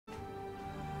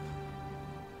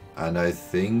And I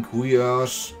think we are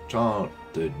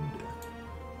started.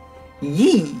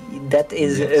 Yee, that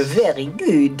is very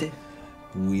good.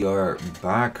 We are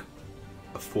back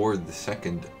for the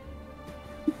second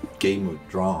game of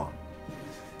Drawn.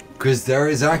 Because there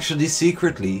is actually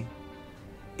secretly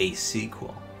a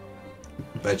sequel.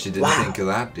 Bet you didn't think of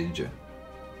that, did you?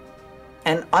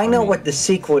 And I know what the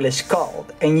sequel is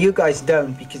called, and you guys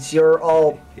don't because you're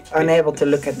all unable to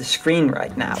look at the screen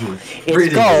right now.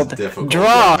 It's called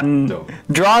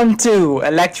Drawn 2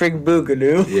 Electric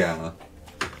Boogaloo. Yeah.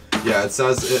 Yeah, it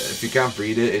says, if you can't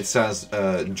read it, it says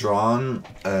Drawn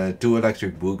 2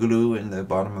 Electric Boogaloo in the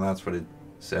bottom, and that's what it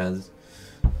says.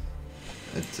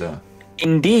 It's,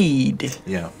 Indeed.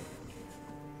 Yeah.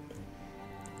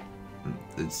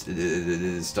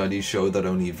 Studies show that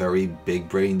only very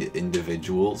big-brained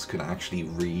individuals can actually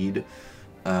read,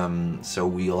 so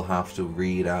we'll have to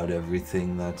read out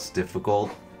everything that's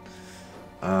difficult.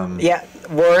 Yeah,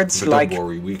 words like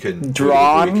we can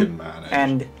drawn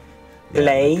and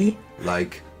play.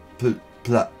 Like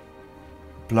plub,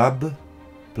 ply.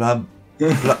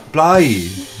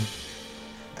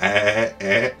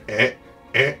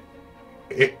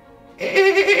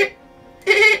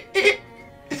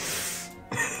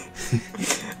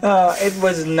 It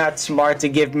was not smart to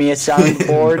give me a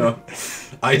soundboard. No,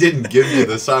 I didn't give you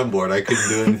the soundboard. I couldn't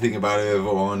do anything about it if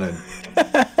I wanted.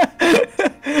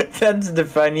 That's the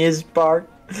funniest part.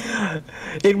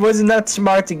 It was not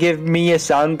smart to give me a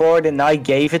soundboard, and I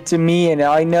gave it to me, and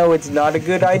I know it's not a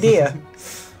good idea.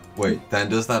 Wait, then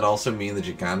does that also mean that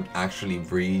you can't actually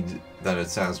read that it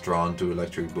says Drawn to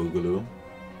Electric Boogaloo?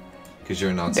 Because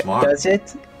you're not smart. Does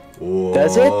it? Whoa.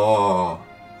 Does it?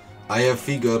 I have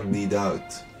figured it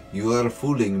out. You are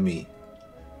fooling me.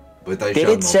 But I Did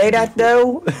shall it not say be that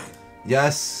fooled. though?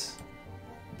 Yes.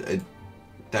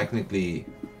 Technically.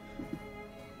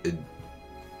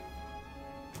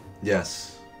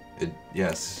 Yes.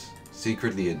 Yes.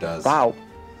 Secretly it does. Wow.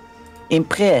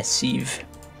 Impressive.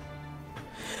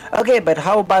 Okay, but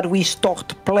how about we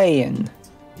start playing?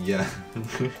 Yeah.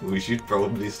 We should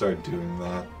probably start doing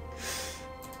that.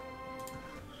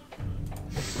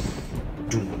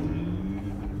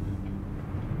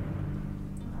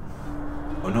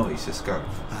 Oh no, he's a scarf.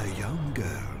 A young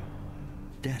girl,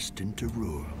 destined to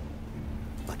rule,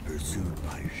 but pursued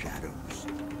by shadows.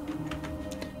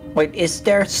 Wait, is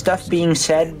there stuff being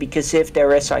said? Because if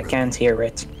there is, I can't hear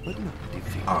it.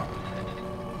 Ah.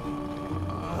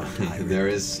 There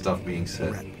is stuff being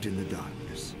said. Wrapped in the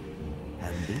darkness,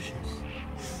 ambitious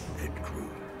and cruel.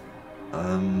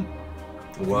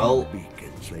 Well,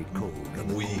 Beacons lay cold on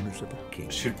the we corners of a king.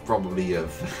 should probably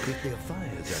have. Their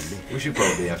fires are lit. We should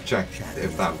probably have checked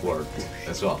if that worked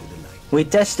as well. We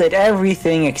tested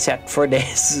everything except for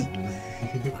this.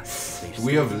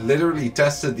 We have literally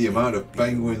tested the amount of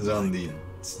penguins on the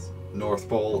North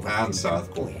Pole and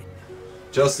South Pole,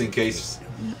 just in case.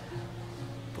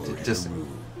 Just.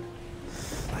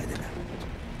 By the night.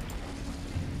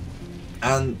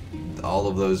 And all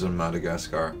of those on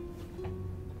Madagascar.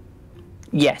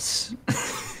 Yes.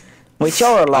 Which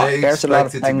are a lot. There's a lot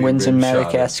of expected to be penguins in rim-shot.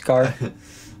 Madagascar.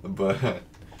 But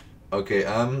okay,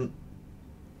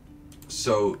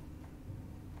 so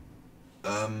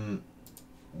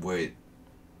wait,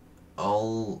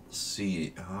 I'll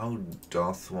see, how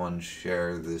doth one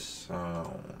share this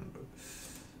sound?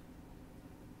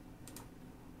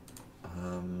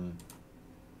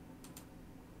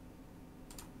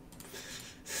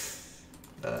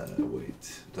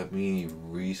 Wait, let me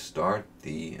restart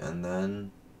and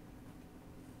then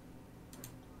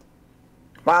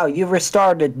Wow, you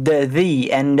restarted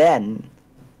the and then.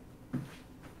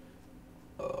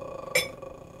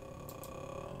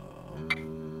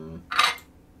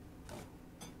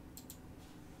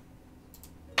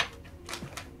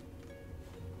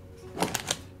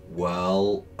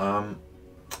 Well,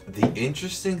 the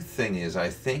interesting thing is, I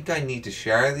think I need to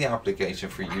share the application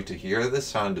for you to hear the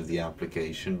sound of the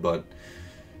application, but,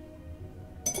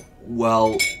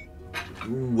 well,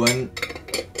 when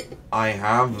I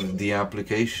have the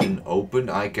application open,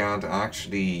 I can't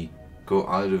actually go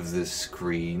out of this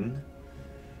screen,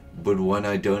 but when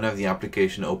I don't have the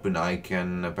application open, I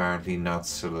can apparently not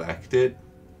select it.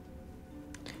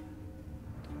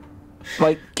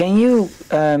 Like, can you,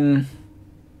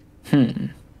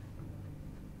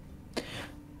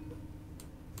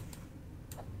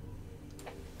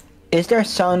 Is there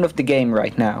sound of the game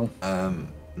right now?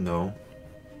 No.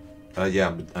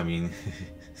 Yeah, but I mean,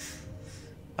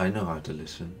 I know how to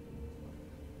listen.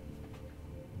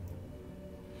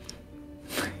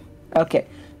 Okay,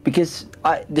 because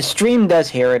the stream does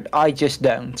hear it, I just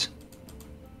don't.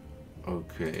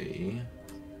 Okay.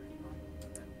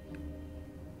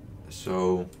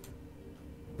 So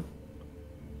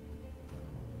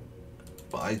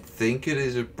I think it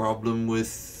is a problem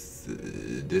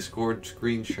with Discord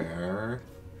screen share.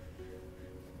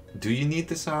 Do you need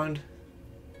the sound?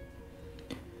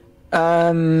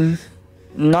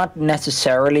 Not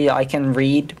necessarily. I can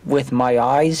read with my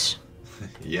eyes.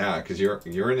 Yeah, because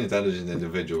you're an intelligent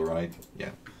individual, right?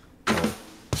 Yeah. Well,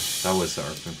 that was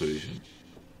our conclusion.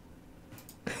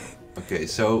 Okay,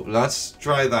 so let's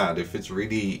try that. If it's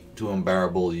really too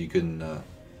unbearable, you can...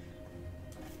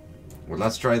 well,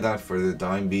 let's try that for the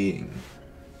time being.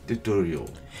 Tutorial.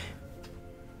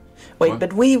 Wait, what?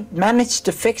 But we managed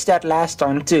to fix that last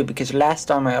time too, because last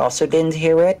time I also didn't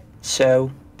hear it,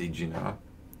 so... Did you not?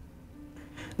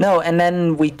 No, and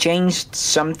then we changed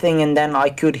something and then I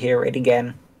could hear it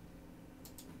again.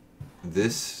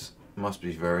 This must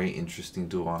be very interesting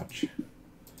to watch.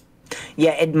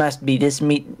 Yeah, it must be.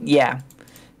 Yeah.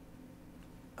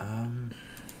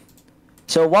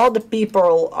 So while the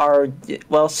people are...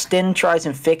 Well, Stin tries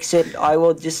and fix it, I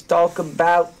will just talk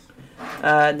about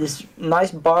this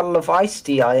nice bottle of iced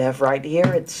tea I have right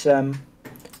here. It's...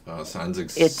 Sounds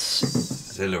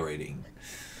exhilarating.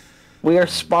 We are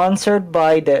sponsored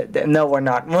by the... No, we're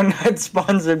not. We're not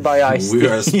sponsored by iced tea. We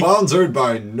are sponsored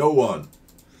by no one.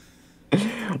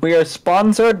 We are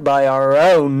sponsored by our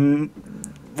own...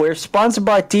 We're sponsored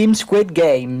by Team Squid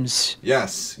Games.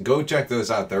 Yes, go check those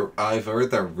out. I've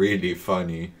heard they're really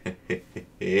funny.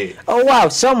 Oh wow,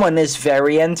 someone is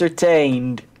very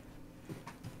entertained.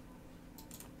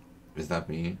 Is that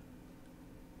me?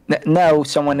 No,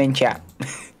 someone in chat.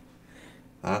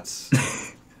 That's...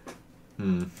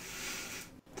 Are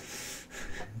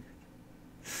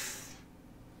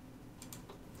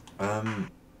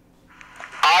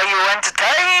you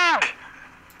entertained?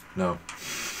 No.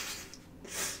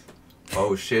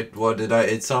 Oh shit, what did I...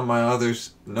 It's on my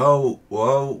others... No,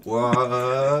 whoa,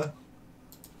 what?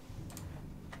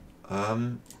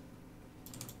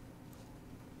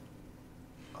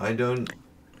 I don't...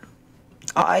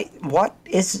 What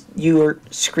is your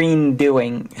screen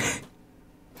doing?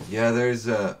 Yeah, there is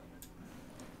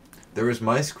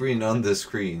my screen on the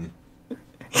screen.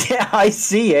 Yeah, I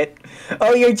see it.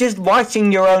 Oh, you're just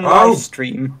watching your own live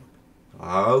stream.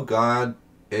 Oh god,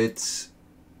 things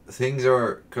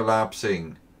are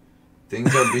collapsing.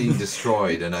 Things are being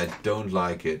destroyed and I don't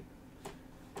like it.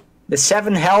 The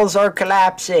 7 hells are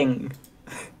collapsing.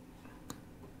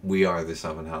 We are the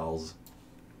 7 hells.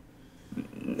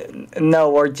 No,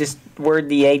 we're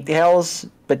the 8 hells,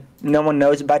 but no one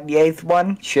knows about the 8th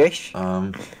one. Shush.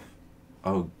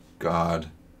 Oh god.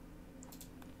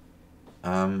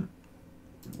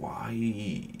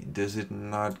 Why does it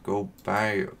not go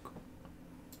back?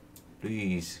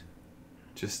 Please.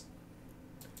 Just...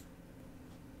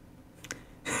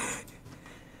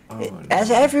 As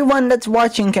everyone that's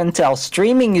watching can tell,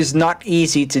 streaming is not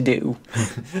easy to do.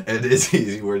 It is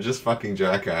easy, we're just fucking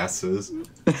jackasses.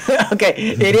 Okay,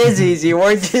 it is easy,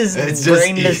 we're just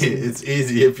brainless. It's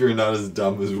easy if you're not as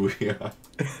dumb as we are.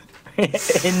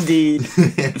 Indeed.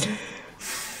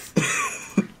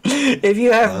 If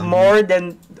you have more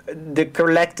than the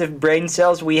collective brain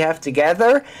cells we have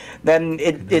together, then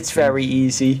it's very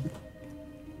easy.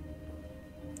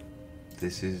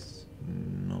 This is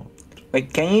not...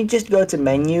 Wait, can you just go to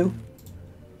menu?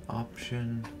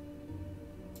 Option.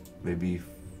 Maybe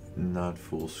not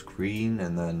full screen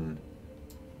and then...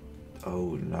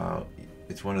 Oh, no.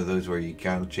 It's one of those where you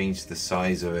can't change the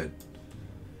size of it.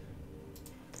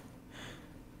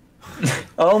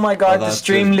 Oh my god, the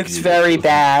stream looks very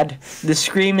bad. The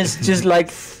screen is just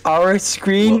like our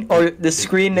screen, or the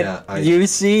screen that you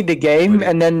see, the game,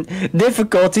 and then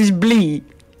difficulties bleed.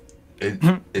 It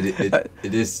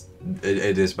is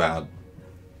bad.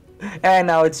 And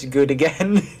now it's good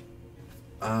again.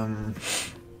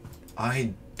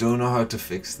 I don't know how to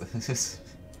fix this.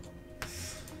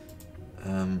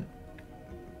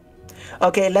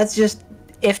 Okay, let's just...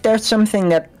 If there's something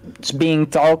that's being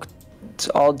talked,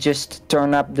 I'll just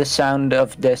turn up the sound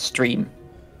of the stream.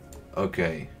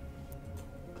 Okay.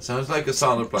 Sounds like a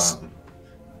solid plan.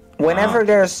 Whenever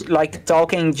there's like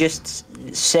talking, just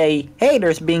say, hey,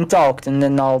 there's being talked, and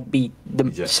then I'll beat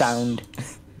the sound.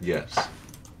 Yes.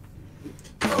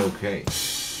 Okay.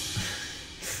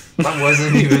 That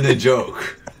wasn't even a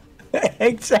joke.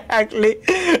 Exactly.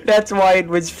 That's why it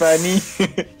was funny.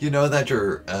 You know that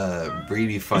you're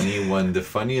really funny when the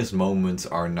funniest moments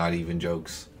are not even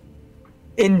jokes.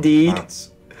 Indeed.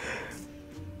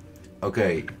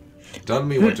 Okay. Tell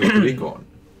me what to click on.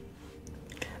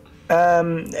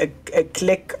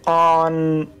 Click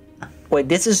on... Wait,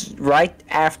 this is right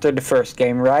after the first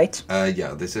game, right?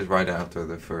 Yeah, this is right after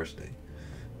the first day.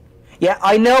 Yeah,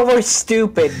 I know we're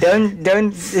stupid. Don't.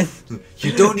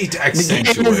 You don't need to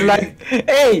accentuate the game is like,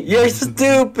 hey, you're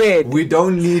stupid. We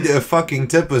don't need a fucking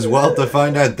tip as well to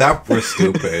find out that we're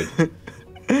stupid.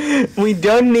 We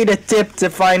don't need a tip to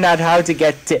find out how to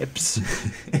get tips.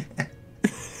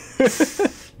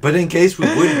 But in case we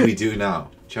would, we do now.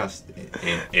 Just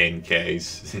in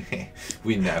case.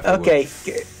 We never Okay,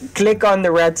 click on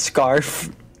the red scarf.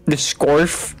 The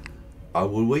scarf. I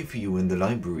will wait for you in the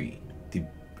library.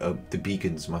 The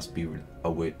beacons must be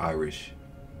Irish.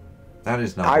 That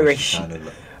is not Irish. What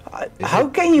you like. How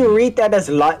can you read that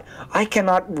as I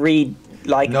cannot read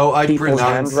people's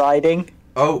handwriting.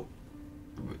 Oh,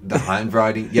 the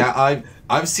handwriting. Yeah,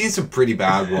 I've seen some pretty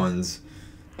bad ones.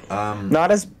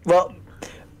 Not as well.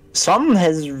 Some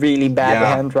has really bad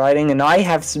handwriting, and I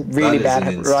have some really bad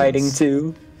handwriting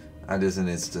too. That is an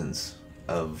instance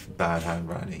of bad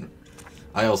handwriting.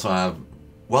 I also have.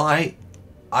 Well, I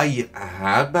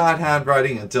had bad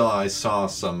handwriting until I saw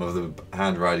some of the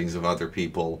handwritings of other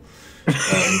people in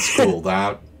school.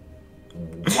 That.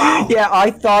 Wow. Yeah,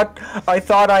 I thought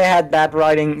I had bad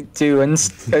writing too,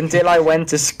 until I went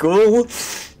to school.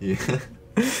 Yeah.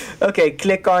 Okay,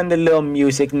 click on the little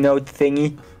music note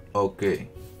thingy. Okay.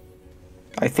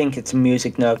 I think it's a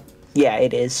music note. Yeah,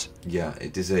 it is. Yeah,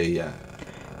 it is a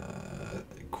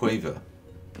quaver.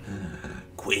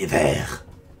 Quaver.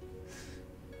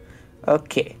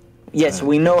 Okay. Yes,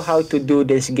 we know how to do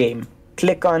this game.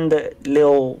 Click on the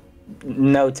little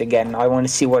note again. I want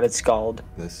to see what it's called.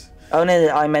 This. Oh no,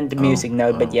 I meant the music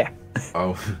note, but yeah.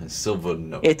 Oh, silver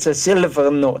note. It's a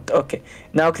silver note. Okay.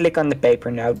 Now click on the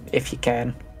paper note if you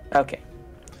can. Okay.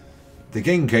 The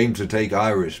king came to take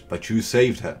Iris, but you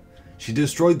saved her. She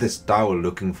destroyed this tower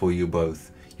looking for you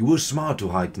both. You were smart to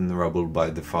hide in the rubble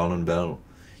by the fallen bell.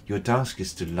 Your task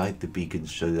is to light the beacon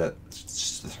so that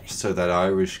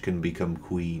Iris can become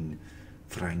queen.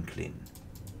 Franklin.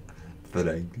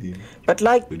 But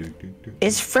like,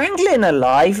 is Franklin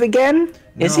alive again?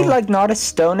 No. Is he like not a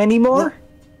stone anymore? What?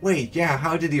 Wait, yeah,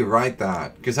 how did he write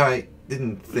that? Because I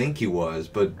didn't think he was,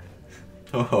 but...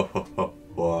 What?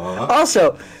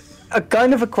 Also, a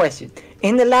kind of a question.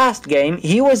 In the last game,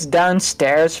 he was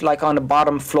downstairs, like on the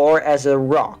bottom floor as a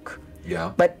rock.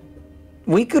 Yeah. But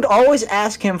we could always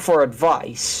ask him for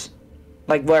advice,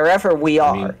 like wherever we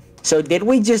are. So did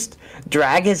we just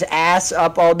drag his ass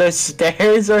up all those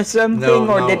stairs or something?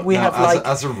 Or did we have like...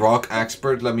 As a rock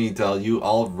expert, let me tell you,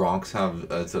 all rocks have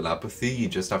telepathy. You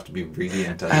just have to be really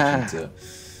intelligent to...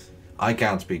 I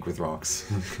can't speak with rocks.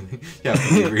 You have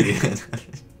to be really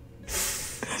intelligent.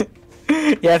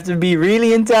 You have to be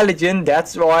really intelligent.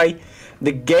 That's why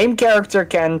the game character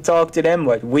can talk to them,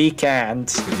 but we can't.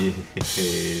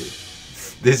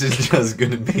 This is just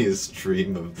gonna be a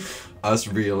stream of us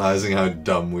realizing how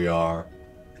dumb we are.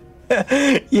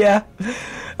 Yeah.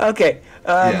 Okay.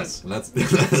 Yes. Let's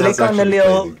click on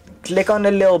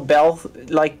the little bell,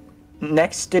 like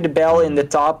next to the bell in the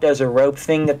top. There's a rope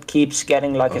thing that keeps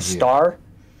getting like a star.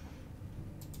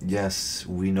 Yes,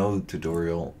 we know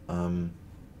tutorial.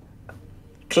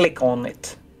 Click on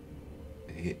it.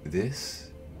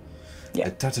 This? Yeah.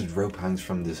 A tattered rope hangs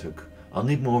from this hook. I'll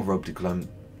need more rope to climb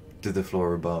to the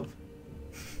floor above.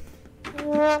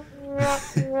 Oh,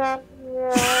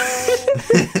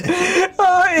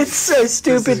 it's so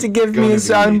stupid to give me a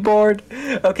soundboard.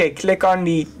 Okay, click on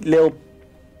the little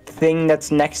thing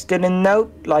that's next to the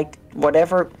note, like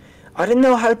whatever. I don't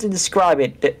know how to describe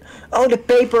it. The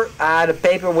paper. The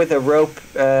paper with a rope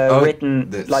written,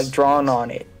 like drawn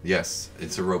on it. Yes,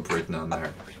 it's a rope written on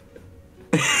there.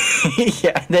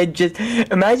 Yeah, they just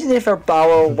imagine if her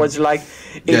power was like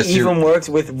it even works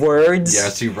with words.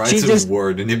 Yeah, she writes a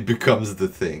word and it becomes the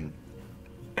thing.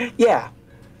 Yeah.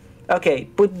 Okay,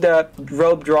 put the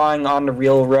rope drawing on the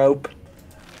real rope.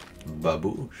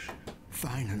 Baboosh.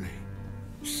 Finally,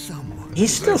 someone.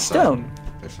 He's still stone.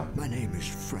 My name is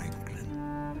Franklin.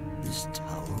 This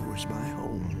tower was my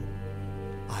home.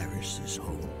 Iris's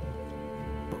home.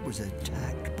 But was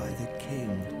attacked by the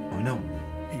king. Oh no.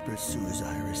 He pursues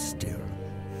Iris still.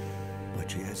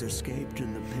 But she has escaped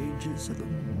in the pages of a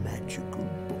magical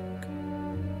book.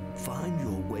 Find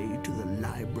your way to the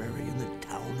library in the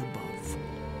town above.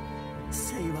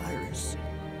 Save Iris.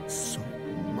 So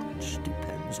much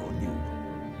depends on you.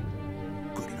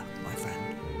 Good luck, my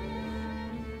friend.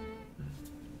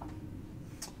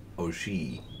 Oh,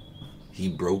 he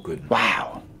broken.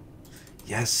 Wow.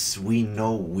 Yes, we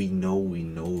know. Hey,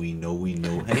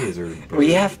 is there a bird?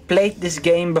 We have played this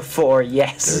game before,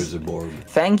 yes. There's a board.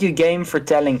 Thank you, game, for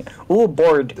telling. Ooh,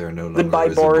 board. There no longer Goodbye,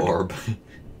 is board. a board.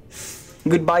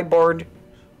 Goodbye, board.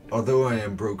 Although I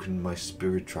am broken, my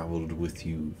spirit traveled with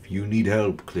you. If you need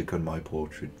help, click on my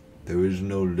portrait. There is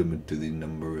no limit to the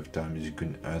number of times you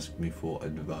can ask me for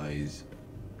advice.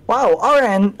 Wow,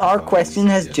 our question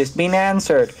has just been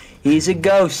answered. He's a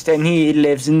ghost and he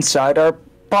lives inside our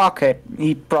pocket.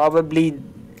 He probably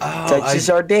touches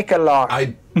our dick a lot.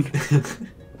 I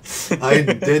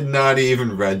did not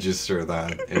even register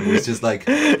that. It was just like,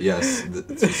 yes,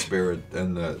 the spirit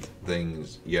and the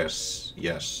things. Yes,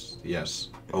 yes, yes.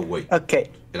 Oh, wait. Okay.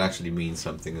 It actually means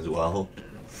something as well.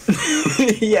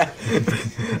 Yeah.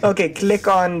 Okay, click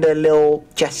on the little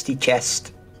chesty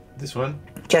chest. This one?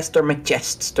 Chester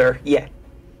McChester, yeah.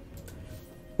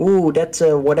 Ooh, that's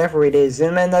whatever it is.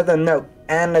 And another note.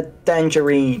 And a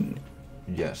tangerine.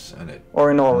 Yes, and it...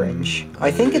 Or an orange. I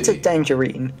think it's a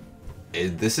tangerine.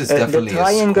 This is definitely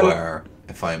a square,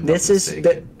 if I'm not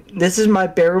mistaken. This is my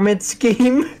pyramid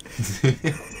scheme.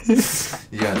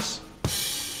 Yes.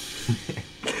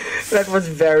 That was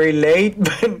very late,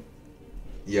 but...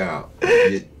 Yeah,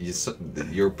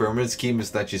 your pyramid scheme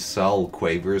is that you sell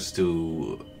quavers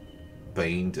to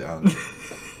paint and...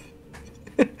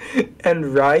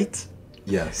 and write?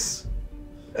 Yes.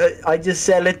 I just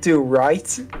sell it to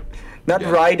write. Not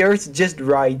writers, just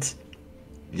write.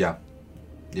 Yeah.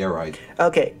 Yeah, right.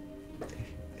 Okay.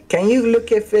 Can you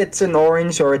look if it's an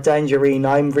orange or a tangerine?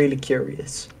 I'm really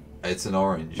curious. It's an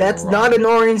orange. That's not an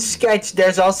orange sketch.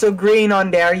 There's also green on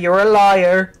there. You're a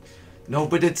liar. No,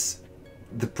 but it's...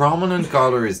 The prominent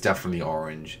color is definitely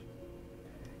orange.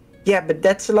 Yeah, but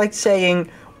that's like saying,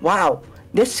 wow,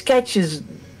 this sketch is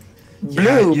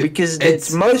blue because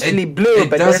it's mostly blue,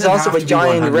 but there's also a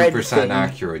giant red thing. It doesn't have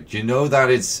to be 100% accurate. You know that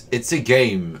it's a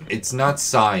game. It's not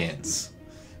science.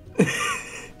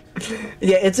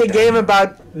 Yeah, it's a game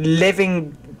about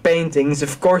living paintings.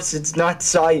 Of course, it's not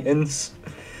science.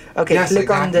 Okay, yes, click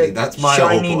exactly. on the That's my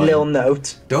shiny little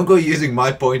note. Don't go using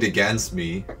my point against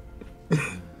me.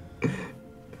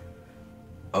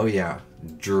 Oh yeah,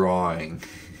 drawing.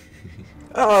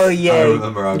 Oh yeah,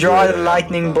 draw the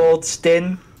lightning bolts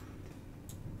in.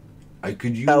 I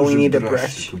could use a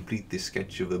brush to complete the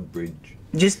sketch of a bridge.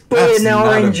 Just put an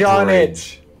orange on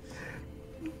it.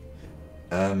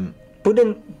 Put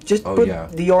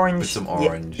the orange. Put some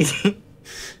orange.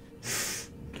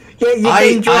 Yeah, you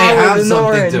can draw I have with an something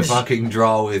orange. to fucking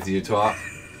draw with you, twat.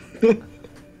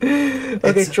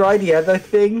 Okay, try the other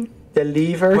thing. The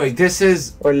lever. Wait, this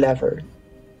is... Or lever.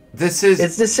 This is...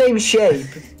 It's the same shape.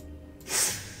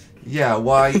 Yeah,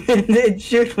 why? It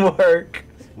should work.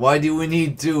 Why do we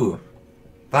need two?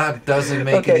 That doesn't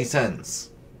make any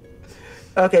sense.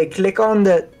 Okay, click on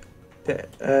the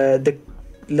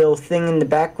little thing in the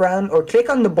background, or click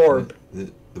on the borb.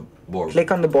 The borb.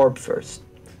 Click on the borb first.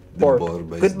 Borb.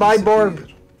 Goodbye,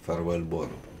 borb. Farewell, borb.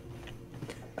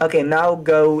 Okay, now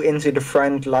go into the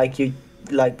front like you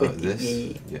with this?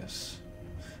 Yes.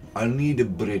 I need a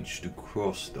bridge to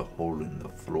cross the hole in the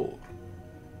floor.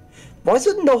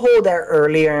 Wasn't the hole there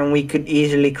earlier and we could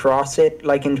easily cross it,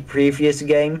 like in the previous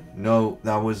game? No,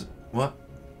 that was... What?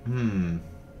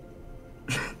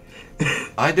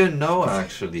 I don't know,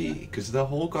 actually, because the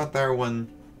hole got there when...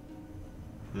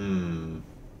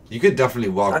 You could definitely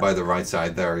walk by the right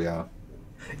side there, yeah.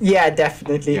 Yeah,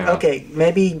 definitely. Yeah. Okay,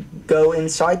 maybe go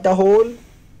inside the hole?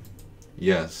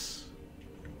 Yes.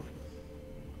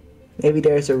 Maybe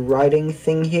there's a writing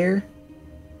thing here?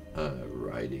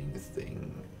 Writing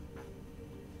thing.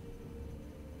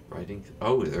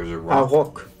 Oh, there's a rock. A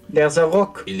rock. There's a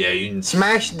rock. Il y a une...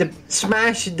 Smash the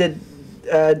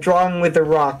drawing with the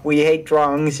rock. We hate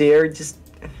drawings here. Just...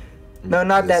 No,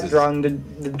 not that drawing.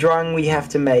 The drawing we have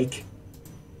to make.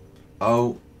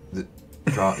 Oh,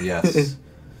 yes.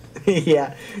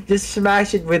 Yeah, just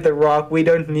smash it with a rock. We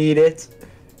don't need it.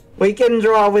 We can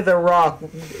draw with a rock.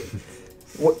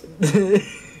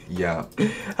 Yeah.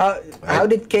 How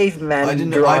did caveman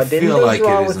draw? I Didn't feel they like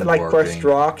draw it with isn't like working. crushed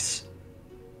rocks?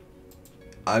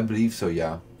 I believe so,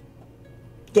 yeah.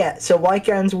 Yeah, so why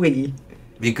can't we?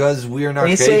 Because we're not Are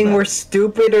you saying we're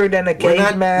stupider than a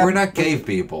caveman? We're not cave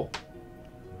people.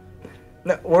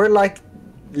 No, we're like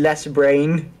less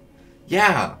brain.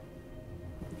 Yeah.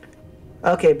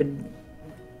 Okay, but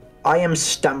I am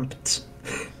stumped.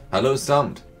 Hello,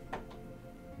 stumped.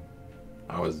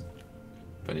 That was a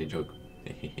funny joke.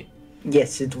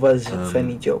 Yes, it was a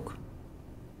funny joke.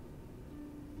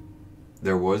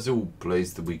 There was a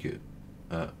place that we could...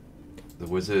 there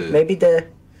was a... Maybe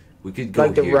we could go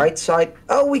like the here. right side.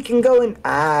 Oh, we can go in...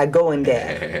 go in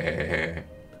there.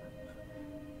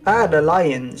 The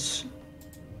lions.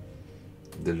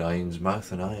 The lion's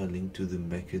mouth and eye are linked to the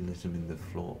mechanism in the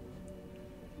floor.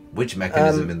 Which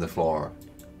mechanism in the floor?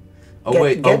 Oh,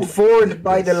 wait. Get forward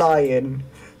by the lion.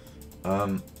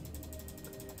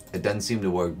 It doesn't seem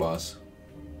to work, boss.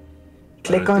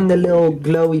 Click on the little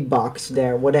glowy box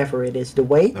there, whatever it is. The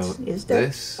weight, is that?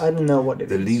 This? I don't know what it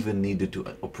is. The lever needed to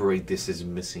operate this is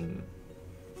missing.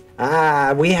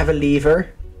 Ah, we have a lever.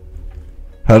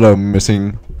 Hello,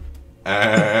 missing.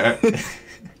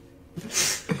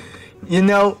 You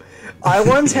know, I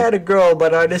once had a girl,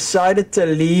 but I decided to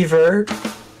leave her.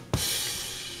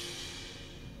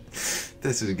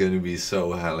 This is gonna be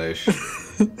so hellish.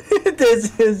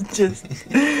 This is just...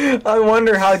 I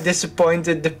wonder how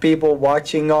disappointed the people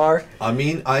watching are. I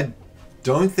mean, I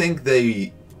don't think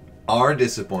they are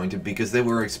disappointed because they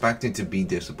were expecting to be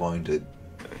disappointed.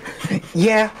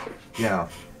 Yeah. Yeah.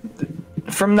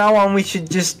 From now on, we should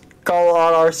just call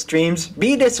all our streams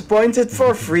 "Be Disappointed"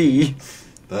 for free.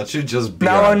 That should just be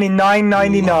now only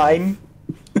 $9.99.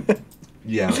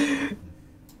 Yeah.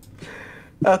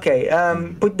 Okay.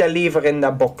 Put the lever in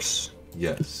the box.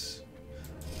 Yes.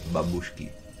 Babushki.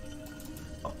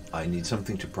 I need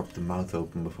something to prop the mouth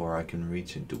open before I can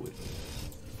reach into it.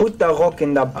 Put the rock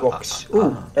in the box.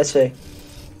 Ooh, that's a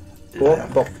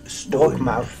rock box. Rock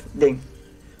mouth thing.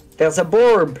 There's a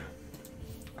borb.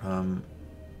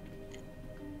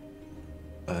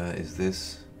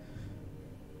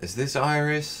 Is this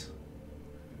Iris?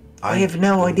 I have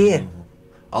no idea.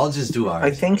 I'll just do Iris.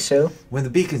 I think so. When the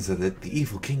beacons are lit, the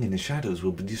evil king and his shadows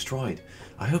will be destroyed.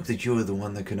 I hope that you are the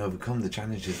one that can overcome the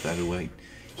challenges that await.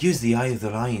 Use the eye of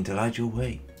the lion to light your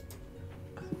way.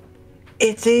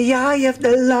 It's the eye of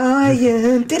the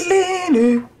lion.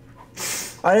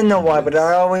 I don't know why, but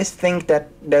I always think that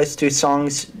those two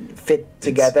songs fit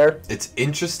together. It's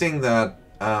interesting that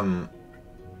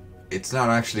it's not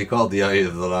actually called the eye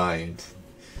of the lion.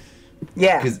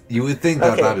 Yeah. Because you would think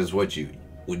that that is what you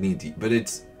would need to, but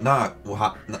it's not.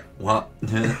 What?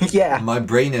 Yeah. My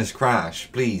brain has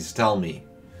crashed. Please tell me.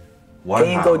 What?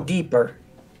 Can you go deeper?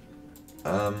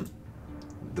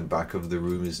 The back of the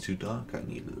room is too dark. I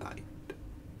need light.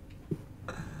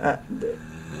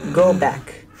 Go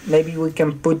back. Maybe we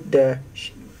can put the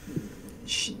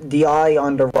eye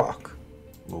on the rock.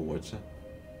 Well, what's it?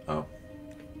 Oh.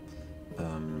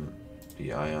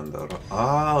 The eye on the rock.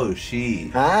 Oh,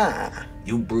 she. Ah.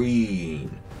 You breathe.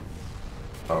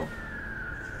 Oh.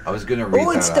 I was gonna read that.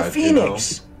 Oh, it's the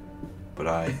phoenix. You know, but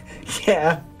I.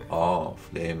 Yeah. Oh,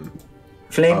 flame.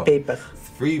 Flame paper.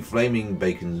 3 flaming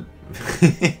bacon.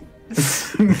 3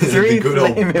 good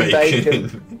old flaming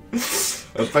bacon.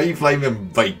 A 3 flaming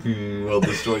bacon will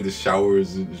destroy the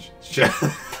showers and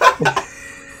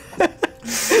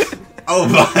Oh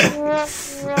my!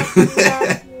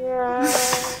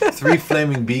 3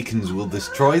 flaming beacons will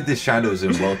destroy the shadows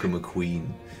and welcome a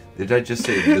queen. Did I just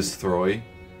say destroy?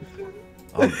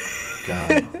 Oh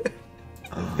god.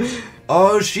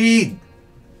 Oh she!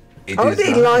 They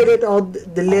lighted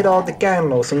they lit all the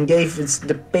candles and gave us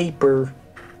the paper.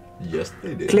 Yes,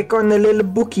 they did. Click on the little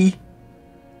bookie.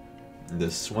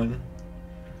 This one.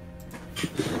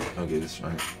 Okay, this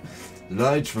one.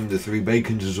 Light from the 3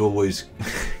 bacons is always.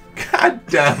 God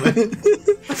damn it!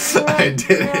 I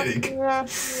did it again.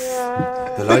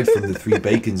 The light from the 3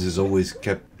 bacons is always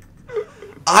kept.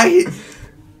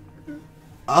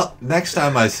 Next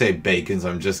time I say bacons,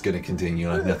 I'm just gonna continue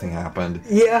like nothing happened.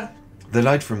 Yeah. The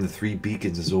light from the 3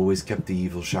 beacons has always kept the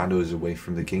evil shadows away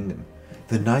from the kingdom.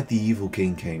 The night the evil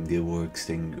king came, they were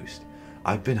extinguished.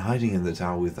 I've been hiding in the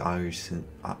tower with Iris since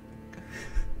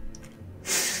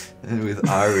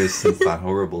that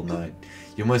horrible night.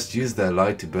 You must use their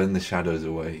light to burn the shadows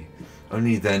away.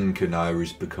 Only then can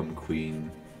Iris become queen.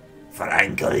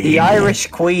 Frankly. The Irish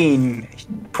queen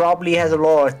probably has a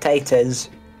lot of taters.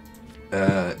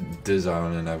 Does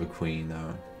Ireland have a queen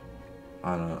though?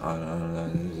 I don't know.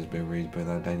 This has been reached by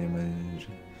that dynamite.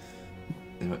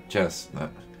 Just no.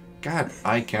 God,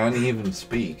 I can't even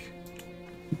speak.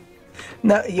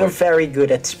 No, you're very good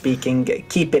at speaking.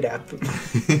 Keep it up.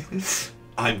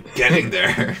 I'm getting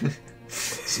there.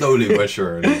 Slowly but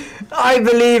surely. I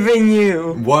believe in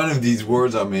you. One of these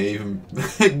words I may even...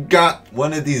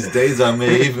 one of these days I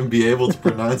may even be able to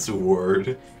pronounce a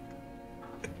word.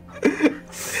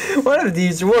 One of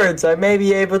these words I may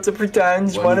be able to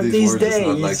pronounce one of these days. Is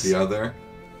not like the other.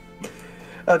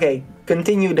 Okay,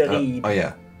 continue to read. Oh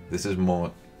yeah, this is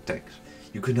more text.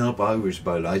 You can help Iris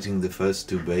by lighting the first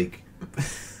 2 bake.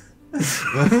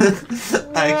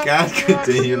 I can't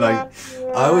continue like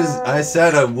I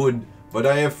said I would, but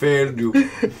I have failed you.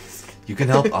 You can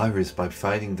help Iris by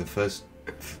lighting the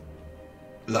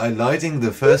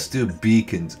first 2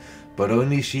 beacons, but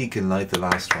only she can light the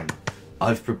last one.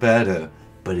 I've prepared her,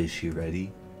 but is she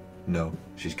ready? No,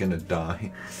 she's gonna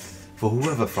die. For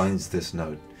whoever finds this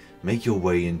note, make your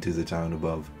way into the town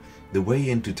above. The way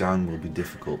into town will be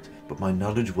difficult, but my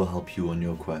knowledge will help you on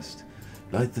your quest.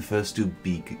 Light the first 2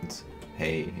 beacons.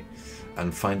 Hey,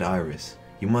 and find Iris.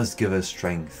 You must give her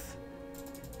strength.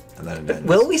 And then it ends.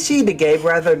 Will we see the gay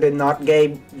brother, the not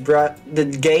gay the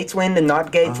gay twin, the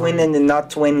not gay twin, and the not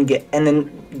twin, and the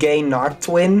gay not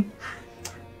twin?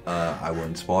 I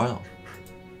won't spoil.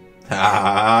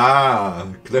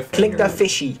 Cliffhanger. Click that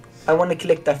fishy. I want to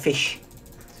click that fish.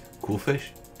 Cool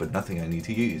fish, but nothing I need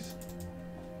to use.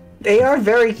 They are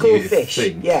very cool You fish.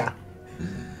 think. Yeah.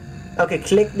 Okay,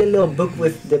 click the little book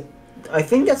with the... I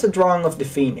think that's a drawing of the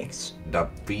phoenix. The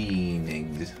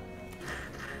phoenix.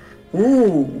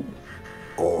 Ooh.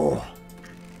 Oh.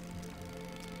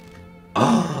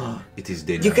 Ah, it is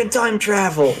dinner. You can time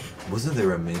travel. Wasn't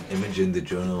there an image in the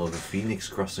journal of a phoenix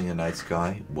crossing a night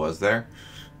sky? Was there?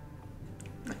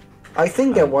 I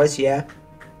think there was, yeah.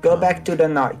 Go back to the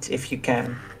night if you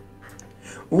can.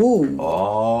 Ooh.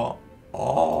 Oh.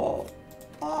 Oh.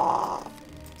 Oh.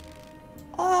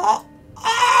 Oh.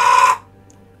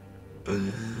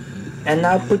 And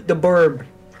now put the burb.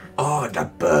 Oh, the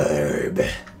burb.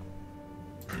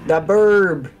 The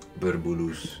burb.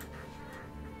 Burbulus.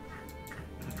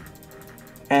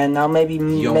 And now maybe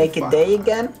make it day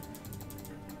again.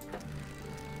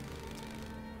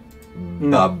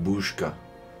 Babushka.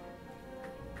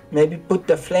 Maybe put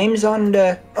the flames on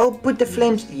the... Oh, put the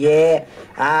flames... Yeah.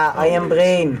 Ah, I am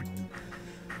brain.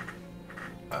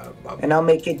 And I'll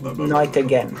make it night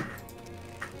again.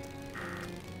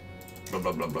 Blah,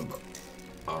 blah, blah, blah, blah.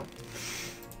 Oh.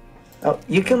 Oh,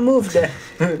 you can move the...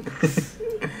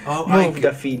 Oh, move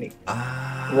the phoenix.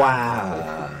 Ah.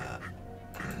 Wow.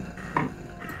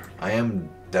 I am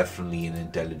definitely an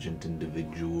intelligent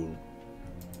individual.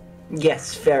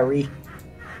 Yes, very.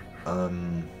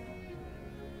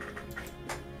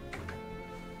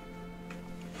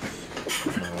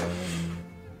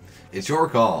 It's your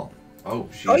call. Oh,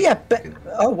 shit. Oh yeah,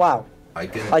 oh wow. I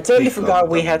totally forgot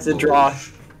we had to draw.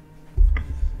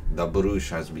 The brush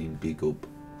has been picked up.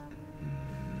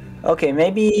 Okay,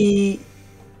 maybe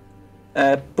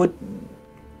put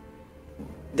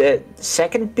the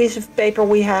second piece of paper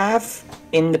we have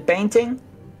in the painting.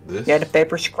 This? Yeah, the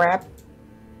paper scrap.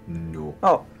 No.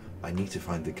 Oh. I need to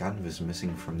find the canvas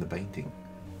missing from the painting.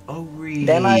 Oh, really?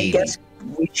 Then I guess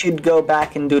we should go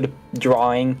back and do the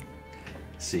drawing.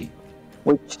 See.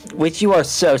 Which you are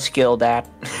so skilled at.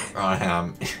 I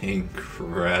am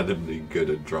incredibly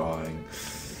good at drawing.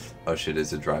 Oh shit,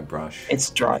 it's a dry brush. It's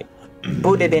dry.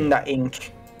 Put it in the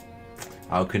ink.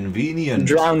 How convenient.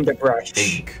 Drown the brush.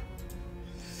 Ink.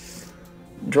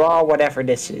 Draw whatever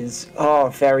this is. Oh,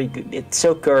 very good. It's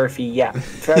so curvy. Yeah,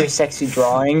 very sexy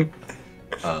drawing.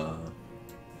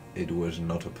 It was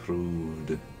not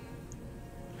approved.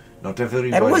 Not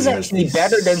everybody. It was actually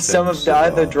better than some of the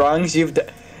other drawings you've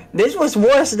done. This was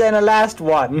worse than the last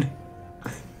one.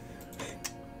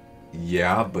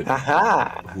 Yeah, but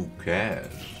Aha. Who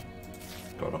cares?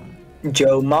 Got him.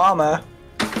 Joe Mama.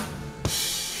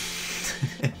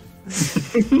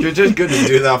 You're just gonna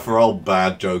do that for all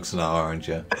bad jokes now, aren't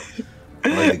you?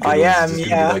 Like I am, just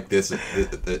yeah. Be like this.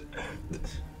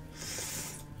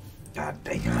 God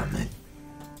damn it.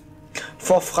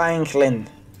 For Franklin.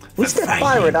 Who's the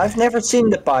pirate? I've never seen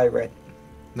the pirate.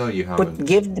 No, you haven't. But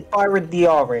give the pirate the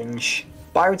orange.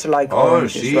 Pirates like oh,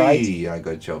 oranges, right? I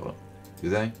got you. Do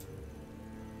they?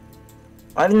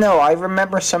 I don't know. I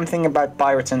remember something about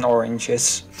pirates and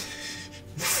oranges.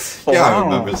 Yeah, Wow. I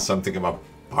remember something about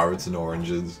pirates and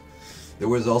oranges. There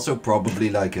was also probably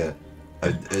like a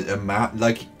map,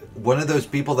 like one of those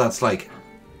people that's like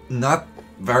not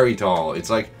very tall. It's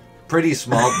like pretty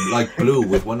small, like blue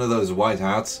with one of those white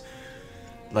hats.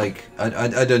 Like I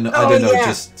don't know. I don't know. Yeah.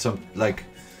 Just some like.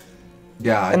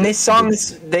 Yeah. And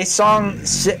sang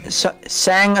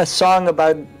a song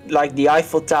about like the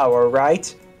Eiffel Tower,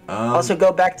 right? Also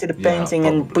go back to the painting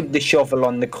and put the shovel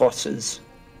on the crosses.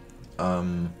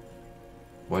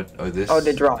 What? Oh, this? Oh,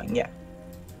 the drawing, yeah.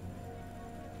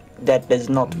 That does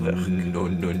not work.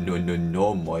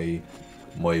 No,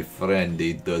 my friend,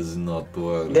 it does not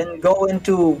work. Then go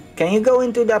into... Can you go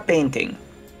into that painting?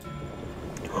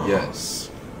 Yes.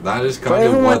 That is For kind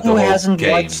of everyone what the who whole hasn't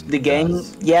game watched the game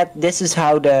does. yet, this is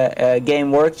how the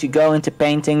game works. You go into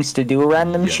paintings to do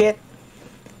random shit.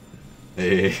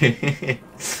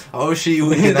 Oh,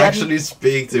 we can actually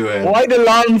speak to him. Why the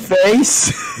long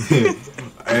face?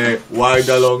 Why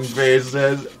the long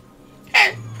faces?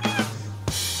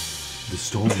 The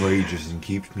storm rages and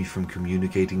keeps me from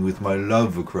communicating with my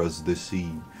love across the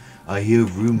sea. I hear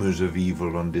rumors of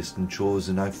evil on distant shores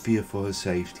and I fear for her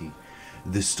safety.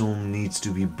 The storm needs to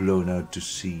be blown out to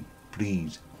sea.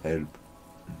 Please help.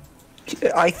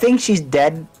 I think she's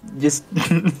dead. Just.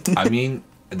 I mean,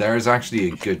 there is actually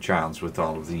a good chance with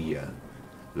all of the,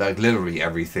 like literally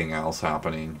everything else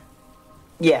happening.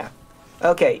 Yeah.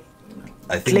 Okay.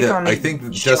 I think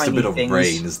just a bit of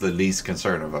brain is the least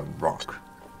concern of a rock.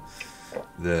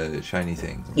 The shiny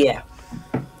thing. Yeah.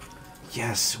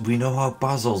 Yes, we know how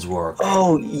puzzles work.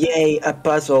 Oh, yay, a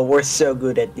puzzle. We're so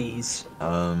good at these.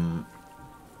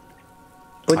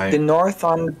 Put the north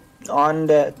on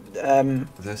the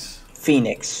this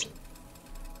Phoenix.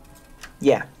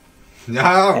 Yeah.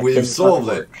 Ah, we've solved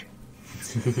it.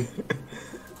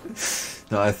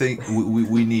 No, I think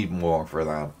we need more for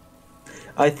that.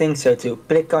 I think so too.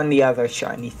 Click on the other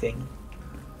shiny thing.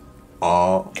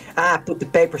 Oh. Ah, put the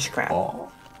paper scrap. Oh.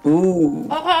 Ooh,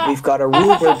 we've got a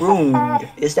Ruberboond.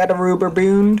 Is that a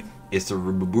Ruberboond? It's a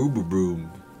Ruberboond.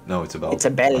 No, it's a belt. It's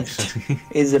a belt.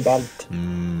 It's a belt.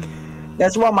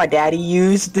 That's what my daddy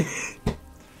used.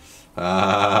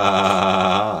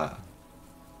 Ah.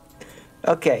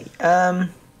 Okay.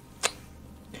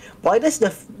 Why does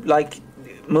the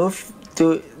move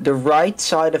to the right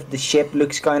side of the ship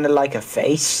looks kind of like a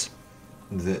face?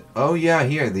 Oh yeah,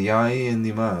 here the eye and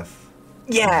the mouth.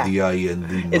 Yeah. The eye and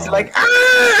the mouth. It's like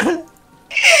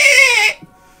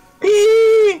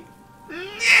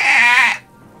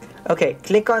Okay,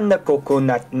 click on the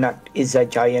coconut nut. Is a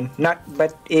giant nut,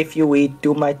 but if you eat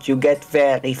too much, you get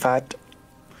very fat.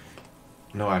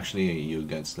 No, actually, you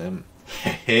get slim.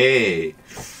 Hey.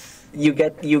 You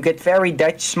get very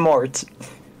Dutch smart.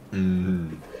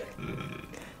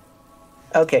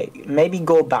 Okay, maybe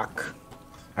go back.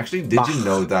 Actually, did you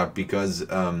know that because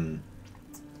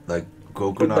like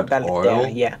coconut oil? There,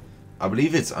 yeah. I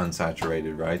believe it's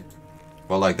unsaturated, right?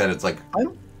 Well, like that, it's like.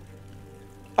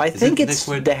 I think it's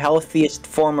the healthiest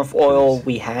form of oil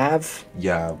we have.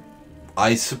 Yeah,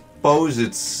 I suppose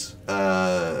it's.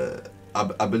 I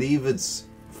believe it's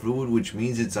fluid, which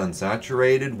means it's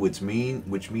unsaturated, which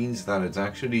means that it's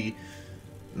actually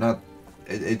not.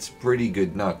 It's pretty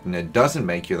good nut, and it doesn't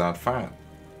make you that fat.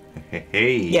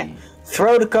 Hey. Yeah,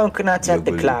 throw the coconuts at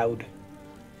the cloud.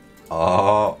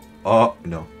 Oh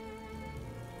no.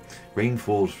 Rain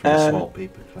falls from a small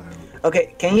paper cloud.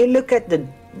 Okay, can you look at the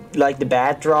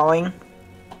bad drawing?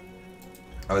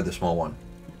 Oh, the small one.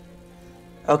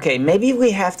 Okay, maybe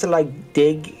we have to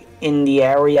dig in the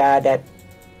area that,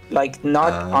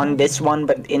 not on this one,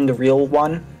 but in the real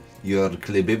one. You're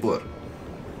clever.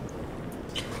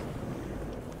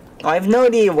 I have no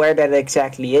idea where that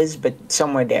exactly is, but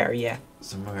somewhere there, yeah.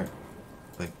 Somewhere,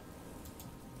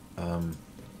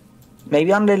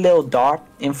 maybe on the little dot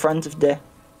in front of the...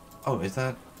 Oh, is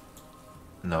that...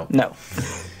 No. No.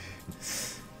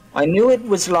 I knew it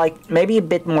was maybe a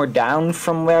bit more down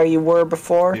from where you were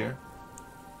before. Here.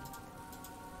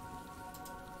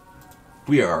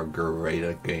 We are great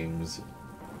at games.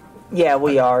 Yeah,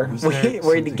 we are.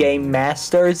 We're the game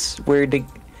masters. We're the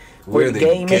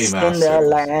gamest in the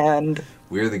land.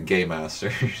 We're the game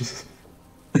masters.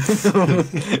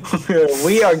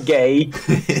 We are gay.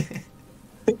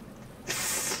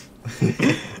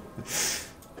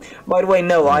 By the way,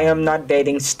 no, I am not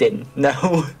dating Stin.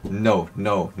 No. No.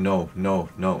 No,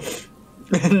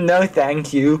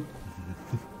 thank you.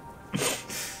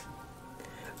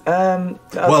 Okay,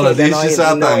 well, at least you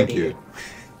said thank you.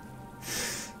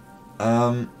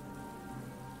 Oh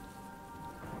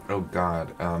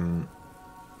God.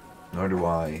 Nor do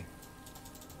I.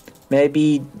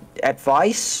 Maybe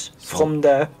advice from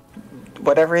the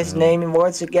whatever his name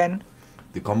was again.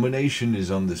 The combination is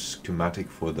on the schematic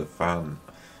for the fan.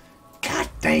 God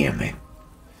damn it!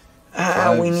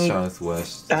 5 we need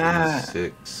southwest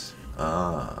 6.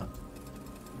 5.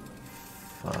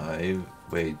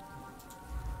 Wait.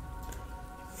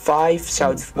 5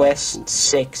 southwest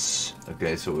 6.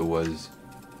 Okay, so it was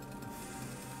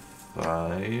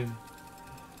 5.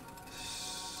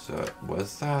 So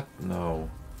was that? No.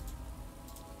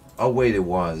 Oh wait, it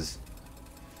was.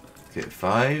 Okay,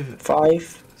 5.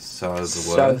 5.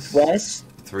 Southwest.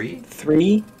 3.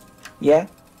 3. Yeah.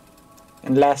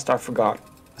 And last I forgot.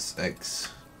 6.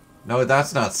 No,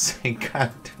 that's not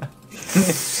 6.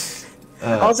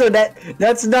 Also,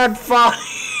 that's not 5.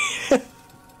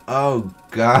 Oh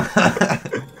God.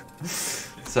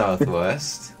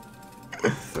 Southwest.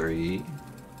 3.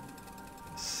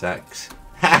 6.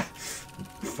 Ha!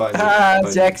 5.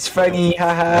 6 funny.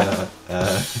 Haha.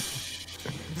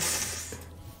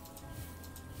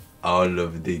 All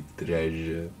of the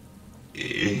treasure.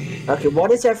 Okay,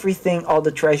 what is all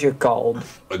the treasure called?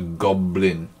 A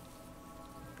goblin.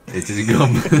 It is a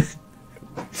goblin.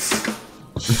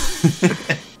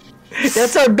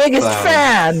 That's our biggest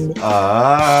fan.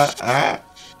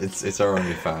 It's our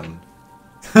only fan.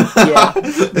 Yeah.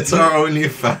 It's our only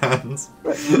fans.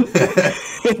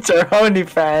 It's our only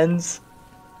fans.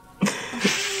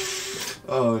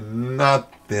 Oh, not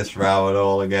this rabbit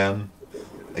hole again.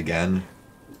 Again.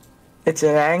 It's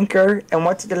an anchor. And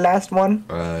what's the last one?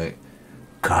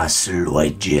 Castle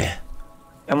Wedge.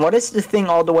 And what is the thing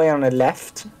all the way on the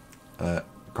left?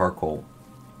 Carcoal.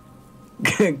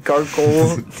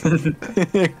 Carcoal.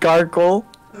 Carcoal.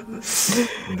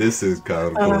 This is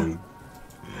carcoal.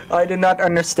 I do not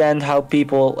understand how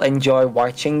people enjoy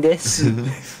watching this.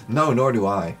 No, nor do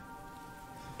I.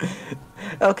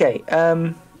 Okay,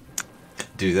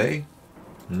 Do they?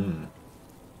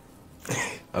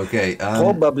 Okay,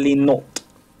 probably not.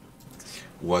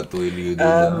 what will you do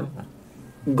now?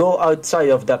 Go outside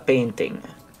of the painting.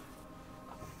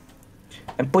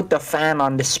 And put the fan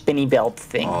on the spinny belt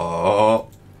thing. Oh.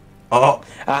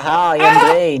 Aha, I'm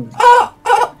brain.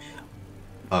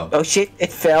 Oh shit,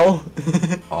 it fell.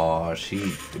 Oh,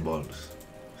 sheet balls.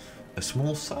 A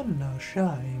small sun now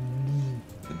shines.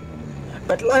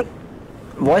 But like,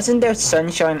 wasn't there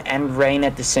sunshine and rain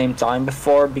at the same time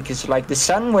before? Because like the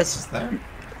sun was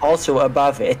also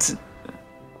above it.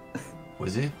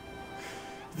 Was it?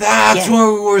 That's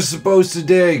where we were supposed to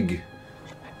dig!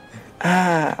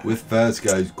 With fast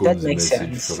guys comes a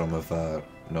message from afar.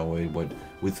 No, wait, what?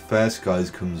 With fast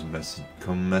guys comes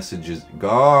messages.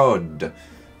 God!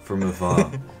 From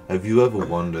afar. Have you ever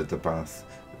wondered the path?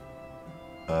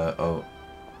 Ow.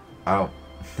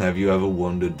 Have you ever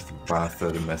wondered the path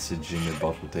that a message in a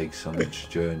bottle takes on its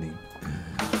journey?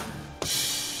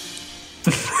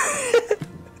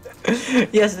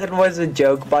 Yes, that was a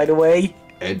joke, by the way.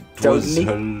 It was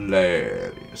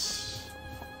hilarious.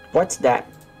 What's that?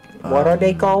 What are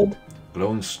they called?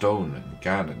 Glowing stone and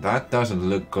cannon. That doesn't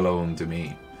look glowing to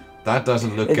me. That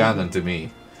doesn't look cannon to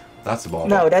me. That's a bottle.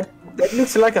 No, that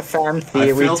looks like a fan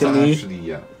theory to me. Actually,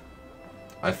 yeah.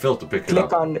 I failed to pick it Click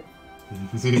up. on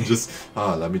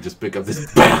let me just pick up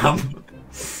this. BAM!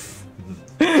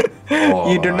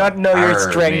 You do not know your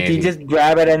strength. matey. You just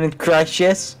grab it and it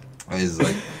crushes. He's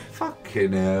like,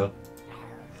 fucking hell.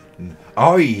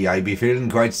 Oi, I be feeling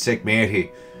quite sick,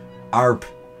 matey. Arp.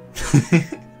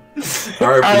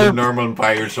 Arp is a normal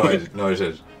pirate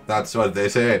noises. That's what they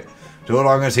say. So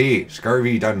long as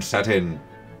scurvy done set in.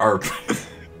 Arp.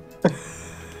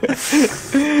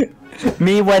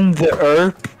 Me when the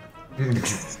herb.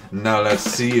 Now let's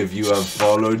see if you have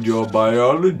followed your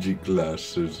biology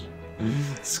classes.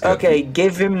 Okay,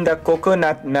 give him the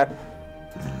coconut nut.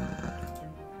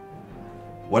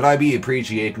 Would I be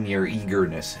appreciating your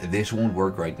eagerness? This won't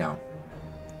work right now.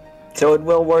 So it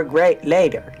will work great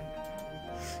later.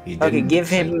 Okay, give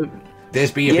him. This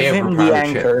be a Give paper him the pirate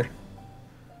anchor. ship.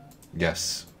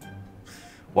 Yes.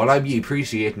 Would I be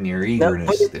appreciating your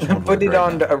eagerness? This won't Put work it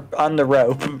right on the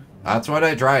rope. That's what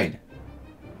I tried.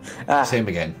 Same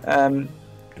again.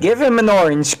 Give him an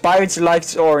orange. Pirates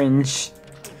likes orange.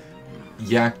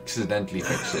 You accidentally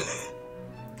fixed it.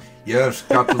 You've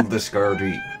scuttled the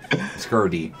Scurdy.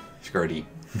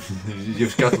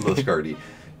 You've scuttled the Scurdy.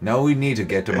 Now we need to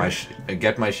get to my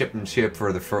ship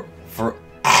for the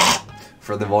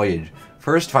voyage.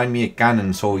 First, find me a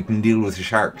cannon so we can deal with the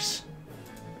sharks.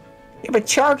 Yeah, but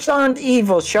sharks aren't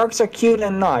evil. Sharks are cute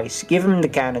and nice. Give him the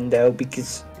cannon though,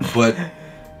 because. But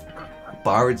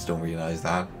pirates don't realize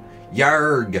that.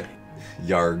 Yarg!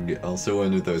 Yarg. Also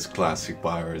one of those classic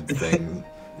pirate things.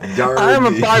 Yarg. I'm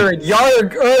a pirate.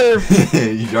 Yarg!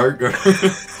 Yarg.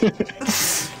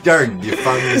 Yarg, you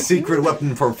found the secret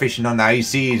weapon for fishing on the high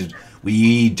seas.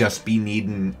 We just be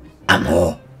needing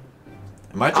ammo.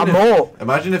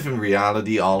 Imagine if in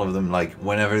reality all of them, like,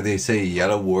 whenever they say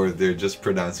yellow word, they're just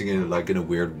pronouncing it like in a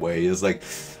weird way. It's like,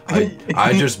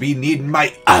 I just be needing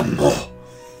my ammo.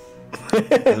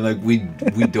 And like we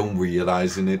don't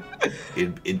realize in it.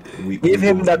 Give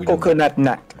him the coconut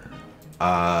nut.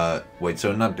 Wait,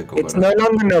 so not the coconut. It's no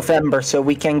longer November, so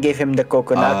we can give him the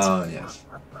coconut. Yes.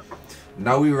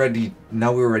 Now we're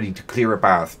ready to clear a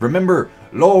path. Remember,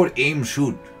 load, aim,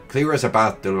 shoot. Clear us a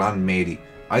path to land, matey.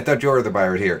 I thought you were the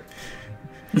pirate here.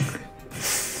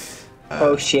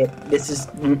 Oh shit, this is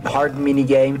hard mini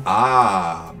game.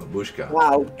 Babushka.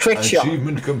 Wow, trick shot.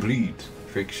 Achievement complete.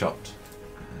 Trick shot.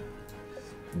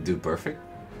 Do perfect.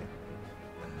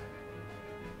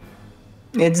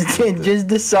 It just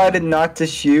decided not to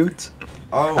shoot.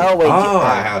 Oh wait.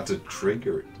 I had to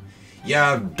trigger it.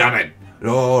 Yeah, I've done it.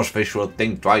 Those fish will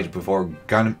think twice before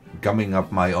gumming up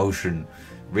my ocean.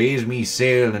 Raise me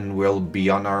sail and we'll be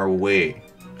on our way.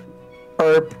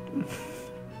 Erp.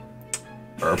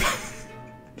 Erp.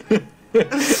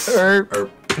 Erp.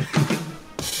 Erp.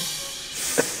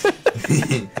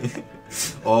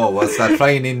 Oh, what's that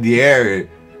flying in the air?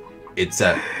 It's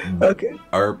a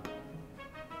erp.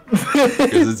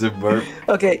 Because it's a burp.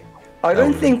 Okay, I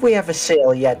don't think we have a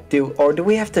sail yet, or do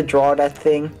we have to draw that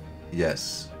thing?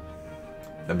 Yes.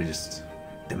 Let me just...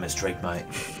 demonstrate my...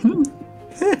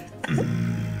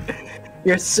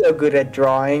 You're so good at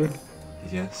drawing.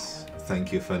 Yes,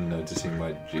 thank you for noticing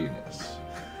my genius.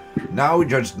 Now we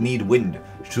just need wind.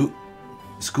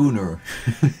 Schooner.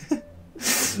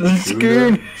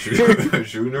 Schooner.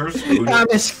 Schooner. I'm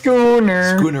a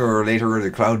schooner. Schooner or later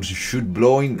the clouds should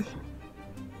blowing.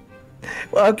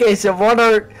 Okay, so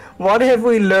what have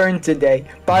we learned today?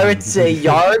 Pirates say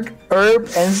yarg, herb,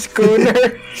 and schooner.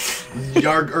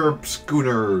 Yarg, herb,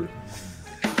 schooner.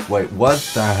 Wait, what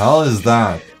the hell is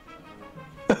that?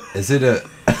 Is it a...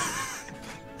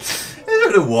 is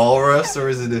it a walrus or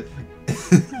is it a...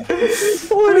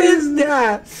 What is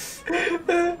that?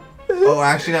 Oh,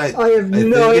 actually, I have think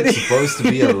no idea. it's supposed to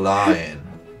be a lion.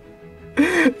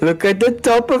 Look at the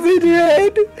top of its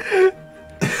head.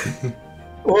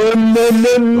 Oh no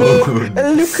no no! Oh,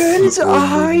 And look at its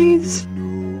eyes.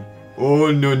 No.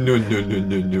 Oh no no no no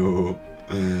no no.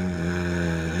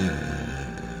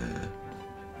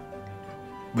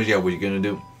 But yeah, what are you gonna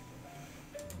do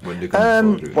when they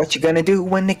come for you? What you gonna do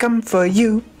when they come for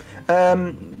you?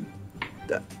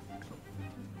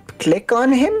 Click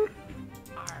on him.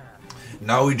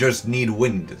 Now we just need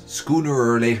wind. Schooner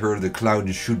or later the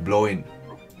clouds should blow in.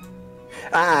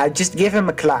 Ah, just give him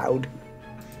a cloud.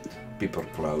 Paper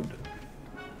cloud.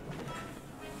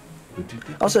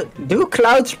 Also, do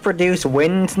clouds produce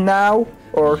wind now?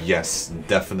 Or Yes,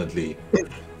 definitely.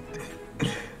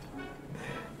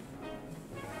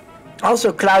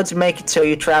 also clouds make it so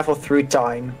you travel through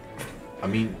time. I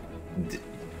mean,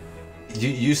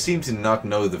 you seem to not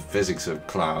know the physics of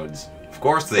clouds. Of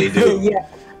course they do. Yeah.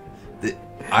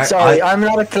 Sorry, I'm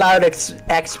not a cloud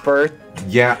expert.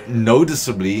 Yeah,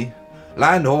 noticeably.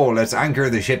 Land ho, let's anchor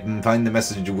the ship and find the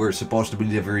message we're supposed to be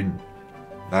delivering.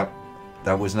 That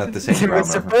was not the same It grammar. was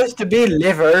supposed to be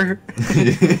liver.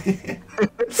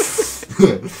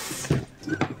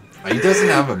 He doesn't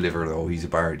have a liver though, he's a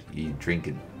bard. He's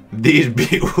drinking. These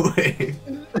big way.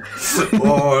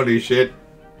 Holy shit.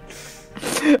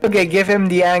 Okay, give him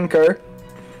the anchor.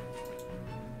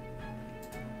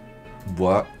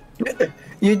 What?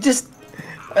 You just...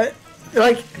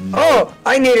 like, no. Oh,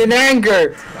 I need an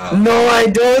anchor! No, I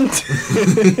don't!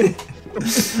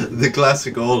 The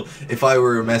classic old, if I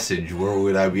were a message, where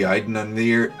would I be hiding on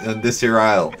this here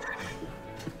aisle?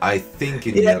 I think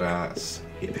in your ass.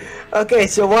 Yeah. Okay,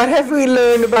 so what have we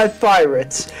learned about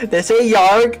pirates? They say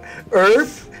yarg, herb,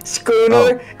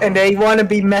 schooner, and they want to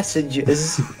be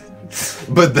messages.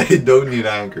 But they don't need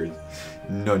anchors.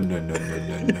 No, no, no, no,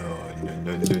 no, no. No,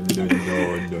 no, no, no,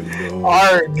 no, no, no.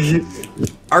 Arg.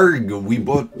 Arg. We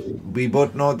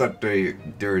both know that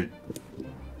they're.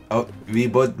 Oh, we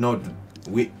both know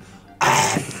we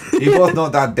both know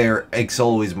that their X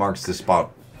always marks the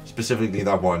spot, specifically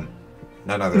that one,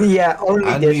 none other. Yeah, only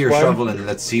Hand this me your one. shovel and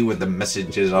let's see what the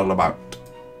message is all about.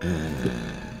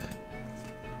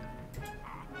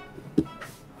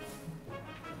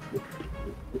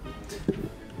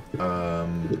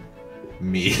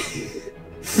 Me.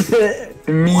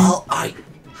 Me. Well,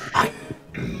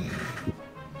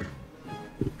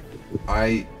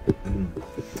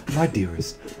 my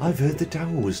dearest, I've heard the tower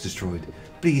was destroyed.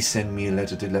 Please send me a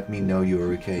letter to let me know you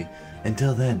are okay.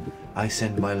 Until then, I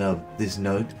send my love, this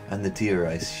note, and the tear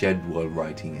I shed while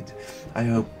writing it. I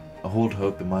hold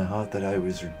hope in my heart that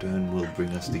Ira's return will bring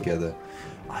us together.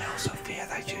 I also fear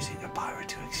that using a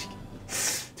pirate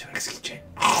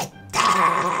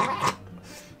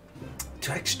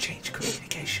to exchange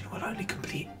communication will only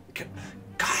complicate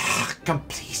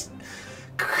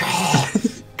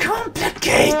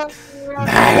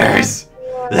matters.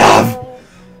 Love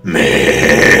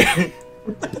me.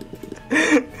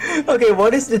 Okay,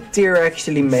 what is the tear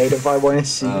actually made of? I want to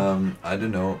see. I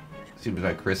don't know. Seems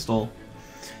like crystal.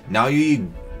 Now ye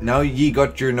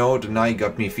got your note, and I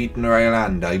got me feet in the right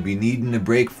land. I be needing a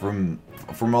break from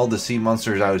all the sea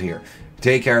monsters out here.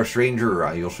 Take care, stranger.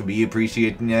 I also be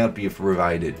appreciating the help you've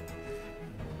provided.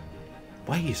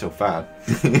 Why are you so fat?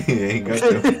 you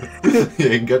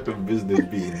ain't got no business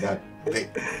being that thick.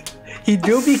 He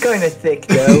do be kind of thick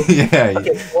though. Yeah,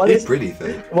 okay, he's pretty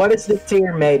thick. What is the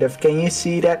tear made of? Can you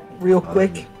see that real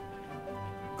quick?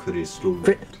 Crystal.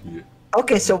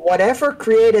 Okay, so whatever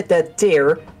created that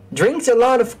tear drinks a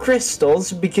lot of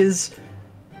crystals because...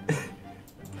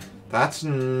 That's...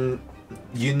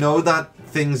 You know that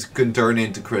things can turn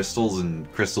into crystals and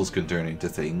crystals can turn into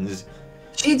things.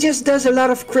 She just does a lot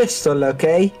of crystal,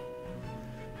 okay?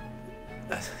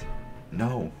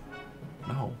 No.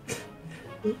 No.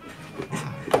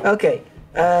 Okay,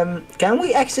 can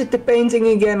we exit the painting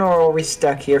again or are we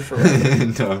stuck here forever?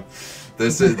 No.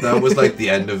 That was like the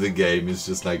end of the game. It's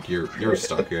just like you're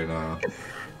stuck here now.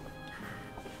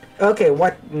 Okay,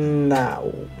 what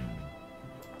now?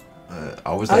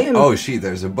 I was like, oh shit,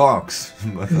 there's a box.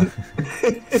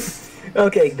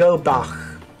 Okay, go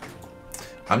baehh.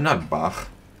 I'm not baehh.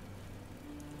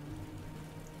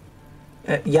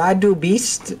 Ja, du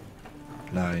bist.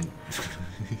 Nein.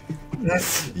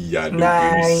 Ja, du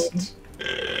Nein. bist.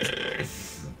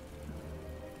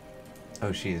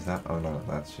 Oh shit, is that? Oh no,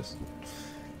 that's just...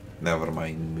 Never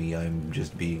mind me, I'm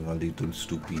just being a little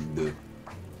stupid.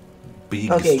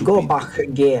 Big Okay, stupid. go back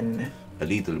again. A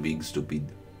little big stupid.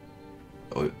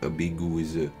 A big who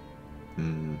is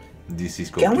this is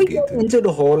Can we complicated. go into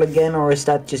the hole again, or is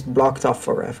that just blocked off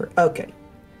forever? Okay.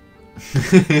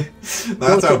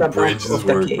 That's how bridges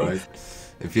work, right?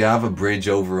 If you have a bridge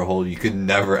over a hole, you can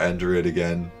never enter it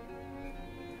again.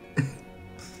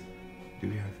 Do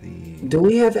we have the... Do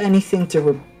we have anything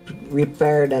to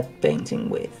repair that painting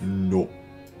with? No.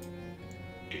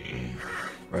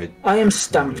 Right. I am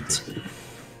stumped.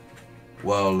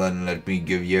 Well, then let me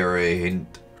give you a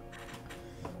hint.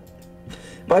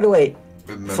 By the way,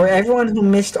 Remember. for everyone who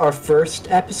missed our first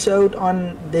episode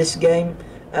on this game,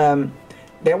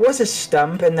 there was a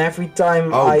stump, and every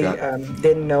time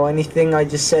didn't know anything, I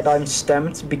just said I'm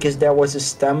stumped because there was a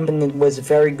stump, and it was a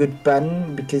very good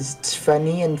pun because it's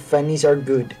funny, and funnies are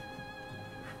good.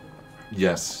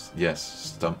 Yes,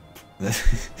 stump.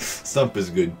 Stump is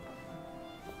good.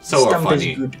 So Stump are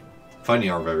funny. is good. Funny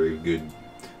are very good.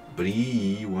 But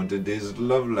he wanted his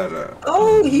love letter.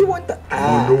 Oh, he want the...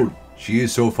 Oh no, she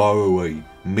is so far away.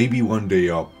 Maybe one day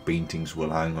our paintings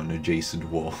will hang on adjacent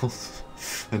walls.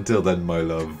 Until then, my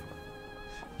love.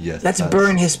 Yes. Let's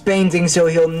burn his painting so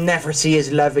he'll never see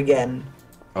his love again.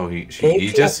 Oh, he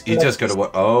just got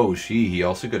a... Oh, he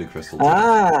also got a crystal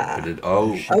too.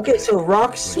 Oh. Okay, so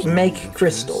rocks make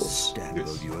crystals.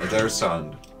 Yes. There's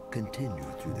sound. Continue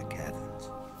through the caverns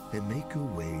and make your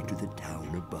way to the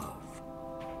town above.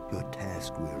 Your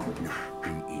task will not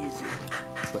be easy,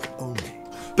 but only...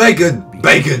 Bacon!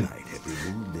 Bacon! Have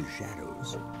removed the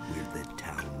shadows. Will the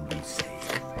town be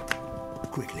safe?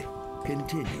 Quickly,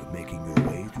 continue making your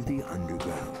way through the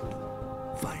underground.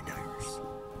 Find Iris.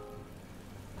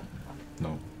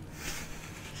 No.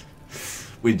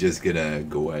 We're just gonna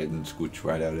go ahead and scooch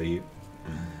right out of here.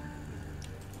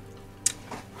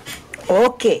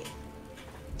 Okay.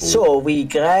 So we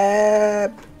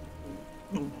grab...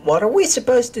 What are we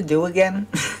supposed to do again?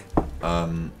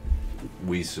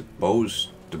 We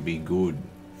supposed to be good.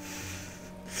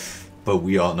 But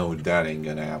we all know that ain't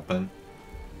gonna happen.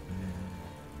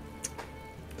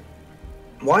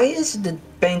 Why is the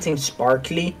painting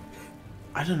sparkly?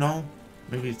 I don't know.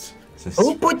 Maybe it's...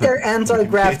 Who put their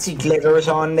anti-gravity glitters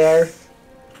on there?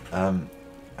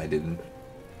 I didn't.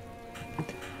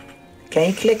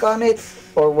 Can you click on it?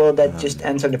 Or will that just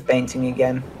enter the painting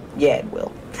again? Yeah, it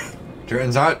will.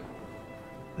 Turns out,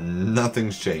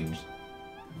 nothing's changed.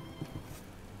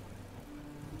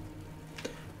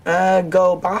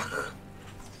 Go back.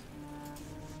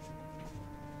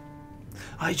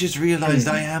 I just realized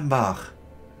I am baehh.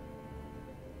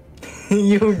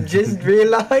 You just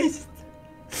realized?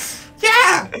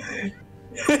 Yeah!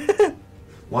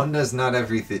 One does not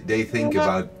every day think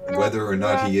about whether or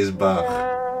not he is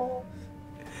baehh.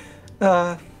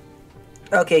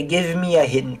 Okay, give me a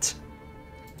hint.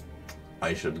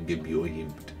 I should give you a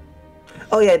hint.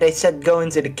 Oh yeah, they said go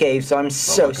into the cave, so I'm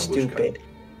so stupid.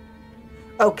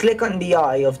 Oh, click on the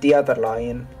eye of the other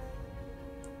lion.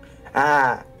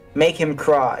 Make him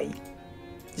cry.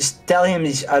 Just tell him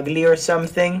he's ugly or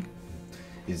something.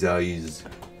 His eyes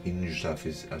hinged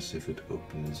as if it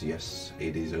opens. Yes,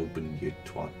 it is open, you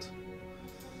twat.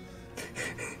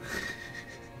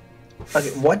 Okay,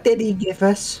 what did he give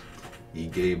us? He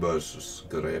gave us a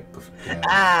scrap of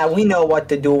cat. We know what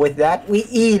to do with that. We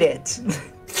eat it.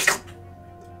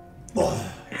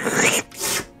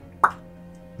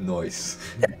 Nice.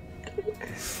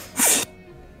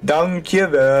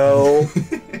 Dankjewel.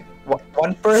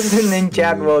 One person in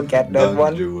chat will get that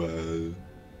one.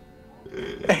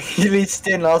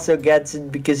 Stin also gets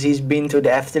it because he's been to the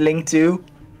Efteling too.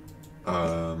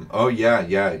 Oh yeah.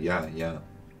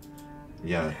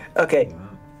 Okay.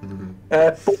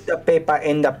 Put the paper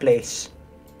in the place.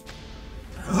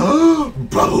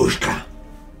 Babushka.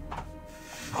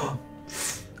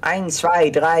 1, 2,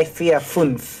 3, 4,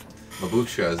 5.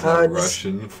 Babushka is not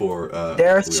Russian for...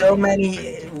 there are so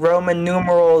many Roman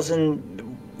numerals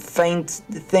and faint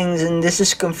things, and this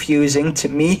is confusing to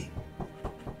me.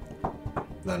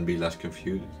 Then be less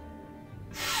confused.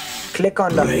 Click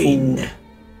on the food.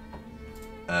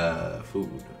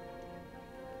 Food.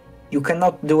 You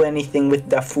cannot do anything with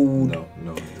the food.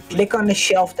 No. Click on the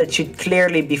shelf that should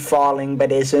clearly be falling,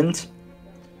 but isn't.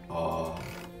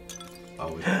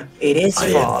 It is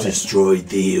I falling. have destroyed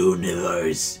the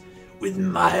universe with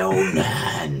my own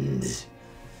hands.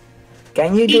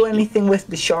 Can you do anything with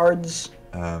the shards?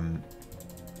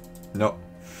 No.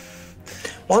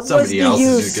 What Somebody was else the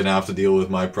is use? just gonna have to deal with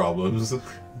my problems.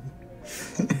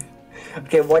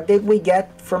 Okay, what did we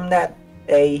get from that?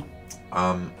 A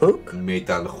hook?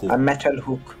 Metalhoek. A metal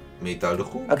hook.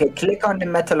 Metalhoek. Okay, click on the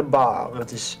metal bar.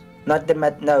 It is not the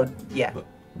no, yeah.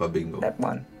 Babingo. That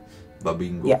one.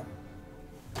 Babingo. Yeah.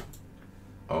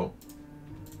 Oh.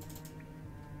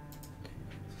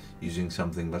 Using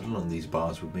something metal on these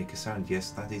bars would make a sound.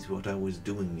 Yes, that is what I was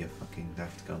doing, you fucking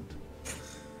daft cunt.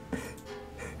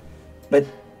 But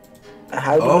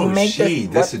how do we make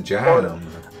this a jam.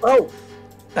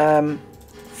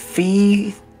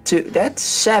 fee to that's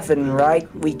 7, right?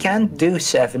 We can't do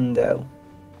 7 though.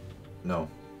 No.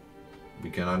 We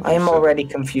cannot do I'm 7. already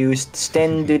confused.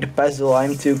 Sten, do the puzzle.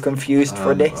 I'm too confused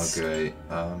for this. Okay.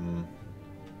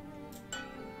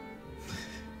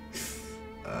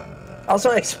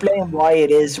 Also explain why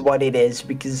it is what it is,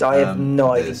 because I have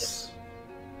no idea.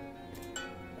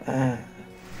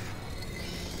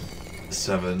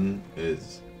 7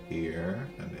 is here,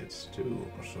 and it's 2,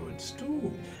 so it's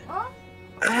 2.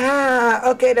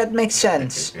 Okay, that makes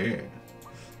sense.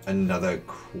 Another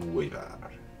quiver.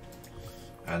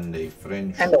 And a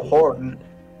French And a horn.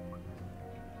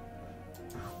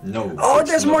 No. Oh,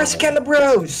 there's more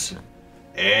Skelebros!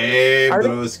 Hey,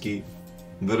 broski.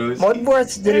 What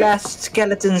was the last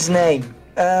skeleton's name?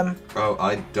 Oh,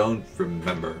 I don't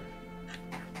remember.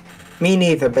 Me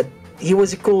neither, but he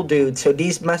was a cool dude, so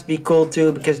these must be cool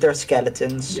too because they're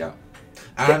skeletons. Yeah.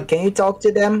 And can you talk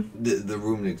to them? The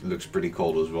room looks pretty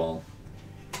cold as well.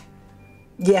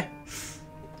 Yeah.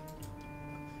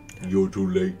 You're too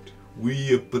late.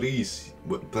 We practiced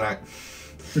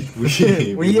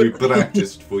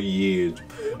for years,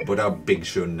 but our big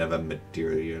show never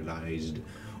materialized.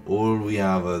 All we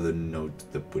have are the notes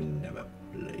that were never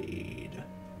played.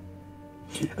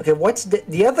 Okay, what's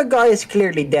the other guy is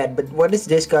clearly dead, but what is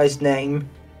this guy's name?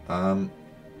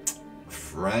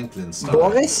 Franklinstein.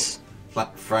 Boris?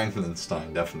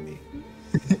 Franklinstein, definitely.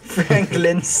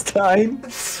 Franklinstein?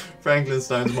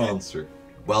 Frankenstein's monster.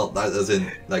 Well, that as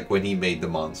in, like, when he made the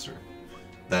monster.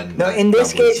 Then no, in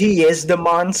this case, he is the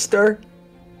monster.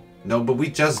 No, but we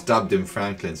just dubbed him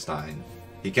Franklinstein.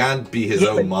 He can't be his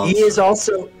own monster. He is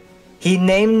also... He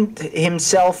named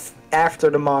himself after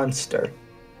the monster.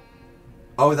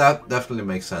 Oh, that definitely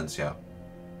makes sense, yeah.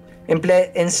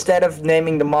 Instead of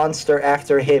naming the monster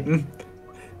after him.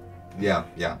 Yeah.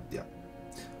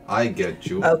 I get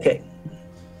you. Okay.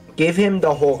 Give him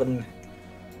the horn.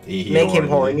 Make him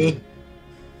horny.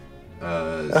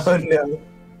 Oh no.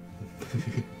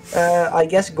 I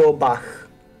guess go back.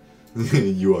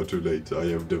 You are too late. I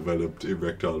have developed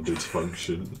erectile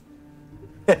dysfunction.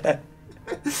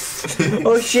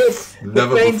 Oh shit!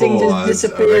 Never the painting before just has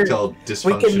disappeared. erectile dysfunction.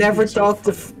 We can never been so talk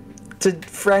to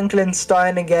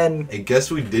Franklinstein again. I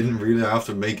guess we didn't really have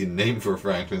to make a name for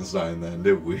Franklinstein then,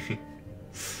 did we?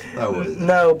 That was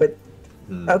no, but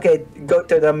okay. Go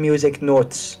to the music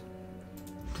notes.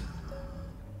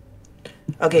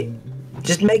 Okay,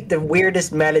 just make the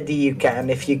weirdest melody you can,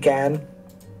 if you can.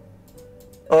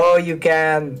 Oh, you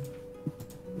can.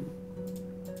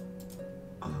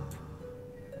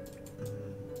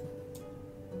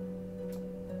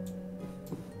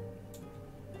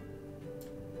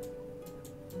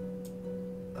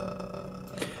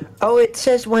 Oh, it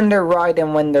says when they're right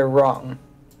and when they're wrong.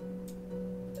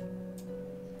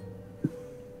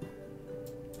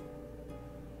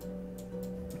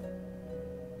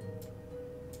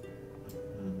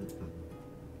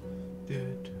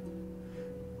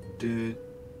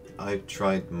 I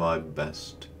tried my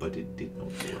best, but it did not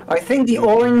work. I think the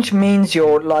orange means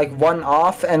you're like one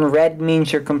off, and red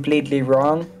means you're completely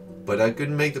wrong. But I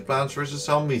couldn't make the Plants vs.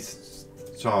 Zombies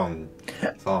song.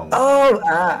 Oh,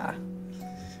 ah.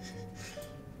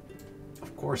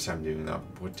 Of course I'm doing that.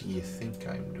 What do you think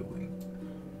I'm doing?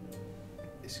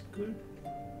 Is it good?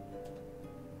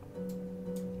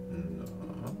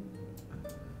 No.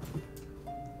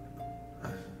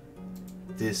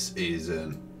 This is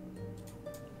an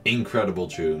incredible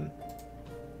tune.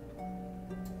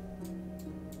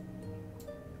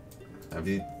 Have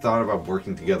you thought about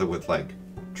working together with like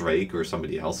Drake or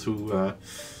somebody else who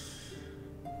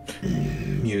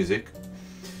music?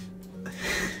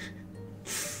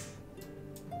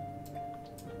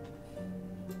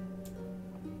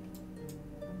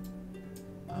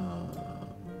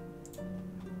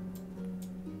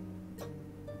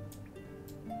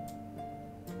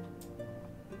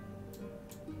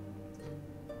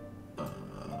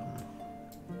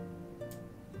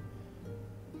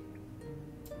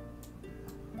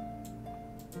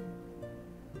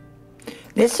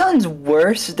 This sounds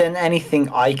worse than anything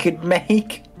I could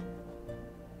make.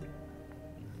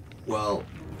 Well,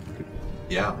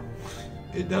 yeah,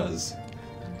 it does.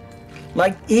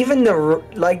 Like even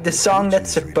the song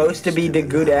that's supposed to be the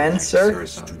good answer.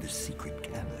 To the secret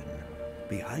cavern.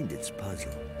 Behind its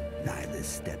puzzle, Lila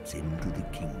steps into the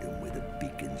kingdom where the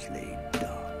beacons lay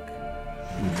dark.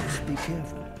 You must be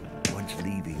careful. Once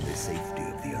leaving the safety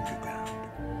of the underground,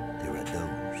 there are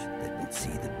those that would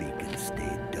see the beacon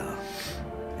stay dark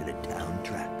and a town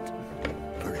trapped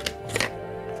forever.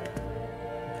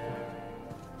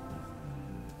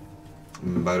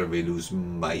 Barbilus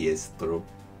Maestro.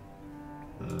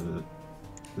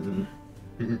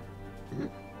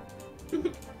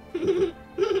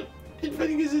 It's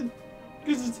funny because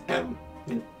it's M.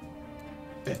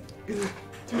 Because it's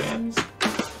two M's.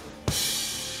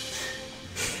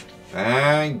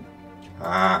 Thank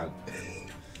God.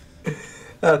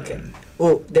 Okay.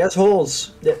 Oh, there's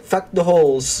holes. Fuck the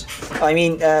holes. I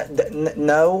mean,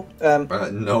 no.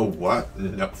 No, what?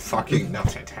 No, fucking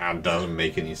nothing. That doesn't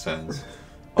make any sense.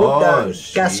 Put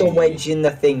the castle wedge in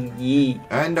the thing,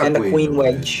 and the queen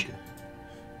wedge.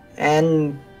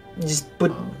 And just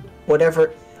put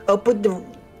whatever. Oh, put the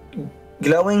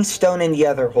glowing stone in the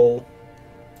other hole.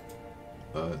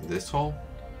 This hole?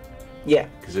 Yeah.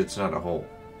 Because it's not a hole.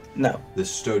 No. The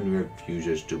stone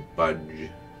refuses to budge.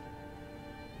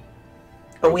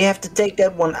 But we have to take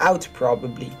that one out,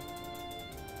 probably.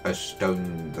 A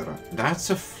stone... That's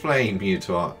a flame, you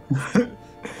thought.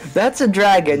 That's a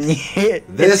dragon.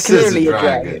 This is a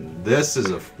dragon. This is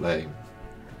a flame.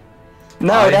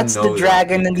 No, that's the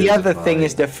dragon and the other thing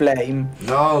is the flame.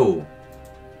 No.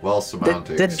 Well,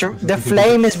 semantics. The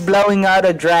flame is blowing out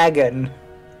a dragon.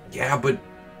 Yeah, but...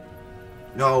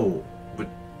 No. But...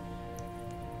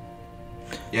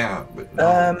 Yeah, but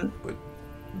no. But...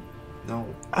 No.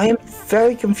 I am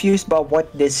very confused about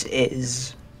what this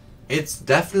is. It's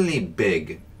definitely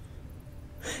big.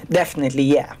 Definitely,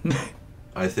 yeah.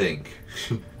 I think.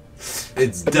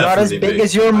 It's but definitely not as big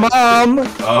as your mom.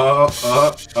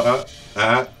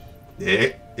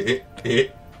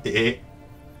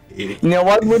 You know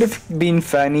what would have been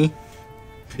funny?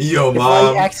 Your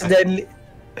mom.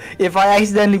 If I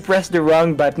accidentally pressed the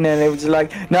wrong button and it was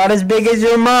like, not as big as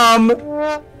your mom.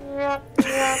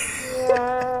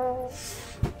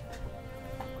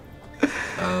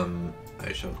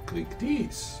 I shall click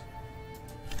these.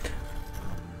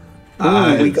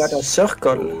 Ooh, we got a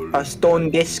circle, a stone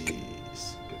disc.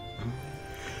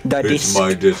 It's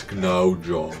my disc now,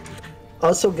 John.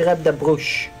 Also grab the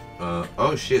brush.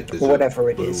 Oh shit, whatever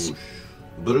it is.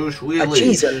 Brush Willis. A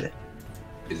chisel.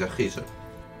 Is a chisel.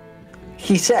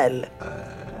 Chisel.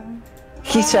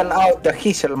 Chisel out the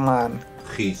chisel, man.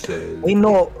 Chisel. We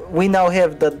now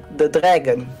have the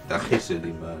dragon. The chisel,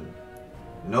 man.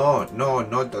 No,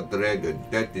 not the dragon.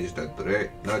 That is the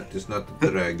That is not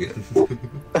the dragon.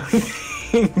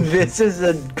 This is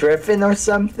a griffin or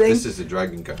something? This is a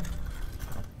dragon guy.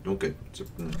 Okay.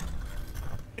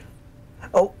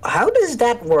 Oh, how does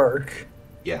that work?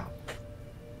 Yeah.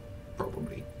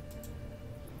 Probably.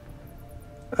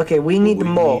 Okay, we need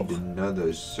more. We need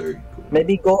another circle.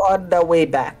 Maybe go all the way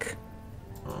back.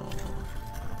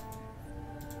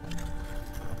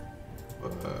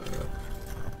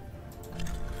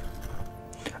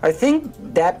 I think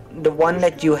that the one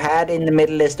that you had in the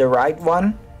middle is the right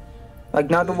one.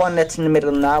 Like not the one that's in the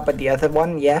middle now, but the other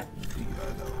one, yeah. The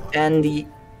other one.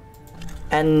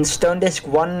 And stone disc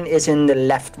 1 is in the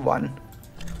left one.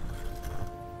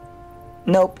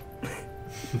 Nope.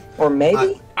 Or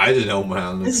maybe? I don't know,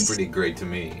 man. It's pretty great to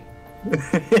me.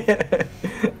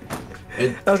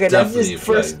 Okay, let's just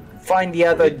first find the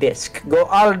other disc. Go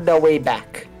all the way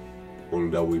back. All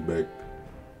the way back.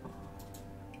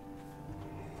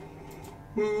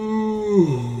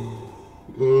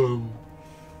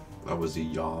 That was a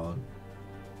yawn.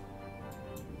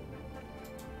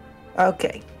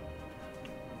 Okay.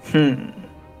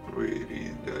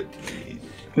 Really nutty.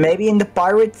 Maybe in the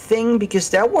pirate thing, because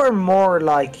there were more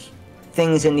like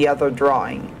things in the other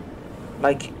drawing.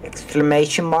 Like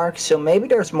exclamation marks, so maybe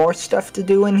there's more stuff to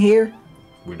do in here.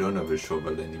 We don't have a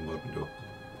shovel anymore though.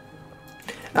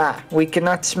 Ah, we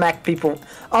cannot smack people.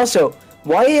 Also,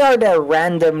 why are there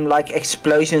random like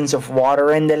explosions of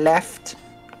water in the left?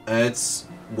 It's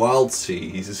wild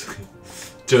seas.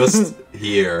 Just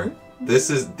here.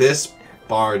 This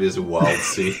part is a wild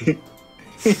sea.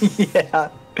 Yeah.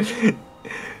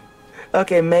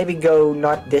 Okay, maybe go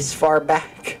not this far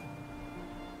back.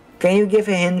 Can you give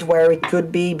a hint where it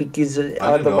could be? Because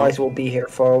otherwise we'll be here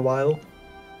for a while.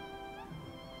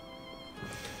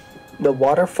 The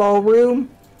waterfall room?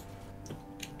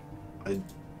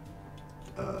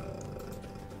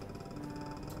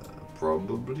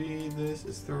 probably this.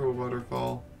 Is there a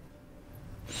waterfall?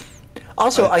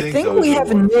 Also, I think we have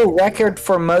a new record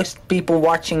for most people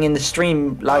watching in the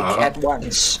stream, like, at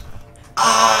once.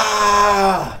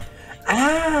 Ah!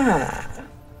 Ah!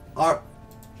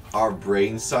 Our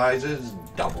brain sizes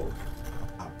double.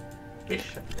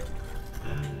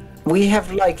 We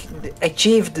have, like,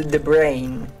 achieved the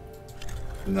brain.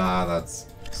 Nah, that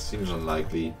seems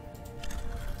unlikely.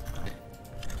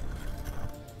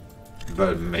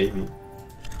 But maybe.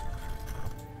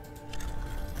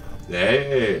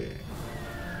 Hey!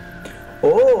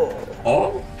 Oh!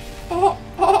 Oh!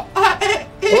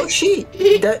 Oh shit!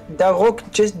 The Rock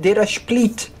just did a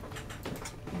split.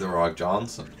 The Rock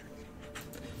Johnson.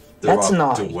 The That's Rock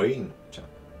not. Dwayne.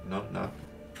 No, no.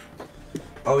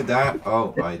 Oh, that.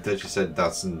 Oh, I thought you said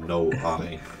that's no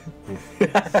I.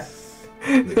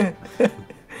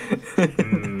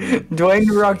 Dwayne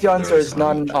The Rock Johnson is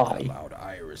not an I. Allowed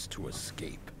Iris to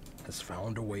escape. Has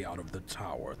found a way out of the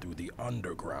tower through the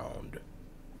underground.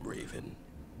 Raven,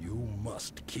 you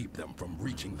must keep them from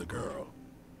reaching the girl.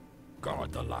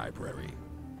 Guard the library.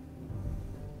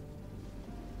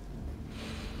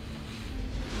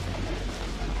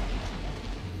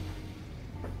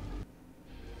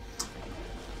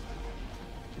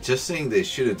 Just saying they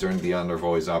should have turned the under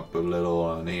voice up a little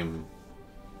on him.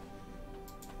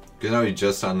 Because now he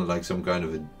just sounded like some kind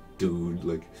of a dude,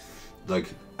 we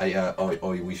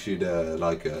should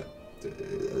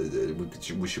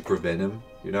we should prevent him,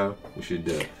 you know? We should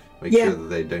make sure that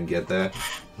they don't get there.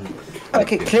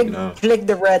 Okay, click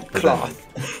the red cloth.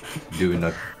 Doing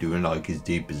like his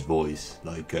deepest voice,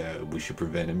 like we should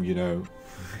prevent him, you know?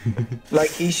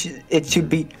 Like it should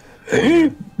be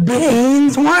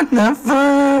Beans, what the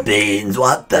fuck? Beans,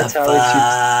 what the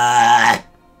fuck?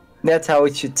 That's how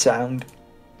it should sound.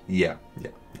 Yeah.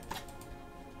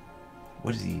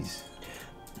 What are these?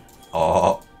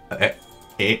 Oh,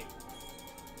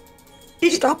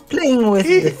 Stop playing with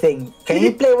the thing. Can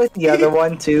you play with the other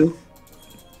one too?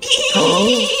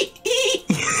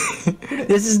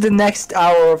 This is the next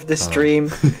hour of the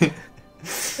stream.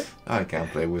 I can't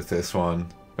play with this one.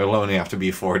 It'll only have to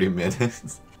be 40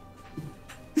 minutes.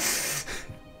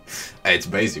 It's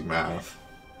basic math.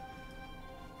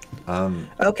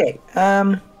 Okay.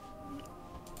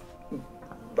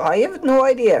 I have no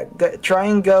idea. Try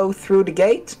and go through the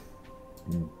gate.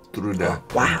 Through the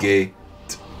Wow. gate.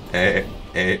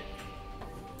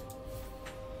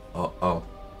 Oh.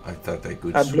 I thought I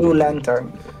could. A blue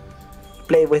lantern.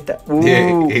 Play with that.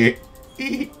 Ooh.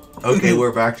 Okay,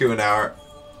 we're back to an hour.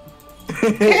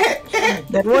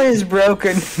 That one is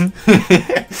broken.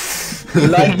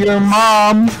 Like your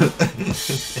mom.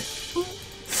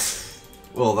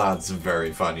 Well, that's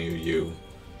very funny of you.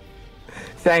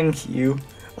 Thank you.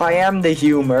 I am the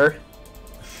humor.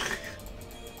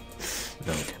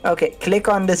 No. Okay, click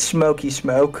on the smoky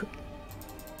smoke.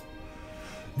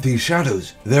 These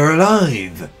shadows, they're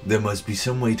alive! There must be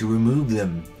some way to remove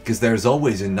them, because there's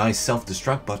always a nice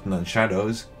self-destruct button on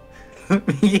shadows.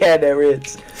 Yeah, there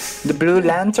is. The blue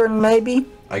lantern, maybe?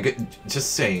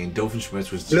 Just saying,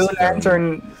 Doofenshmirtz was just...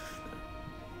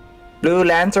 Blue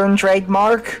lantern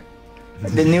trademark?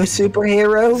 The new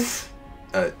superhero?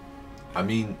 I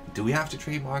mean, do we have to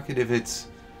trademark it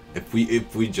if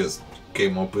we just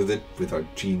came up with it with our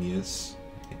genius?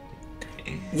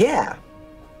 Yeah.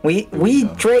 We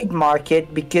trademark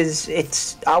it because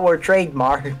it's our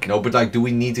trademark. No, but like, do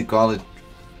we need to call it?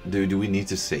 Do we need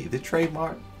to say the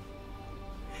trademark?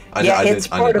 It's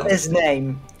part of his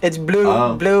name. It's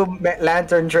Blue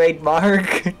Lantern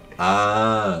trademark.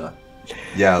 Ah,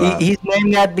 yeah. He's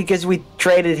named that because we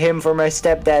traded him for my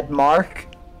stepdad Mark.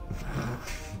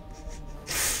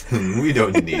 We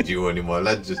don't need you anymore.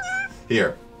 Let's just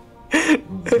here.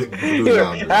 Here,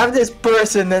 have this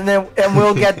person, and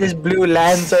we'll get this blue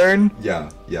lantern. Yeah.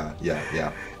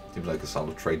 Seems like a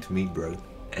solid trade to me, bro.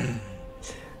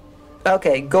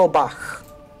 Okay, go back.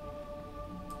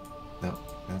 No,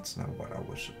 that's not what I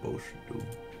was supposed to do.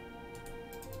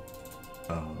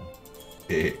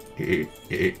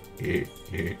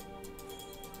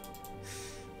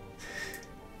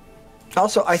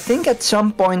 Also, I think at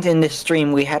some point in this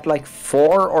stream we had like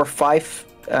 4 or 5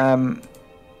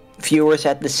 viewers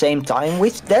at the same time,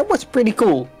 which that was pretty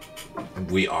cool.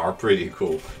 We are pretty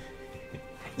cool.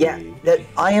 Yeah,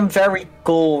 I am very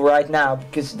cool right now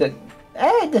because the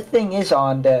thing is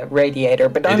on the radiator,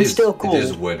 but I'm still cool. It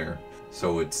is winter,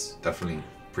 so it's definitely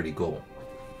pretty cool.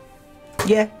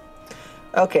 Yeah.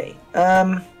 Okay.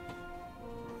 I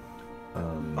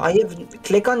have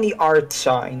click on the art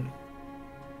sign.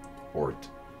 Ort.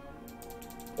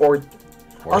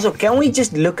 Also, can we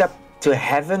just look up to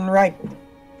heaven right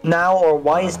now, or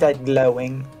why is that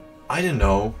glowing? I don't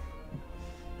know.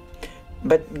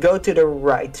 But go to the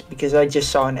right, because I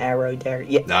just saw an arrow there.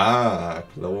 Yeah. Ah,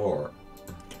 Chlor.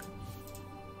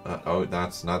 Oh,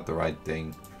 that's not the right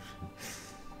thing.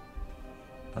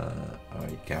 Oh,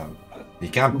 you can't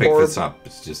pick this up.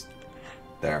 It's just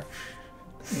there.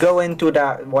 Go into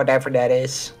that, whatever that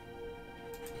is.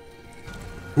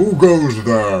 Who goes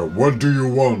there? What do you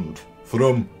want?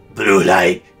 From blue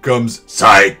light comes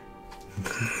sight.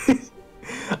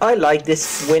 I like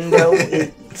this window.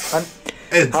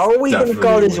 How are we gonna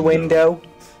call this window?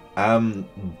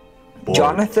 Bort.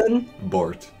 Jonathan?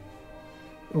 Bort.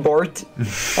 Bort.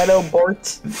 Hello,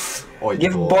 Bort.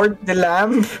 Give Bort the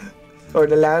lamp. Or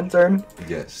the lantern.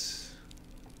 Yes.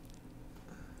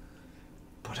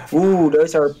 Ooh,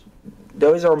 those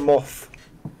are moth.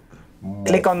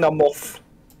 Click on the moth.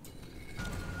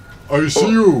 I see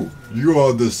you. You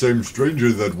are the same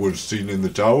stranger that was seen in the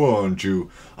tower, aren't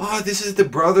you? Ah, this is the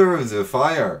brother of the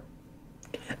fire.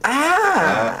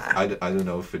 Ah! I don't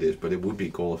know if it is, but it would be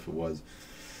cool if it was.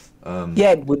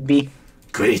 Yeah, it would be.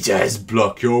 Creatures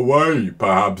block your way.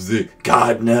 Perhaps the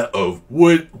gardener of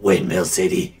Windmill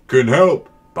City can help.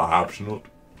 Perhaps not.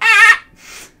 Ha!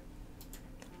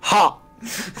 Ha!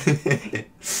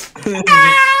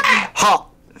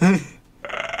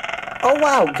 Oh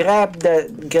wow! Grab the.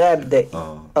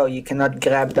 Oh, you cannot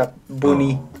grab that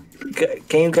bunny.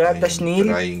 Can you grab the snail?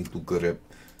 Trying to grab.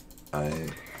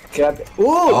 Grab.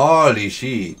 Ooh! Holy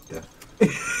shit!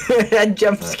 That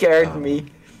jump scared me.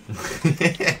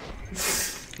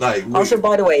 Also,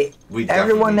 by the way,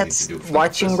 everyone that's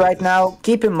watching right now,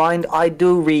 keep in mind I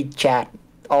do read chat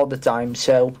all the time.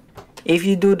 So, if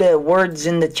you do the words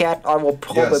in the chat, I will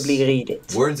probably read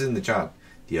it. Words in the chat.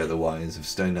 The other wires of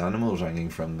stone animals hanging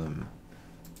from them.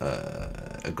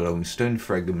 A glowing stone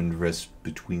fragment rests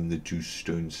between the two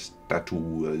stone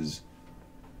statues.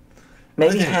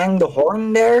 Maybe hang the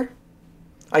horn there?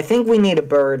 I think we need a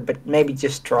bird, but maybe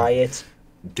just try it.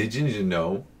 Did you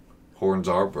know horns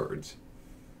are birds?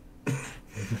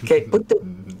 Okay, put the,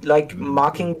 like,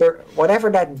 mockingbird, whatever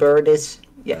that bird is.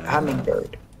 Yeah,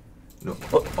 hummingbird. No.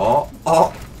 Oh!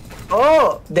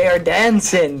 Oh, they are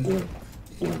dancing.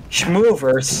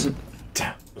 Schmoovers.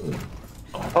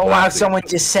 Oh wow, someone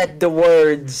just said the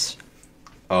words.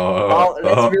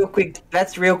 Let's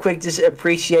real quick just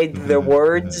appreciate the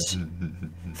words.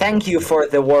 Thank you for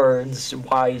the words,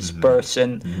 wise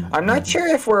person. I'm not sure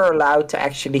if we're allowed to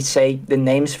actually say the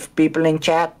names of people in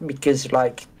chat, because,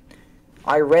 like,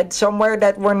 I read somewhere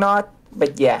that we're not,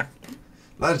 but yeah.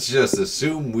 Let's just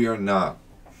assume we are not.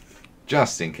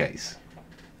 Just in case.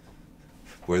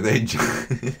 Were they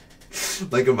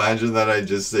like, imagine that I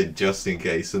just say just in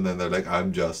case, and then they're like,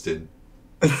 I'm Justin.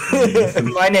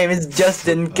 My name is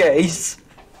Justin Case.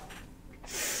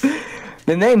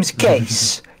 The name's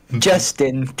Case. Just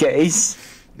in case.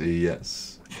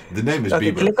 Yes. The name is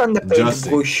okay, Bieber. Click on the page just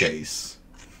bush. In case.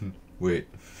 Wait.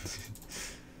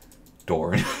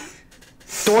 Dorn.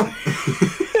 Dorn.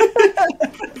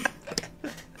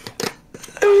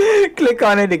 Click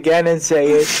on it again and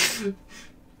say it.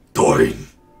 Dorn.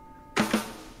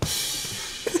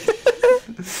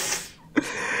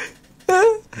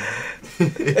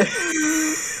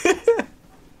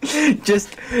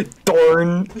 Just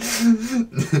Dorn.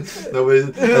 No,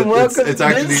 it's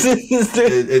actually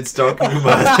it's talking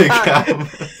about the cam.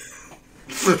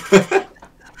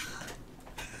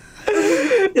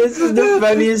 This is the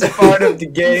funniest part of the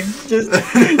game. Just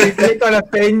you click on a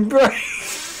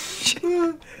paintbrush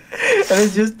and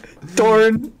it's just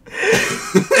Dorn.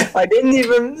 I didn't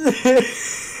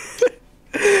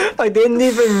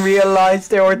even realize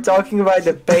they were talking about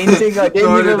the painting. I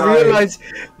didn't even realize.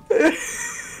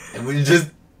 And we just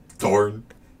Thorn.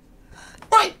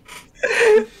 What?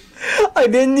 I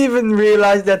didn't even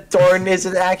realize that thorn is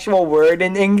an actual word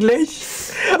in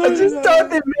English. I just thought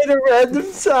they made a random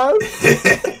sound.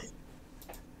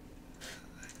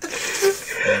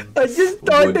 I just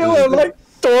thought they were like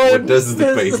thorn. What does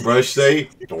the paintbrush say?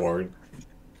 Thorn.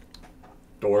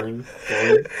 Thorn.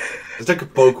 Thorn. It's like a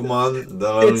Pokemon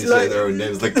that only say their own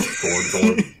names, like Thorn,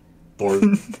 Thorn,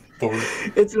 Thorn, Thorn.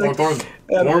 It's like Thorn,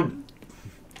 Thorn.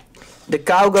 The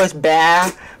cow goes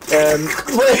baeh.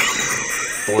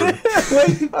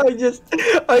 Wait,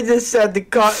 I just said the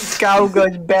cow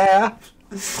goes baeh.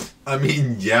 I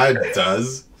mean, yeah, it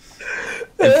does.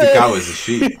 If the cow is a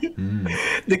sheep.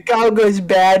 The cow goes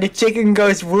baeh, the chicken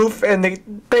goes woof, and the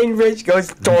paintbrush goes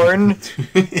thorn.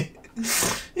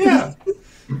 Yeah.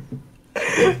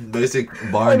 Basic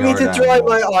barnyard. I need to dry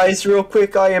my eyes real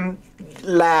quick. I am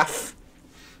laugh.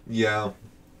 Yeah.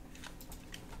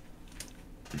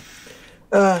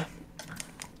 Can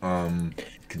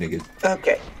I get...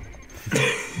 Okay.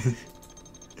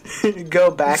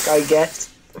 go back, I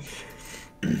guess.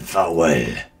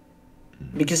 Farewell.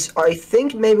 Because I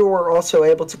think maybe we're also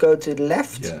able to go to the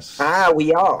left. Yes. Ah,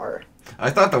 we are. I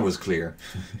thought that was clear.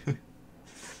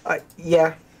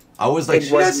 Yeah. I was like,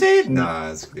 should I say it?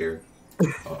 Nah, it's clear.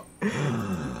 Oh.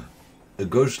 A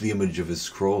ghostly image of a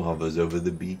scroll hovers over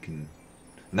the beacon.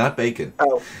 Not bacon.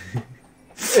 Oh.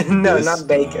 No, This, not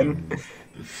bacon.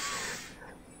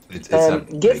 It's not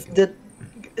give bacon.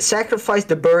 sacrifice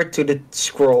the bird to the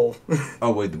scroll.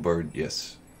 Oh wait, the bird.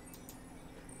 Yes.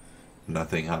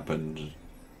 Nothing happened.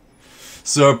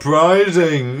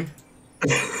 Surprising.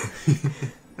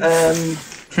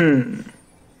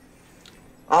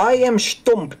 I am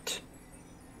stumped.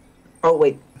 Oh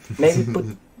wait, maybe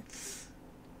put.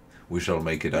 We shall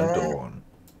make it undawn.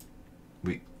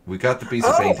 We got the piece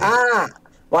of painting.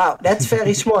 Wow, that's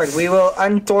very smart. We will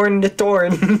untorn the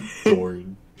torn.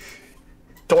 Thorn.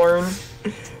 Torn.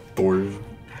 Thorn.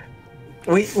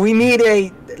 We need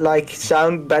a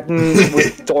sound button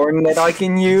with torn that I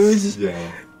can use.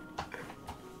 Yeah.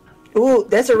 Ooh,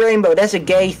 that's a rainbow. That's a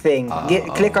gay thing.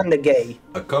 Click on the gay.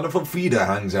 A colorful feeder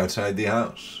hangs outside the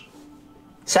house.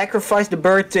 Sacrifice the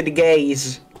bird to the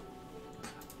gays.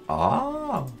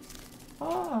 Ah,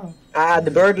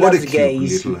 the bird what a loves cute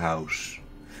gays. little house.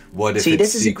 What if See, it's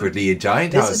this is secretly a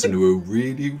giant this house is and we're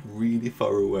really, really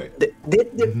far away?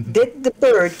 Did the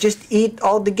bird just eat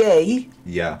all the gay?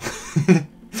 Yeah.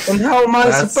 And how am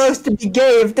I supposed to be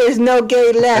gay if there's no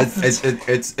gay left?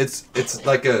 It's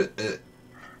like a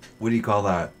what do you call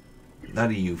that?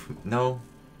 Not a euphemism. No,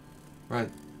 right?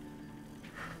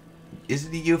 Is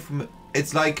it a euphemism?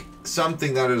 It's like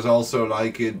something that is also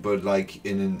like it, but like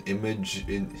in an image.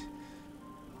 In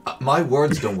my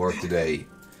words don't work today.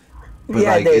 But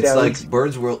yeah, like they it's don't. like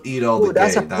birds will eat all the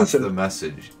that's gay. a That's puzzle. the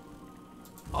message.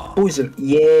 Puzzle,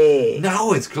 yeah.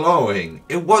 Now it's glowing.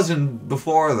 It wasn't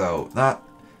before though. Not.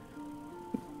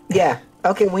 Yeah.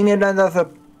 Okay, we need another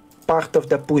part of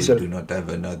the We puzzle. do not have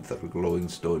another glowing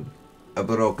stone. A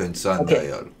broken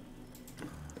sundial.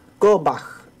 Go back.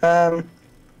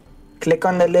 Click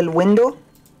on the little window.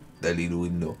 The little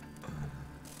window.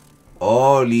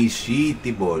 Holy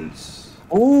shitty balls.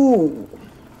 Ooh.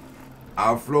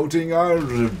 Our floating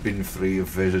isles have been free of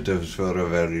visitors for a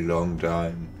very long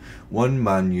time. One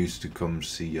man used to come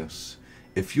see us.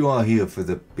 If you are here for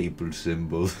the paper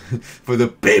symbols, for the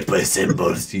paper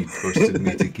symbols he trusted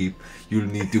me to keep, you'll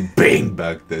need to bring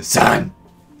back the sun.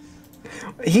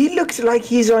 He looks like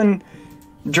he's on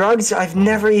drugs I've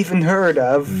never even heard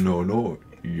of. No,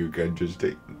 you can't just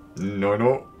take. No.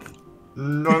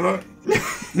 No.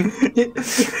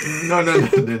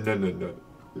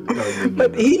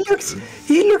 But he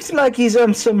looks like he's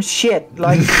on some shit.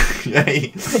 Like Yeah,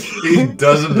 he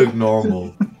doesn't look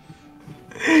normal.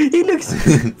 he looks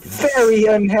very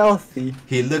unhealthy.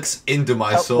 He looks into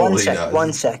my soul.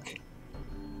 One sec.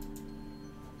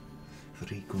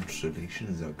 3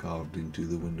 constellations are carved into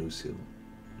the windowsill.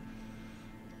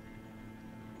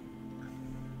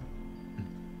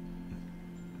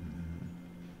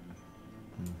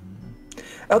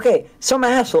 Okay, some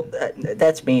asshole.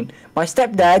 That's mean. My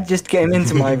stepdad just came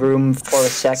into my room for a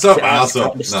sec Some to ask asshole.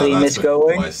 how the stream is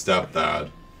going. My stepdad.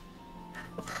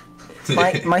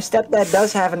 My stepdad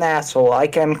does have an asshole. I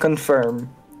can confirm.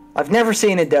 I've never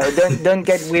seen it though. Don't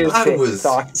get weird I was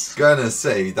thoughts. gonna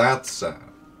say that's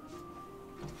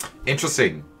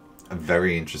interesting.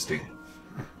 Very interesting.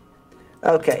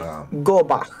 Okay, go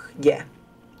back. Yeah,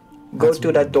 go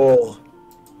to the door.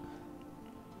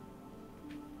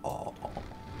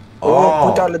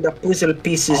 Put all of the puzzle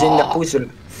pieces in the puzzle.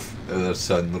 The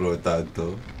sun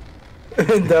rotato.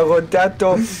 The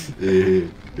rotato.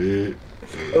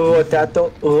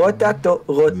 Rotato,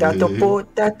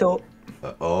 potato.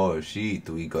 Oh shit,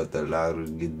 we got the large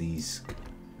disc.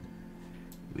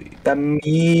 The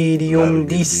medium Large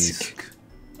disc.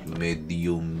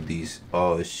 Medium disc.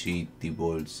 Oh shit, the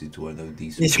balls. It's one of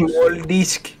these. The small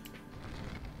disc.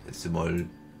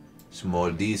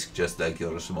 Small disc, just like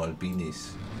your small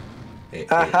penis.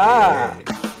 Aha!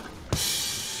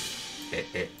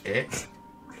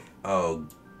 Oh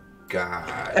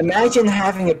god. Imagine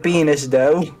having a penis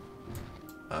though.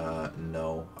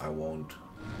 No, I won't.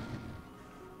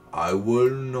 I will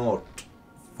not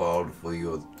fall for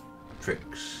your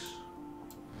tricks.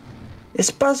 This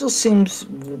puzzle seems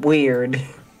weird.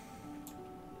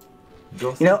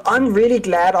 You know, I'm really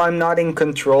glad I'm not in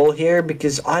control here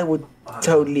because I would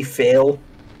totally fail.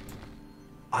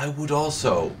 I would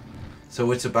also.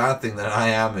 So it's a bad thing that I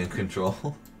am in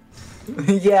control.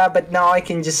 Yeah, but now I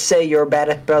can just say you're bad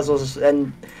at puzzles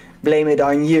and blame it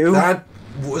on you. That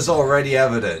was already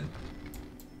evident.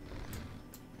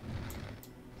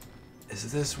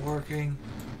 Is this working?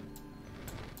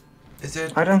 Is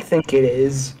it? I don't think it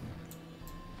is.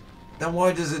 Then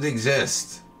why does it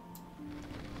exist?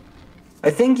 I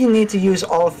think you need to use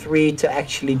all 3 to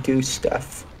actually do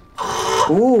stuff.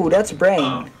 Ooh, that's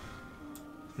brain.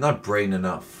 Not brain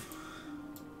enough.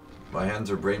 My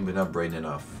hands are brain, but not brain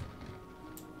enough.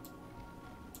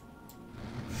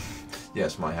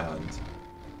 Yes, my hands.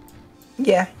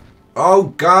 Yeah.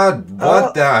 Oh God!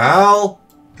 What the hell?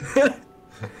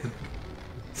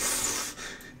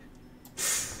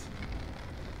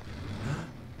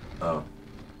 Oh.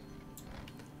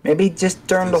 Maybe just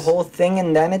turn the whole thing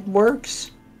and then it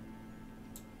works.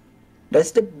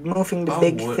 That's the moving the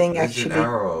big thing actually. An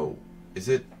arrow. Is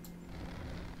it?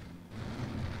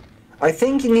 I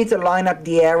think you need to line up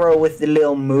the arrow with the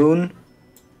little moon.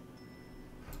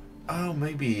 Oh,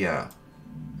 maybe yeah.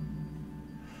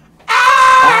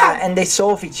 And they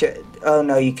solve each other. Oh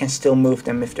no, you can still move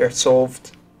them if they're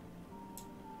solved.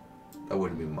 That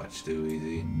wouldn't be much too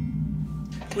easy.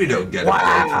 We don't get a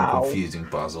break from confusing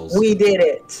puzzles. We did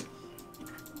it.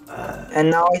 And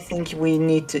now I think we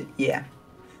need to, yeah.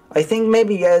 I think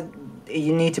maybe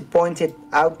you need to point it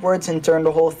outwards and turn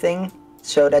the whole thing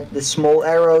so that the small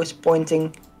arrow is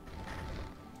pointing.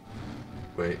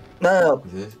 Wait. No.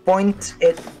 Point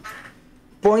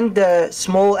the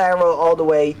small arrow all the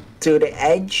way to the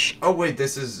edge. Oh wait,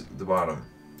 this is the bottom.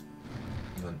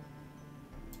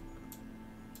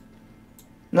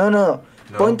 No.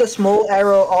 Point the small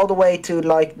arrow all the way to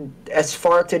like as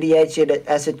far to the edge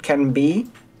as it can be.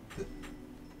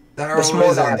 The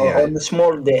small arrow on the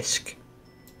small disc.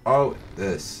 Oh,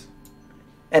 this.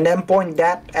 And then point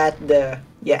that at the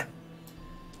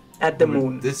at the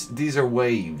moon. These are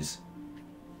waves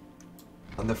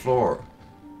on the floor.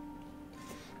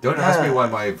 Don't ask me why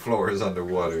my floor is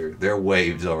underwater. They're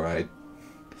waves, all right.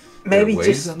 Maybe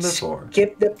just on the floor.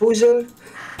 Skip the puzzle.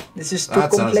 This is too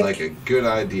complex. That sounds like a good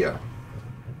idea.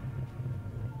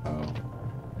 Oh.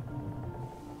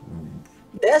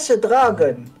 There's a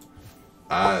dragon.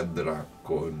 A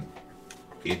dragon.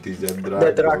 It is a dragon.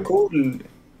 The dracoon.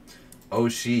 Oh,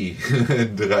 she.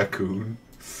 Dracoon.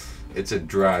 It's a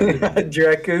dragon. A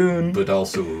dracoon. But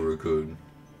also a raccoon.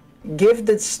 Give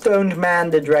the stoned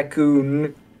man the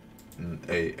dracoon.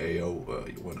 You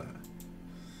wanna...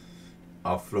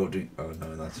 I'll float it. Oh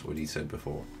no, that's what he said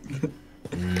before.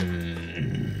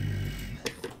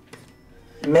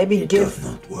 Maybe it give... does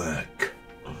not work.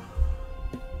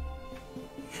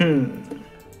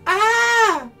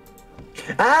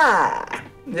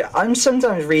 I'm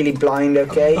sometimes really blind,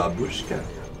 okay? Babushka.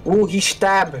 Ooh, he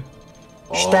stab.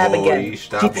 Stab again.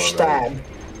 Keep stab.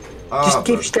 Just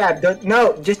keep stab.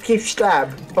 Just keep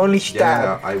stab. Only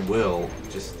stab. Yeah, I will.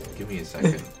 Just give me a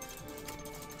second.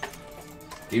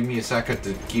 Give me a second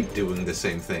to keep doing the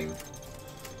same thing.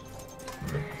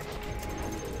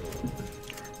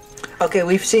 Okay,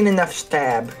 we've seen enough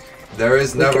stab. There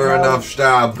is never enough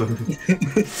stab.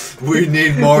 We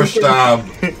need more stab.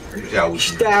 Yeah,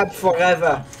 stab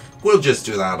forever. We'll just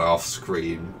do that off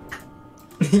screen.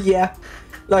 Yeah,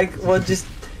 like we'll just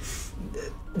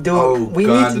do. Oh, we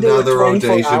God, need to do a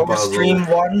 24-hour puzzle. stream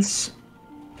once.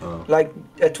 Like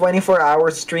a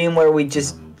 24-hour stream where we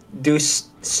just do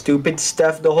stupid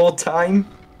stuff the whole time.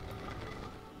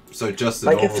 So just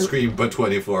a normal stream, but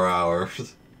 24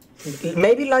 hours.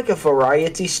 Maybe like a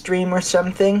variety stream or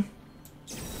something.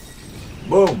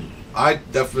 Boom! I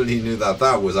definitely knew that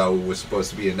was how it was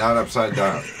supposed to be, and not upside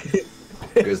down.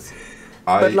 Because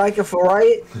But like a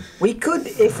variety, we could,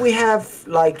 if we have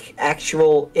like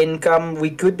actual income,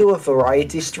 we could do a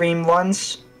variety stream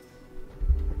once.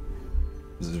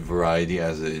 Is it variety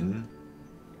as in?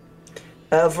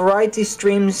 Variety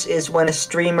streams is when a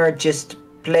streamer just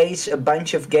plays a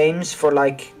bunch of games for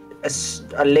like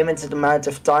a limited amount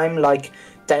of time, like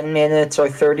 10 minutes or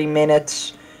 30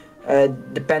 minutes,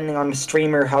 depending on the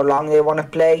streamer how long they want to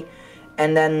play,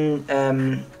 and then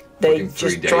they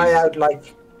just try out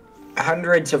like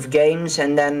hundreds of games,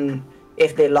 and then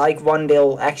if they like one,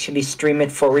 they'll actually stream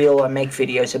it for real and make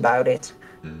videos about it.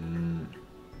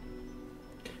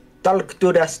 Talk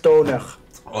to the stoner.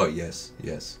 Oh yes,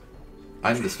 yes.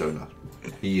 I'm the stoner.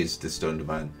 He is the stoned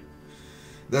man.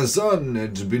 The sun,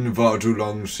 it's been far too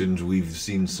long since we've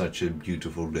seen such a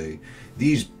beautiful day.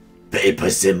 These paper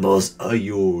symbols are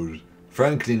yours.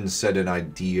 Franklin said an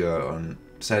idea on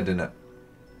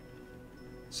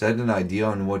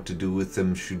what to do with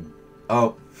them should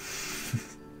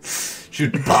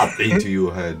pop into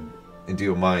your head, into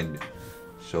your mind.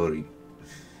 Sorry.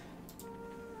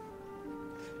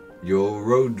 Your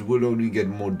road will only get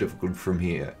more difficult from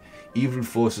here. Evil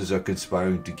forces are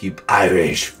conspiring to keep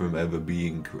Irish from ever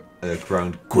being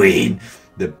crowned queen.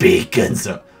 The beacons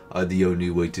are the only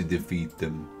way to defeat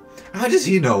them. How does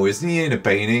he know? Isn't he in a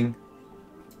painting?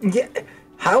 Yeah.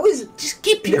 How is... Just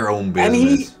keep your own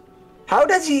business. And how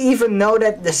does he even know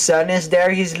that the sun is there?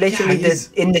 He's literally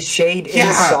in the shade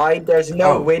inside. There's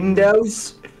no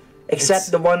windows.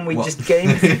 Except the one we just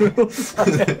came through.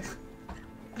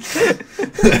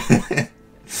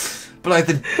 But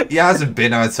like, he hasn't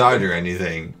been outside or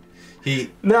anything.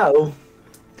 No.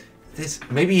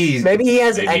 Maybe he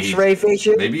has X-ray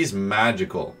vision. Maybe he's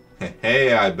magical.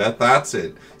 Hey, I bet that's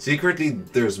it. Secretly,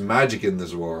 there's magic in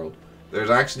this world. There's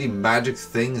actually magic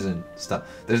things and stuff.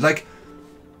 There's like,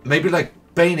 maybe like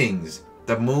paintings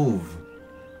that move,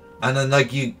 and then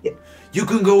like you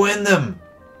can go in them.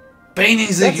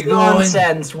 Paintings that you go in. That's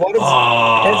nonsense. What is?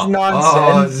 That's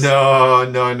nonsense. Oh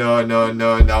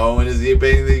no! When is the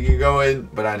painting that you can go in?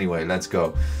 But anyway, let's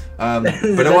go.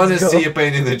 But I want to see a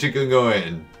painting that you can go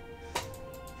in.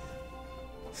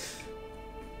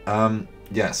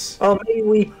 Yes. Oh, maybe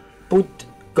we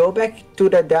go back to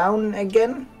the down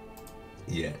again?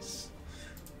 Yes.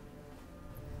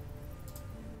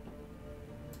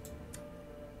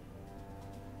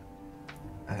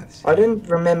 I didn't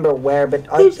remember where, but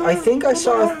I think I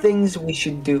saw things we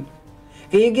should do.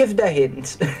 Can you give the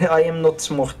hint? I am not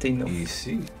smart enough.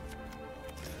 Easy.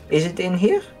 Is it in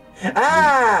here?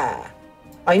 Ah!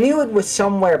 I knew it was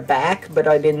somewhere back, but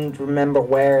I didn't remember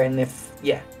where and if...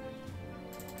 Yeah.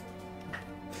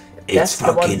 That's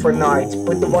the one for night.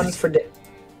 Put the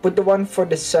one for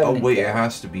the sun. Oh wait, it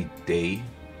has to be day.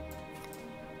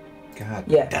 God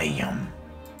damn.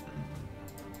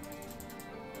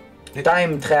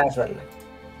 Time travel.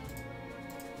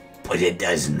 But it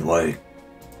doesn't work.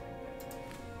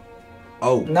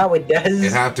 Oh. Now it does.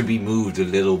 It had to be moved a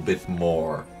little bit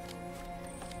more.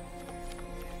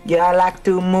 Yeah, I like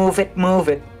to move it.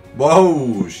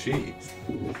 Whoa, shit.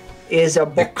 Is a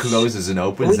box. It closes and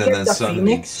opens and then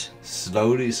suddenly, Phoenix?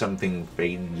 slowly something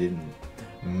fades in.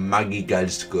 Magical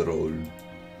scroll.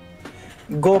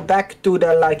 Go back to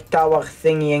the tower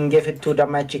thingy and give it to the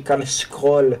magical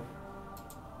scroll.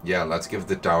 Yeah, let's give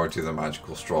the tower to the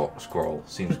magical scroll.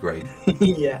 Seems great.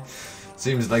 Yeah.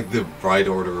 Seems like the right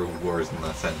order of words in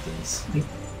that sentence.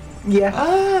 Yeah.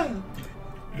 Ah!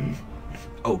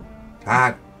 Oh,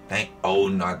 God. Oh,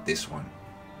 not this one.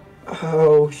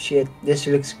 Oh shit, this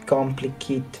looks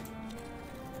complicated.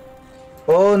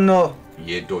 Oh no.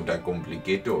 Yeto da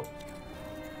complicado.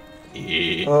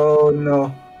 Oh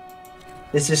no.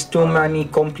 This is too many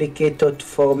complicated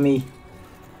for me.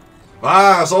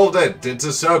 Ah, solved it! It's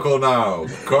a circle now.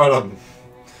 Got him.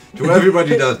 To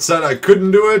everybody that said I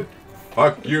couldn't do it,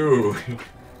 fuck you.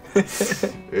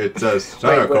 It's a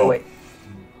circle. Wait.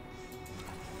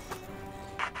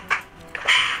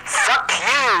 Fuck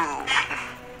you!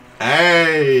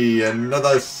 Hey,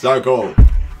 another circle.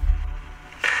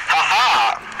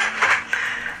 Haha!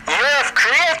 You have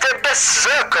created the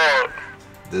circle!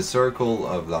 The circle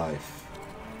of life.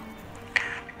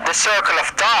 The circle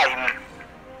of time.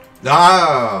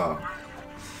 Ah!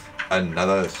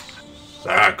 Another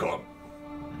circle.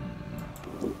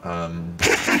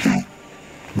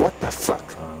 What the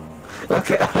fuck?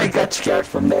 Okay, I got scared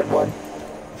from that one.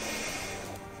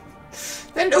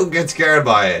 Then don't get scared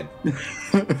by it.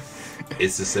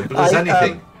 It's as simple as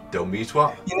anything. Don't be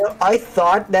swap. You know, I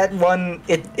thought that one,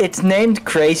 it's named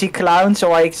Crazy Clown,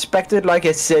 so I expected like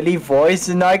a silly voice,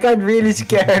 and I got really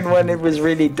scared when it was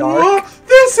really dark. What?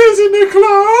 This isn't a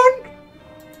clown!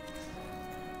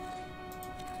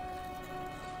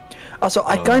 Also,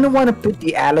 I kind of want to put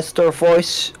the Alistair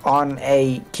voice on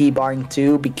a keybind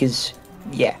too, because,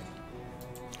 yeah.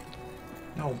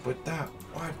 No, but that...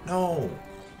 What? No.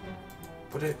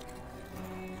 But it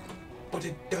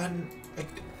done...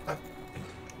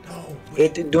 no.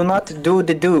 It do not do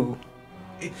the do.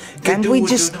 Can we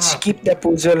just skip the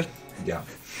puzzle? Yeah.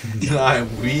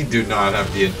 We do not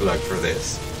have the intellect for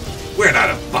this. We're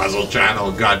not a puzzle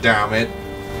channel, goddammit.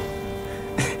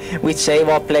 We say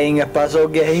while playing a puzzle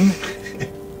game.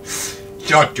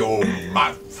 Shut your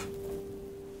mouth.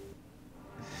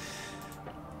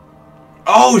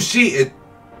 Oh shit!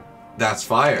 That's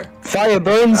fire. Fire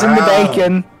burns in the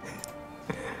bacon.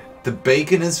 The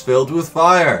bacon is filled with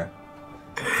fire.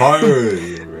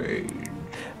 Fire.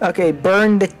 Okay,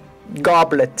 burn the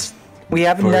goblet. We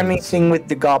haven't done anything with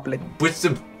the goblet. Put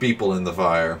some people in the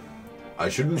fire. I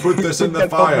shouldn't put this in the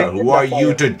fire. Who are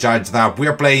you to judge that?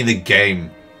 We're playing the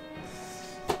game.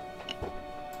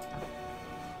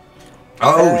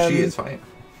 Oh, she is fire.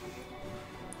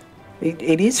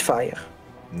 It is fire.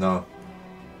 No.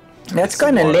 That's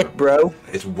kind of lit, bro.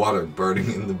 It's water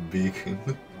burning in the beacon.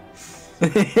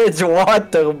 It's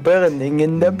water burning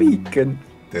in the beacon.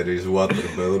 There is water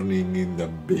burning in the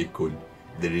beacon.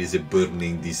 There is a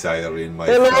burning desire in my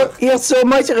Hello, heart. here's so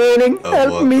much raining. Oh,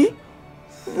 Help what? me.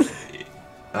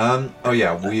 Oh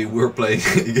yeah, we were playing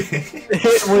a game.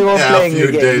 We were playing a few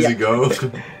a game, days yeah. ago.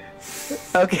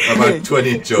 Okay. About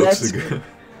 20 jokes That's- ago.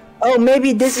 Oh,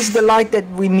 maybe this is the light that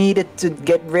we needed to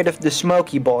get rid of the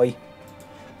smoky boy.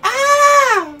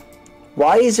 Ah!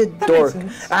 Why is it dork?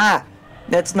 makes sense. Ah,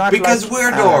 that's not Because like,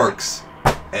 we're dorks.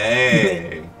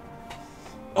 Hey.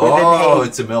 With an Oh, A.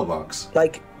 it's a mailbox.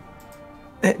 Like,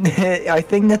 I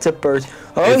think that's a person.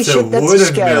 Oh It's a shit, that's a wooden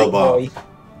scary mailbox. boy.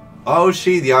 Oh,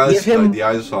 the eyes, Give him- the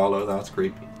eyes hollow. That's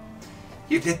creepy.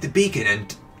 You lit the beacon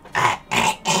and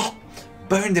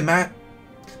burned the man.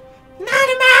 Not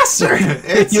a master.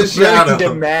 It's You a shadow. burned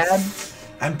the man.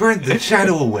 And burned the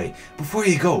shadow away. Before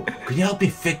you go, can you help me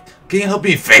fix? Can you help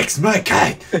me fix my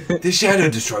kite? The shadow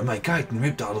destroyed my kite and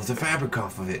ripped all of the fabric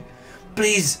off of it.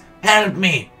 Please help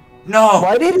me. No.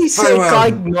 Why did he say Very well.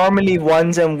 kite normally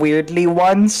once and weirdly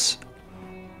once?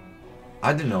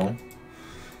 I don't know.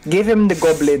 Give him the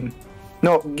goblin.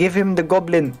 No, give him the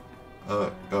goblin.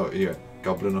 Oh yeah,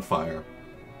 Goblin of Fire.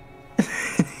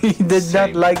 He did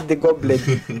Same. not like the goblin.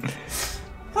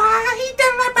 Why he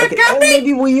didn't like my Okay,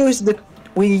 maybe we use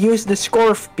the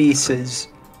scarf pieces.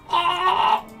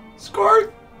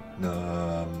 Score.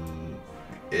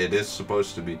 It is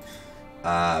supposed to be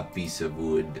a piece of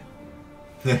wood.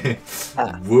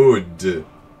 Wood.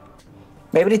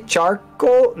 Maybe the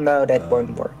charcoal? No, that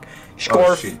won't work. Oh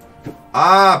Scarf. shit.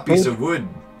 Piece of wood.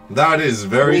 That is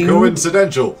very Wood.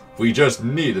 coincidental. We just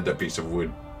needed a piece of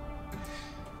wood.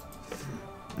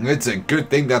 It's a good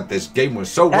thing that this game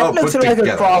was so well That looks put like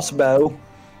together. a crossbow.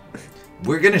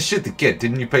 We're gonna shoot the kid.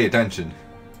 Didn't you pay attention?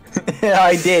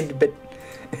 I did, but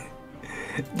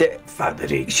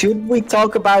Fabric. should we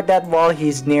talk about that while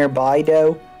he's nearby,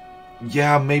 though?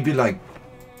 Yeah, maybe like.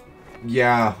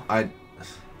 Yeah, now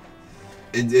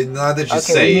that you Okay,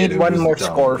 say we it, need it one was more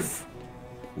dumb. scarf.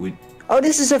 We, Oh,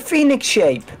 this is a phoenix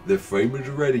shape. the frame is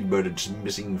ready, but it's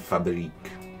missing fabric.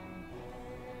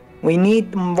 We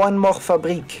need one more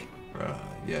fabric.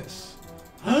 Yes.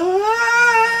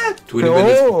 20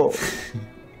 minutes. No.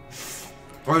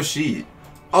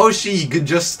 Oh, she can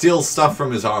just steal stuff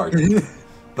from his heart.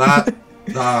 That.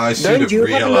 I should Don't have you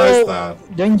have a realized little,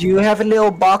 that. Don't you have a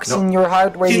little box No. in your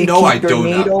heart where you, You know keep I your don't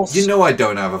needles? have. You know I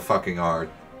don't have a fucking heart.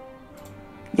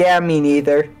 Yeah, me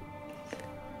neither.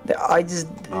 I just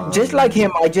like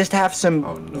him, I just have some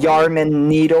Oh, no. yarn and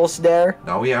needles there.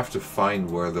 Now we have to find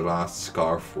where the last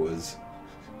scarf was.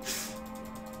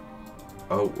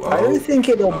 Oh. I don't think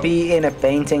it'll Oh. be in a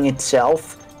painting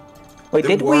itself. Wait,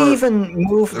 There did we were- even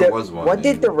move there the... was one What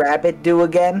did in- the rabbit do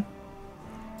again?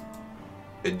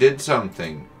 It did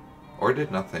something. Or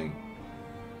did nothing.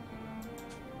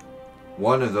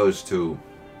 One of those two.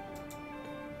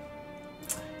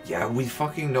 Yeah, we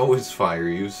fucking know it's fire.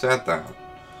 You said that.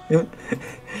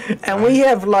 And we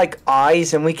have like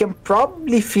eyes and we can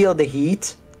probably feel the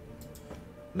heat.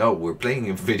 No, we're playing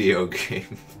a video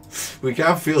game. We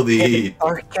can't feel the heat.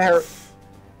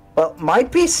 Well, my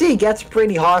PC gets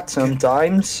pretty hot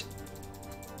sometimes.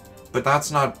 But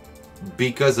that's not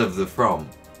because of the from.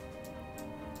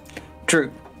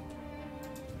 True.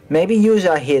 Maybe use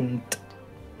a hint.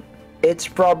 It's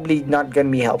probably not gonna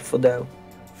be helpful though.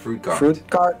 Fruit card. Fruit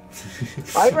card?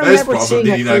 I That's remember seeing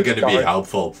probably a not fruit going to be card.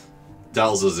 helpful.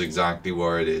 Tells us exactly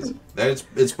where it is.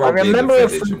 It's I probably in the remember a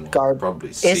village and fruit we'll card.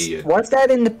 probably see it. What's that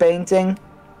in the painting?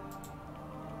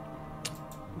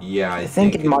 Yeah, I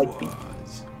think it might be.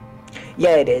 was.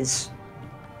 Yeah, it is.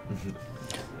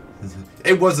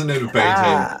 It wasn't in a painting.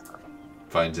 Ah,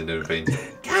 Finds it in a painting.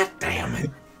 God damn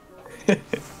it.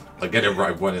 I'll get it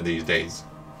right one of these days.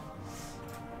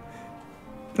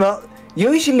 well,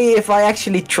 usually if I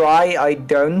actually try, I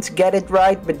don't get it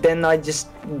right, but then I just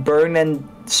burn and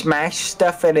smash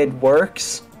stuff and it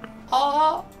works.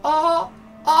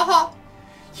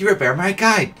 You repair my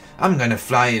kite. I'm gonna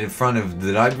fly it in front of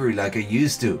the library like I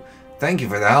used to. Thank you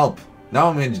for the help. Now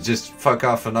I'm gonna just fuck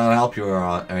off and not help you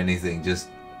or anything. Just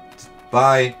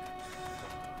bye.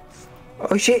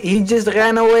 Oh shit, he just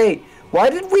ran away. Why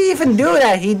did we even do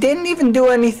that? He didn't even do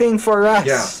anything for us.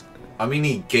 Yeah. I mean,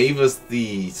 he gave us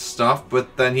the stuff,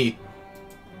 but then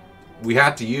we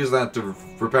had to use that to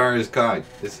repair his kite.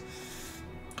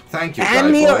 Thank you,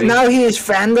 And kite boy. now he is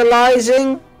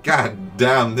vandalizing. God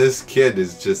damn, this kid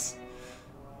is just...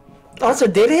 Also,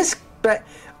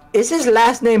 is his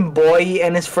last name Boy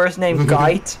and his first name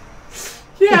Kite?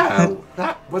 Yeah,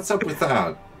 what's up with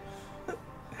that?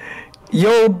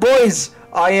 Yo, boys,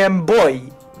 I am Boy.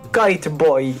 Kite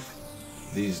Boy.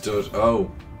 These doors...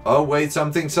 Oh, wait,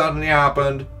 something suddenly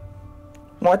happened.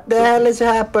 What the hell has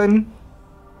happened?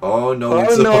 Oh, no, Oh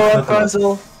it's no, a a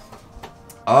puzzle. puzzle.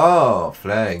 Oh,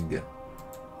 flag.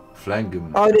 Flag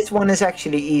 'em. Oh, this one is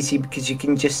actually easy because you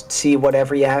can just see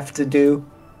whatever you have to do.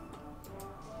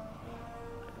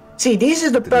 See, these are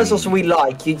the puzzles we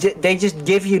like. They just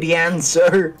give you the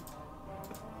answer.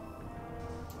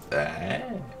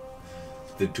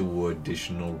 The 2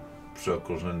 additional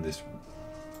circles on this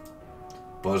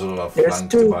puzzle of There's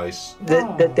flank 2. device.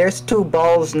 There's 2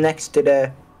 balls next to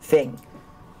the thing.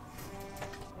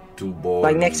 2 balls.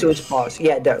 Like next to its balls.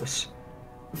 Yeah, those.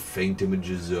 Faint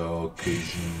images are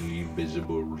occasionally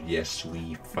visible. Yes,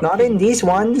 we. Not in these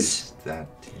ones. That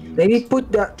Maybe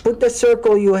put the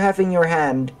circle you have in your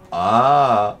hand.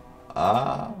 That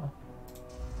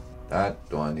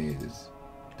one is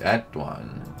that one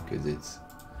because it's.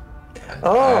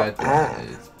 Oh,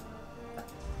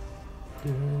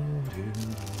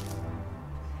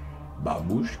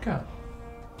 Babushka.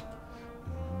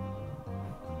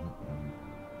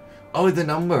 Oh, the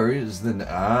number is the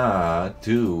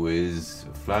 2 is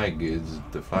flag is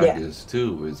the flag is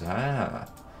 2 is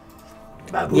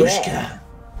Babushka. Yeah.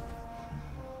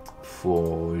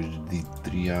 For the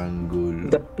triangle.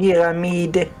 The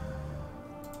pyramid.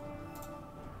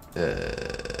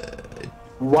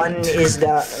 1 is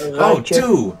the. Oh,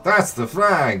 2. That's the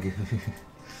flag.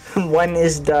 1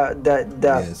 is the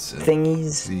Yes,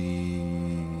 thingies.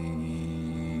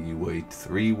 Wait,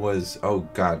 3 was. Oh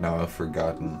God, now I've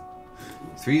forgotten.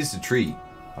 3 is the tree.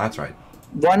 That's right.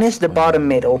 1 is the bottom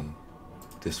middle.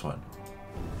 This one.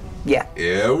 Yeah.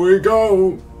 Here we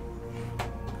go.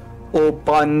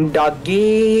 Open the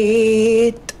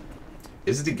gate.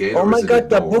 Is it the gate? Oh or my is it God, a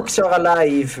the door? books are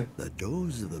alive. The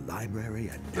doors of the library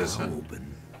are now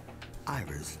open.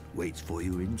 Iris waits for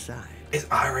you inside. It's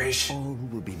Irish. All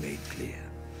will be made clear.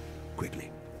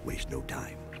 Quickly, waste no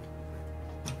time.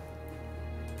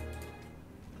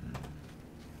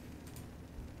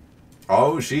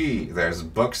 Oh, there's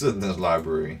books in this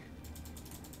library.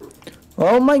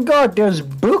 Oh my God, there's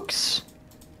books.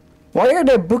 Why are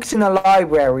there books in a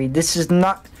library? This is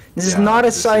not. This is not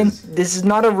a science. This is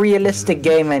not a realistic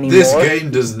game anymore. This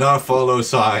game does not follow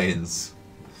science.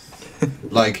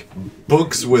 Like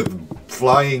books with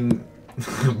flying,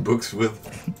 books with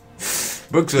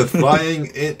flying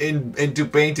into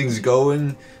paintings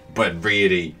going, but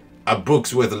really, a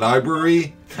books with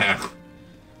library.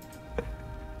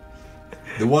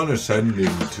 The one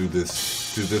ascending to the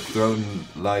throne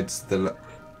lights the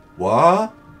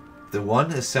what? The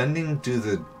one ascending to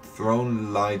the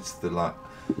throne lights the light.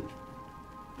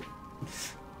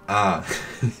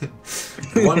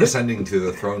 The one ascending to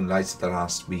the throne lights the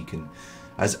last beacon.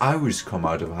 As Iris come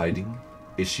out of hiding,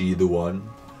 is she the one?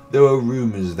 There are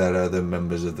rumors that other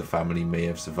members of the family may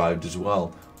have survived as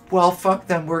well. Well, fuck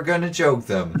them, we're gonna joke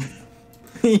them.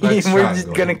 We're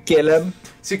just gonna kill him.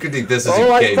 Secretly, this is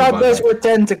Oh, a I game thought about, those like, were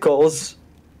tentacles.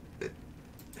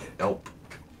 Nope.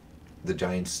 The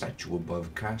giant statue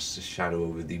above casts a shadow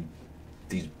over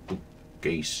these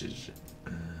bookcases.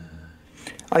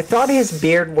 I thought his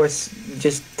beard was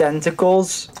just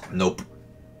tentacles. Nope.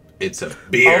 It's a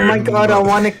beard. Oh my God, I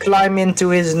want to climb into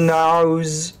his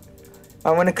nose. I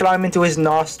want to climb into his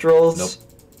nostrils. Nope.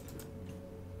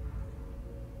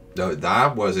 No,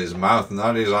 that was his mouth,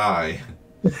 not his eye.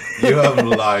 You have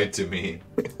lied to me.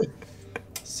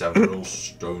 Several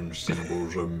stone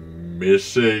symbols are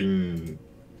missing.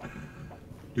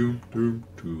 Doom, doom,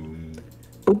 doom.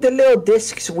 Put the little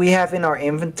discs we have in our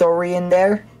inventory in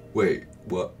there. Wait,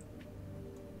 what?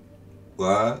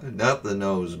 What? Not the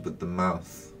nose, but the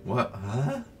mouth. What?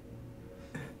 Huh?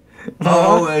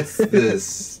 Oh, it's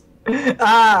this.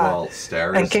 Well,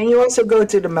 stairs. And can you also go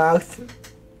to the mouth?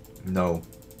 No.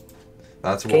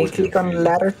 That's what Can you was click on the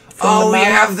confusing. ladder? Oh, we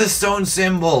have the stone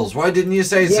symbols. Why didn't you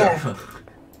say Yeah. so?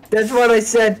 That's what I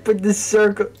said. Put the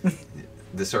circle.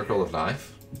 The circle of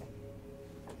life?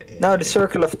 No, the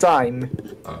circle of time.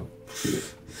 Oh.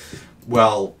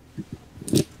 Well,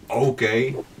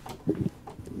 okay.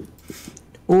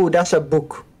 Ooh, that's a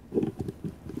book.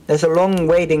 That's a long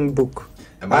waiting book.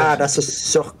 Imagine, That's a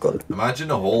circle.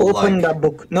 imagine a whole Open like. that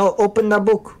book. No, open that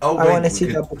book. Oh, I wait, want to we see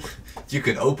can- that book. You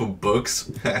can open books.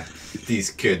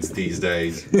 These kids these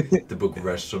days. The book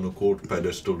rests on a court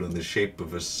pedestal in the shape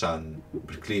of a sun,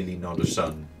 but clearly not a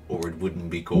sun, or it wouldn't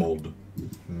be called.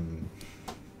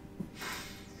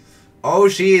 Oh,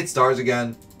 it stars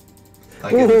again.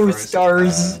 Like in the Ooh, first,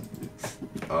 stars.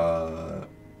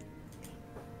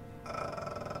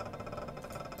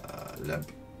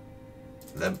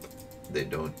 Lamp. They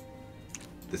don't.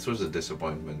 This was a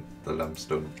disappointment. The lamps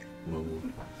don't move.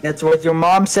 That's what your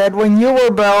mom said when you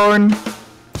were born.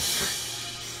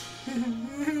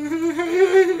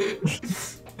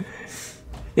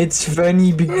 It's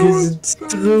funny because it's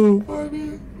true.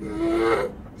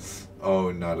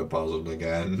 a puzzle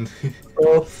again.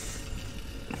 Oh.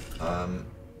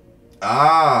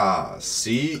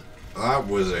 See? That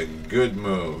was a good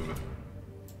move.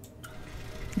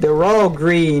 They're all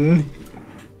green.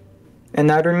 And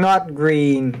now they're not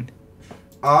green.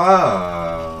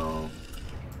 Oh.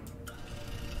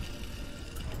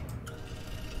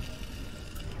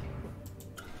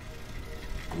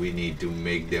 We need to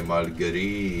make them all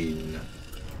green.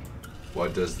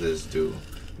 What does this do?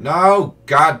 No!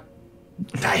 God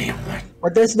damn it.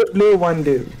 What does the blue one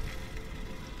do?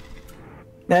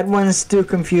 That one's too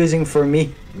confusing for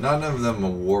me. None of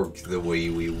them work the way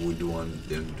we would want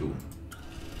them to.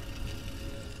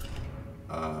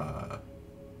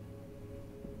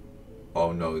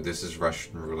 Oh no, this is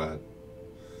Russian roulette.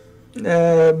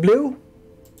 Blue?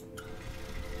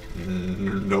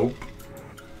 Nope.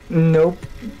 Nope.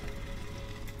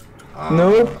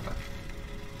 Nope.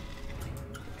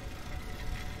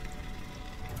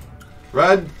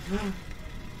 Red?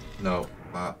 No.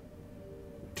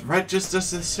 Red just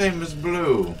does the same as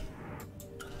blue.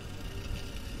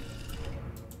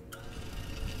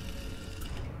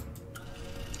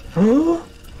 Oh!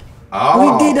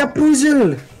 Oh. We did a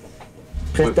puzzle!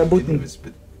 Press the button.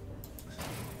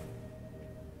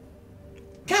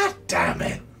 God damn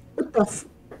it! What the f...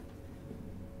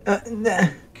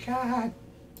 God.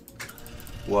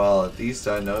 Well, at least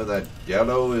I know that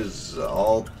yellow is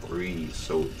all three,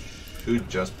 so it should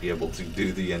just be able to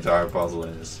do the entire puzzle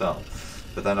in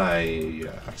itself. But then I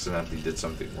accidentally did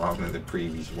something wrong in the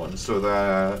previous one, so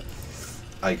that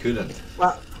I couldn't.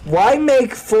 Well, why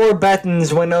make 4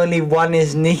 buttons when only 1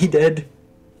 is needed?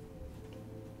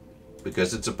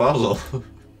 Because it's a puzzle.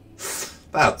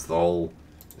 That's the whole...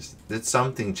 Did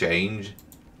something change?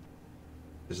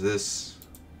 Is this...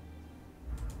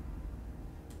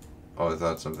 Oh, I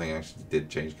thought something actually did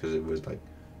change because it was like...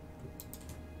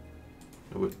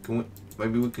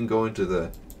 Maybe we can go into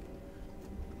the...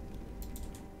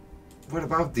 What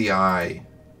about the eye?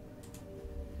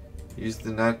 Use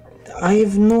the net... I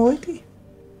have no idea.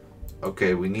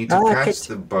 Okay, we need to catch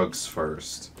the bugs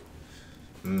first.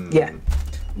 Yeah.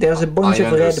 There's a bunch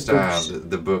of red books. I understand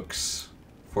the books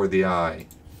for the eye.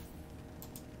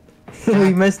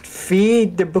 We must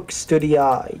feed the books to the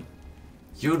eye.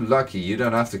 You're lucky, you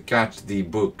don't have to catch the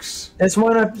books. There's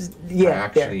one up... Yeah, I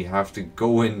actually have to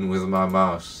go in with my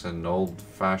mouse, an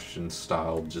old-fashioned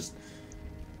style, just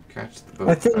catch the book.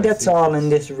 I think that's all in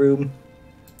this room.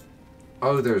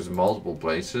 Oh, there's multiple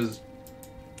places?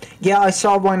 Yeah, I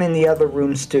saw one in the other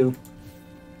rooms too.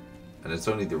 And it's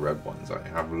only the red ones, I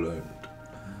have learned.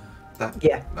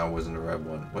 That wasn't a red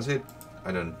one. Was it?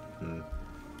 I don't...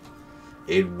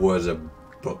 It was a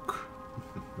book.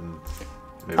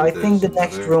 I think the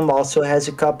next room also has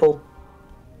a couple.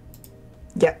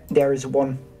 Yeah, there is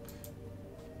one.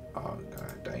 Oh,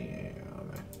 god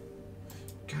damn.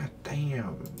 God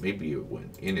damn. Maybe it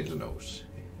went in his nose.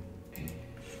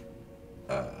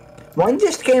 One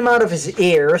just came out of his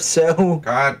ear, so...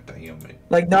 God damn it.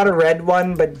 Like, not a red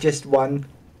one, but just one.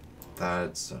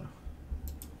 That's...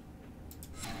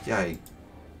 Yikes.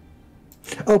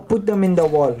 Oh, put them in the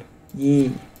wall. Yeah.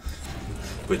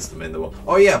 Puts them in the wall.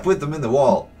 Oh yeah, put them in the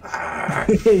wall.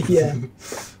 Yeah.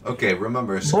 Okay,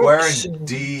 remember, square,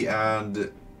 D,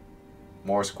 and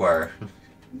more square.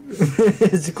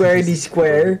 Square D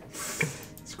square.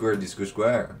 Square D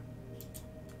square.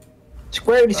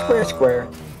 Square D square square.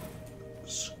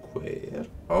 Square.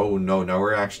 Oh no, now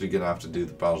we're actually gonna have to do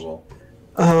the puzzle.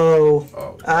 Oh.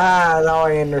 Oh. Ah, now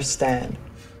I understand.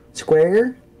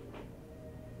 Square?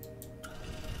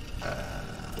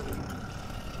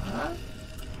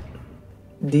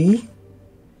 D?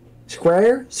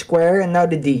 Square? Square, and now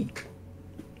the D.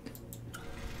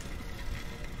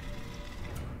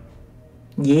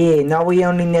 Yeah, now we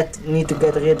only need to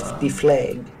get rid of the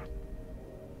flag.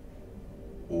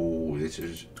 Oh, this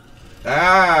is...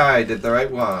 Ah, I did the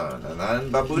right one. And then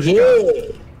babushka.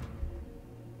 Yeah!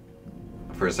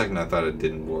 For a second I thought it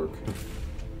didn't work.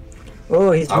 Oh,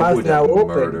 his mouth now open.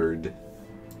 Murdered.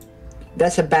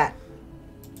 That's a bat.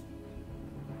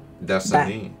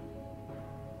 Destiny.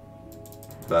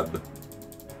 Bab.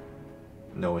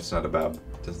 No, it's not a bab.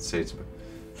 It doesn't say it's a bab.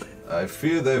 I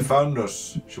fear they found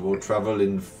us. She will travel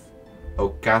in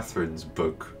Catherine's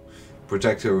book.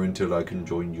 Protect her until I can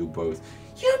join you both.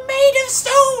 You're made of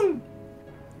stone!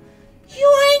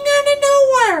 You ain't gonna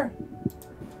nowhere!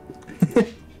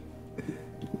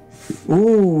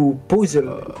 Ooh,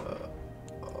 puzzle.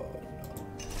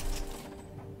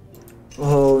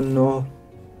 Oh no.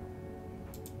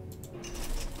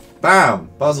 Bam!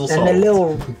 Puzzle solved. And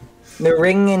the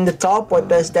ring in the top, what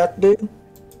does that do?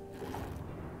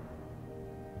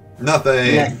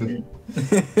 Nothing. Nothing.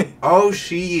 Oh,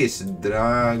 she is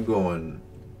dragon.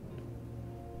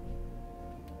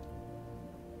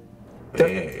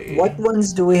 Hey. What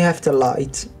ones do we have to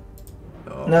light?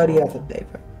 Oh. No, the other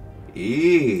paper.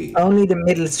 Hey. Only the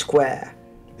middle square.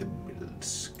 The middle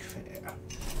square.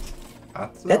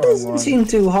 That doesn't seem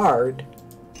too hard.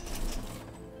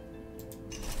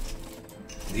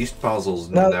 These puzzles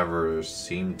never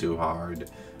seem too hard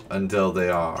until they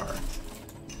are.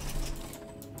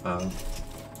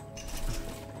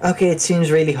 Okay, it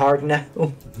seems really hard now.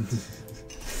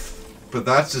 But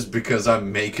that's just because I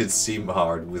make it seem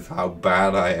hard with how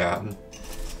bad I am.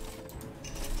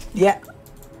 Yeah.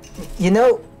 You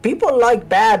know, people like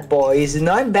bad boys, and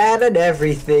I'm bad at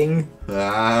everything.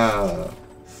 Ah.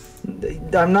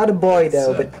 I'm not a boy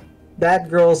though, but bad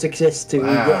girls exist too.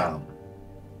 Yeah.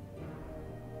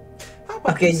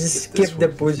 Okay, just skip the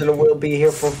puzzle. We'll be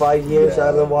here for 5 years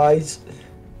otherwise.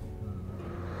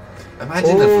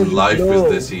 Imagine if life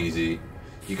was this easy.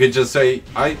 You could just say,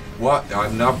 I'm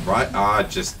not right.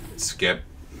 Just skip.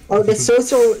 Oh, the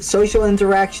social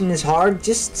interaction is hard.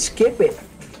 Just skip it.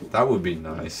 That would be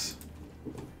nice.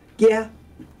 Yeah.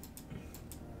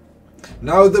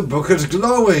 Now the book is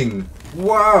glowing.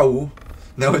 Wow.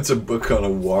 Now it's a book on a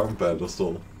warm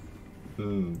pedestal.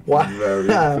 Wow. Very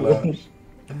close.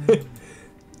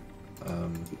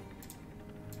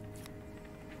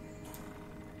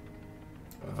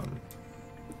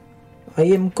 I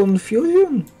am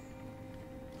Confucian.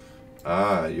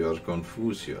 Ah, you're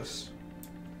Confucius.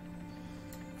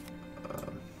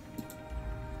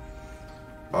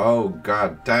 Oh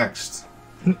God, text.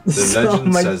 The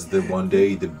legend says that one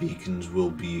day the beacons will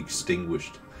be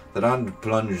extinguished, that are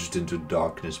plunged into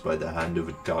darkness by the hand of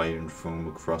a tyrant from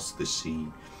across the sea.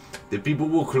 The people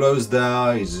will close their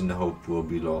eyes and hope will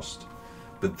be lost.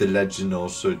 But the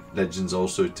legends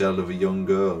also tell of a young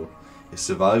girl, a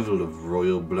survival of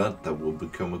royal blood that will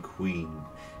become a queen.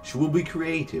 She will be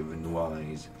creative and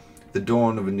wise. The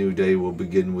dawn of a new day will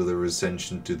begin with her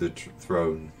ascension to the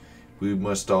throne. We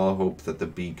must all hope that the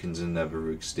beacons are never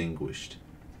extinguished.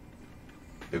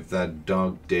 If that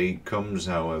dark day comes,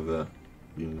 however,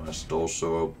 we must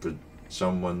also hope for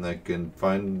someone that can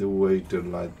find the way to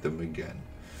light them again.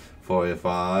 For if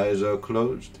our eyes are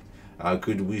closed, how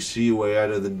could we see a way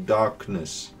out of the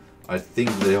darkness? I think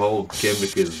the whole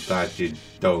gimmick is that you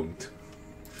don't.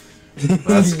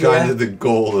 That's kind of the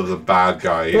goal of the bad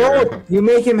guy here. Oh, you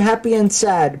make him happy and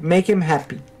sad. Make him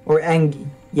happy. Or angry.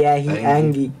 Yeah, he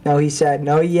angry. No, he sad.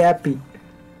 No, he happy.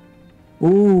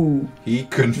 Ooh. He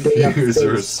confused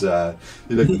or sad.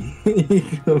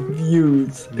 He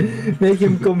confused. Make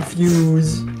him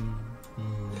confused.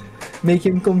 Make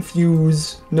him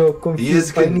confused. No,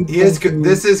 confused.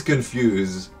 This is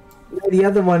confused. Yeah, the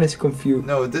other one is confused.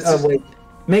 No, this is... wait.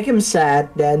 Make him sad,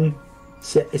 then.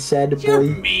 Sad boy. You're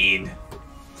mean.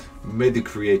 May the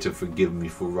creator forgive me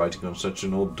for writing on such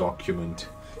an old document.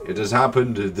 It has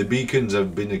happened. The beacons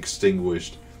have been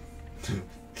extinguished.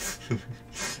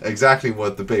 Exactly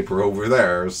what the paper over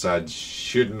there said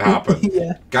shouldn't happen.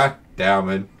 Yeah. God damn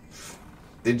it.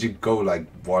 Did you go like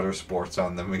water sports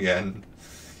on them again?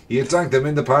 He attacked them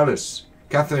in the palace.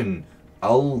 Catherine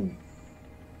Algernon?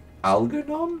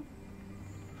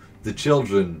 The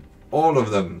children, all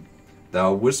of them. There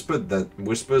are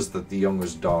whispers that the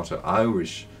youngest daughter,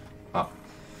 Iris,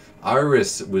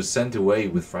 was sent away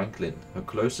with Franklin, her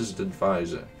closest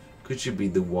advisor. Could she be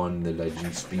the one the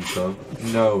legends speak of?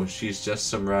 No, she's just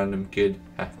some random kid.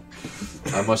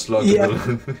 I must lock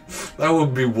that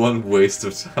would be one waste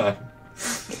of time.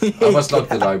 I must lock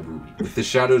the library. With the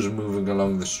shadows moving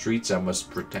along the streets, I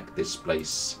must protect this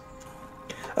place.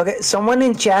 Okay, someone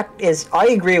in chat I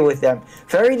agree with them,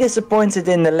 very disappointed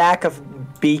in the lack of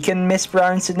beacon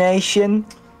mispronunciation.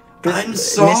 I'm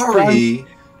sorry.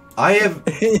 I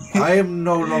am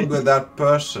no longer that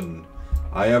person.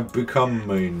 I have become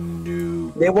a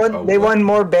new... They want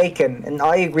more bacon, and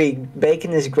I agree.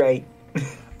 Bacon is great.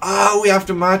 We have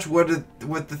to match what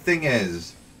the thing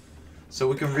is. So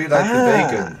we can read out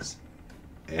the bacons.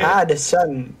 Yeah. The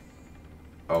sun.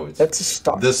 Oh, that's a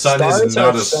star. The sun is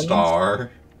not a star.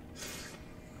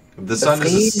 The sun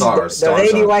is a star. The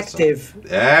radioactive.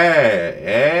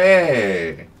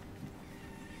 Hey.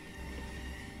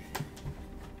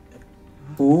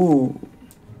 Ooh.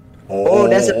 Oh,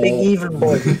 that's a big evil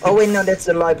boy. Oh wait, no, that's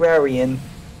the librarian.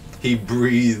 He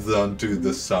breathed onto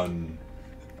the sun,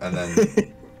 and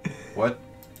then what?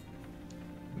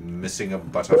 Missing a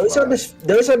butterfly.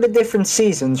 Those are the different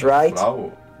seasons, right?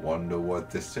 Flower. Wonder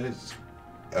what this is.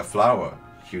 A flower.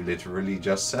 You literally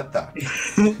just said that.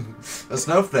 A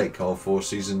snowflake. All 4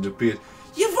 seasons appeared.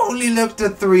 You've only looked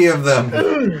at 3 of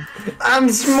them. I'm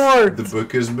smart. The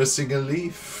book is missing a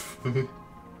leaf.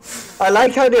 I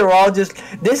like how they're all just,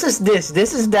 this is this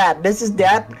is that,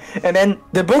 and then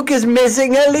the book is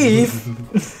missing a leaf.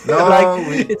 No,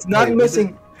 like, it's not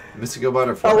missing. Missing a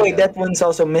butterfly. Oh wait, that one's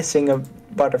also missing a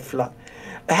butterfly.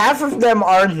 Half of them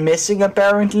aren't missing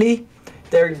apparently.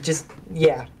 They're just,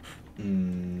 yeah.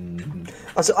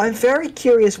 Also, I'm very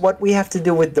curious what we have to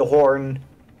do with the horn.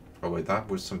 Oh wait, that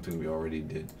was something we already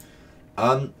did.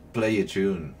 Play a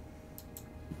tune.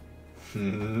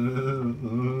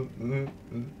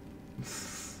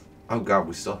 Oh god,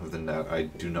 we still have the net. I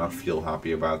do not feel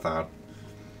happy about that.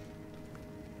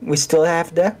 We still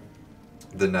have the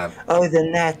net. Oh, the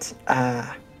net.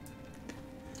 Are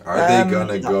they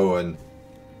gonna go and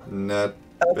net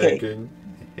picking?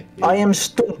 I am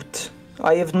stumped.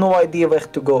 I have no idea where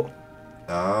to go.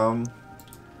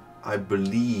 I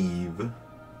believe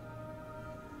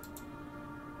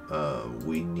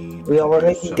we need. We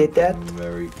already did that.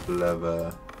 Very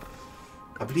clever.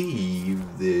 I believe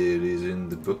that it is in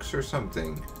the books or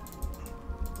something.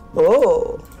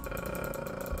 Oh.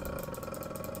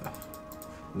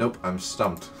 Nope, I'm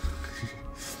stumped.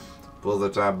 Pull the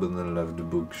tab and then left the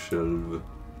bookshelf.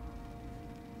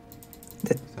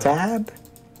 The tab?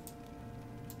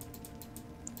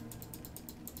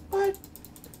 What?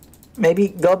 Maybe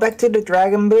go back to the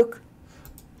dragon book?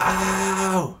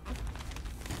 Ow!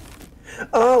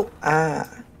 Oh,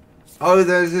 Oh,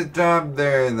 there's a tab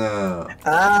there now.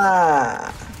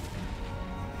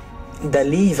 The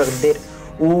lever there.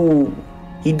 Ooh,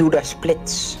 he do the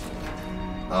splits.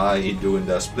 He doing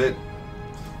the split.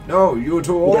 No, you're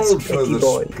too old for the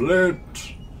split.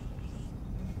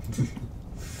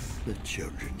 The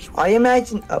children's I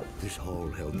imagine. Oh. This hall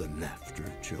held the laughter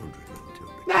of children until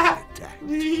they got attacked.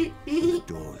 The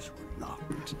doors were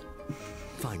locked.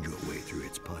 Find your way through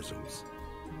its puzzles.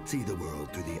 See the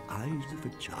world through the eyes of a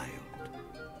child.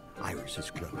 Iris is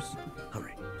close.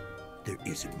 Hurry. There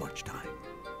isn't much time.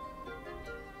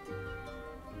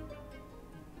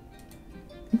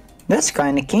 That's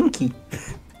kind of kinky.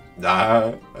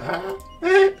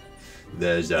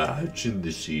 There's a hatch in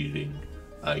the ceiling.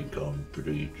 I can't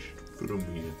reach from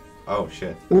here. Oh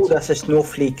shit. Ooh, that's a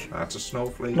snowflake. That's a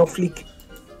snowflake. Snowflake.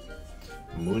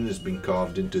 Moon has been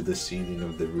carved into the ceiling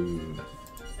of the room.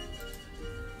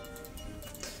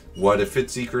 What if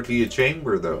it's secretly a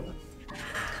chamber though?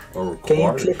 Or can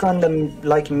you click on the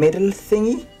like middle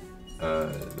thingy?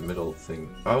 The middle thing.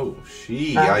 Oh,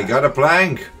 I got a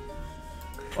plank.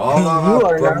 Oh, you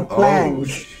are now plank. Oh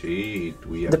shit,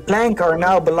 we have the plank are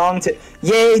now belong to.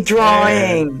 Yay,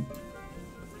 drawing!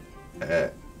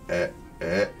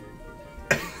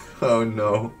 Oh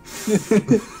no.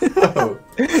 Oh.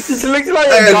 This looks like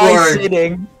a guy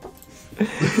sitting.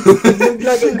 It looks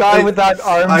like a guy without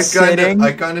arms sitting.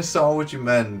 I kind of saw what you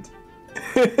meant.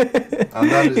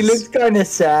 He looks kind of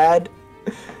sad.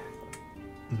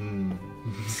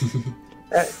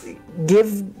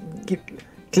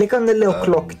 Click on the little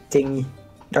clock thingy.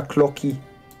 The clocky.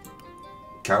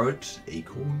 Carrots,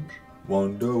 acorns,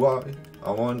 wonder why.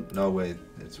 No wait,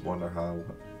 it's wonder how.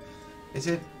 Is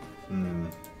it?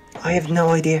 I have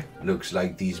no idea. Looks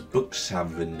like these books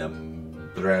have an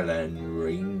umbrella and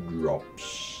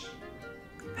raindrops.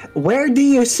 Where do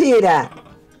you see it at?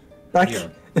 Like.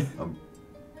 Here.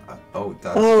 Oh,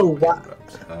 that's. Oh, what?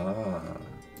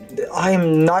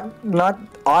 I'm not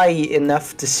eye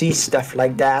enough to see stuff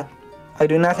like that. I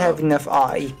do not have enough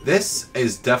eye. This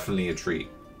is definitely a tree.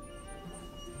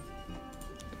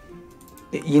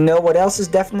 You know what else is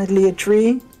definitely a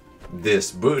tree?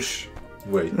 This bush.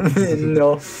 Wait.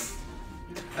 No.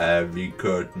 Every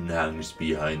curtain hangs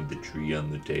behind the tree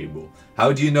on the table.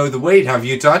 How do you know the weight? Have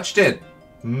you touched it?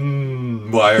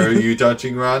 Why are you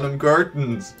touching random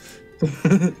curtains?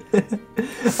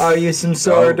 Are you some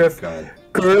sort of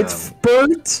Kurt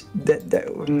Spurt? A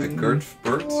Kurt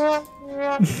Spurt?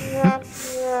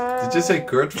 Did you say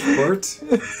Kurt Spurt?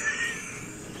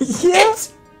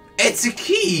 Yes. It's a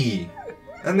key!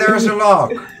 And there's a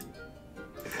lock.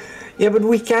 Yeah, but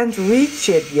we can't reach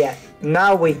it yet.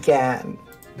 Now we can.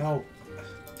 No.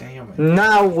 Damn it.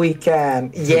 Now we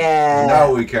can. Yeah.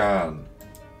 Now we can.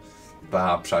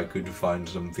 Perhaps I could find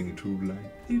something to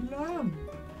light the lamp.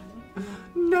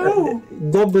 No.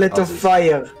 Goblet of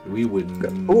fire. We wouldn't.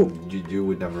 You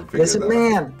would never figure There's that a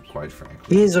man. out, quite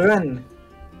frankly. He's run.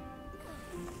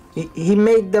 He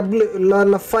made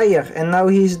the fire, and now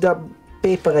he's the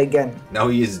paper again. Now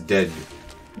he is dead.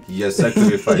 He has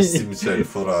sacrificed himself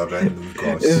for a random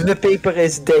cause. The paper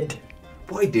is dead.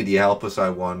 Why did he help us, I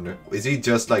wonder? Is he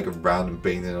just like a random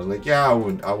painter? I was like, yeah, I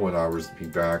want ours to be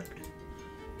back.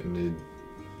 And then,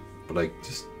 but like,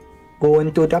 just... Go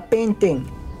into the painting.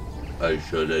 I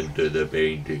shall enter the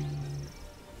painting.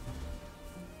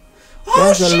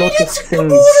 There's a lot of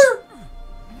things.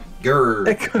 Grr,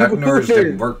 A that nerd's computer.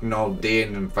 been working all day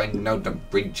and finding out the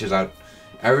breach is out.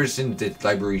 Ever since this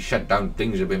library shut down,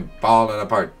 things have been falling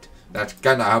apart. That's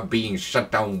kinda how being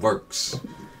shut down works.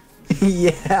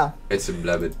 Yeah. It's a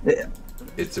blebbit.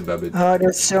 It's a blebbit. Oh,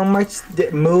 there's so much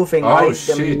moving. Oh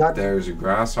shit, there's a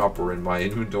grasshopper in my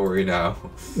inventory now.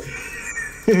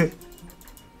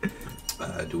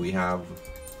 Do we have...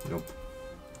 Nope.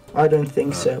 I don't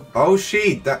think so. Oh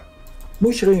shit, that...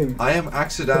 Mushroom. I am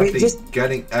accidentally just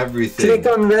getting everything. Click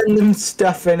on random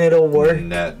stuff and it'll work.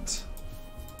 Net.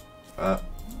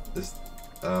 This,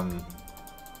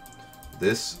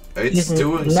 this, it's Just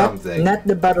doing something. Not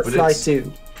the butterfly it's-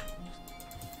 too.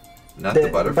 Not the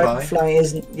butterfly? Butterfly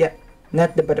isn't, yeah,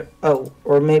 not the butter, oh,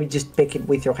 or maybe just pick it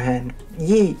with your hand.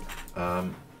 Yee.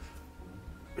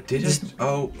 Did Just- it?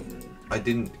 Oh, I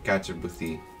didn't catch it with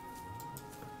the...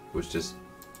 It was just...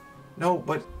 No,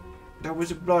 but there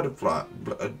was a butterfly.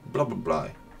 Blah.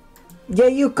 Yeah,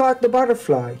 you caught the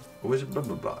butterfly. Or was it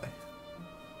blah?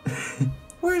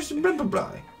 Where's the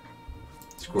blah?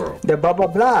 Squirrel. The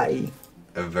blah.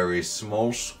 A very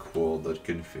small squirrel that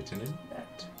can fit in a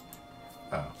net.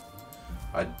 Oh.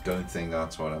 I don't think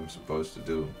that's what I'm supposed to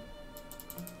do.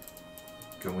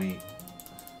 Can we...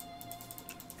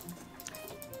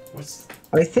 What's...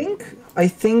 I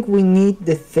think we need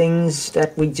the things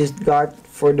that we just got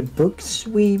for the books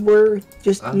we were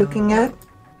just looking at.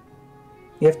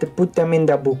 You have to put them in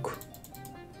the book.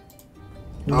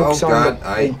 The books on the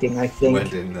painting, I think.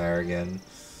 went in there again.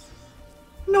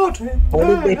 Not Or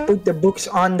did they put the books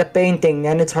on the painting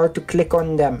and it's hard to click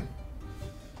on them?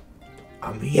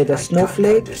 I mean, Yeah, the I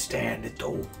snowflake? can't understand it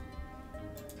though.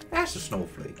 That's a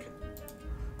snowflake.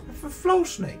 That's a flow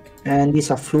snake. And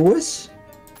these are flowers.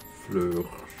 Fleurs.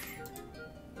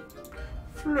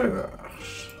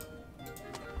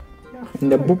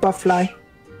 And the boopa fly.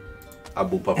 A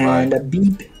boopa fly. And a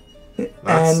beep.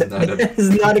 That's And not a-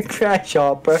 it's not a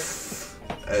grasshopper.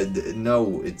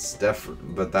 No, it's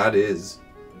different, but that is.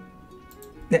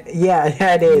 Yeah,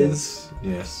 that is.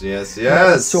 Yes.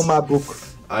 The Suma book.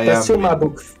 I The am. Suma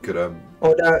book. Could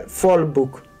Or the fall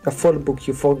book. The fall book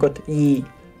you forgot. E.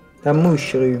 The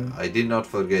mushroom. I did not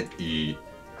forget E.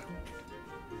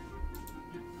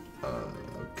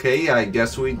 Okay, I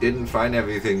guess we didn't find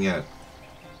everything yet.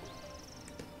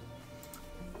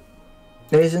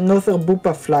 There's another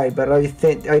boopa fly, but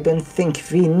I don't think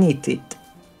we need it.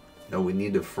 No, we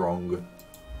need a frog.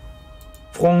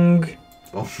 Frog.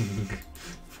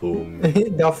 Frog.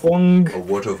 The frog. A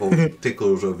waterfall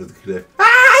tickles over the cliff.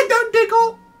 Ah, don't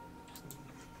tickle!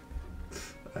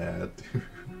 I had to.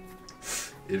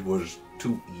 It was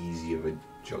too easy of a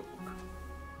joke.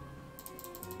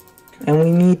 And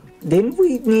we need... Didn't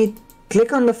we need...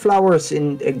 Click on the flowers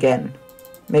in again.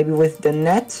 Maybe with the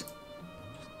net?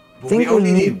 But Think we we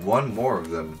only need- need one more of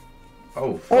them.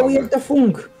 Oh, Oh, we frog. have the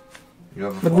frog. You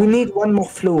have a But frog. we need one more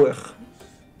flower.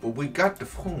 But we got the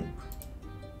frog.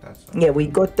 That's not, Yeah, we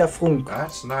got the frog.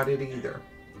 that's not it either.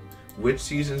 Which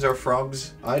seasons are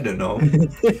frogs? I don't know.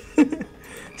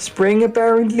 Spring,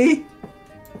 apparently.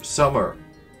 Summer.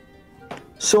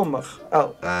 Summer.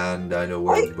 Oh. And I know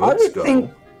where I books would go. think-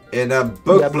 In a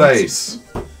book Yeah, place.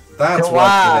 That's what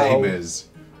Wow. the name is.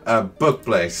 A book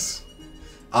place.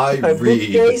 I A book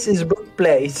read. place is book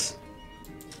place.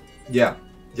 Yeah.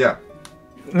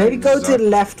 Maybe go to the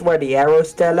left where the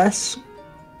arrows tell us.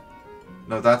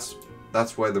 No, that's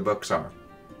where the books are.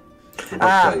 The book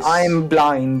place. I'm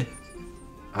blind.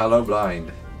 Hello,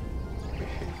 blind.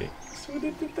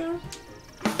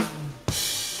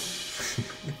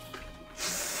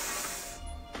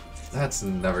 That's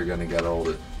never gonna get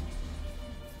old.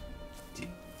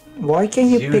 Why can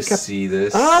you You pick up... see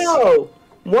this? Oh!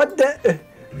 What the...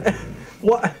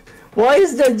 what? Why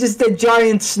is there just a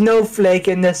giant snowflake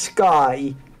in the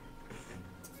sky?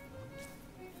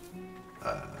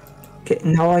 Okay,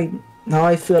 now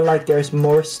I feel like there's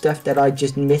more stuff that I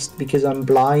just missed because I'm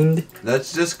blind.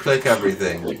 Let's just click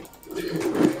everything.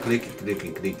 Click it, click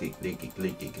it, click it, click it,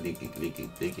 click it, click it, click it,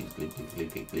 click it, click it,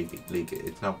 click it, click it, click it.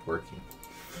 It's not working.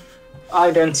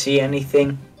 I don't see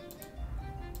anything.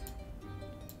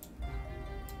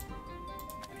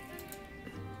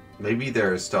 Maybe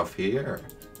there's stuff here.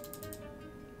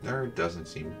 There doesn't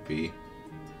seem to be.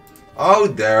 Oh,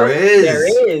 there is!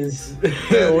 There is!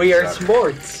 There We are is a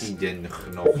sports. hidden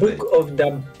The knowledge. book of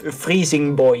the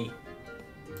freezing boy.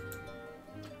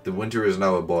 The winter is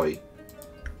now a boy.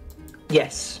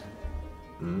 Yes.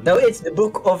 Hmm? No, it's the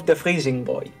book of the freezing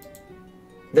boy.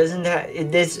 Doesn't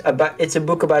it is about? It's a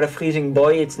book about a freezing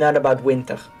boy. It's not about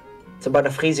winter. It's about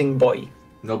a freezing boy.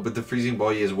 No, but the freezing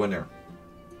boy is winter.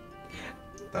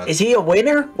 Is he a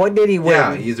winner? What did he win?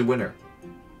 Yeah, he's a winner.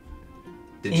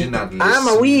 Did you not listen? I'm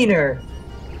a wiener.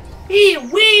 He a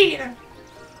wiener.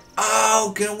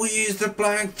 Oh, can we use the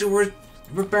plank to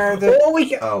repair the... Oh,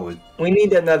 we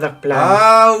need another plank.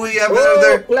 Oh, we have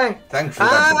another plank. Thanks for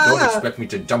that, but don't expect me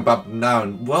to jump up and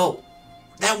down. Well,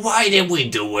 then why did we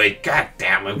do it? God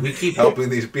damn it. We keep helping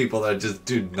these people that just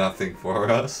do nothing for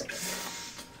us.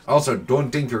 Also,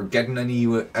 don't think you're getting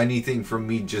anything from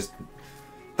me just...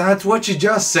 That's what you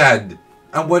just said.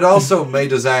 And what also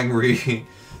made us angry.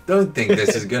 Don't think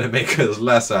this is gonna make us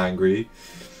less angry.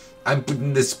 I'm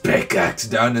putting this pickaxe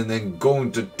down and then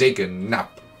going to take a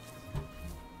nap.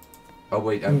 Oh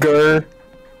wait, I'm... Grr.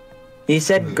 He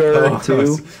said grr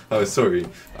too. Oh, sorry.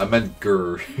 I meant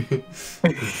grr.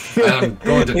 And I'm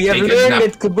going to we take have a learned nap.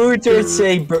 that kabooters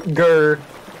say grr.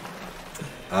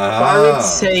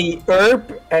 Pirates say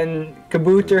erp and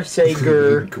kabooters say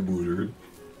grr. Kabooter.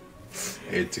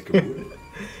 It's a kabooter.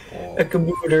 Oh. A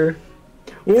kabooter.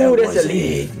 Ooh, that's a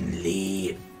leaf.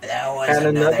 That was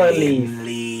And another leaf.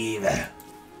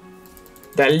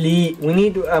 The leaf. We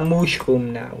need a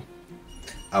mushroom now.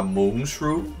 A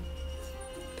mushroom?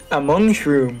 A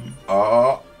mushroom.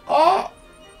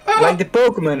 Like the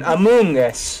Pokemon Among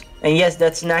Us. And yes,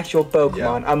 that's an actual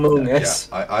Pokemon, Among Us.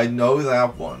 Yeah, I know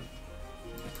that one.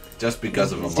 Just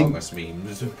because of Among Us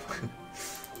memes.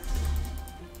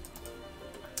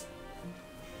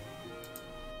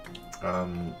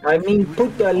 I mean,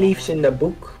 put the leaves in the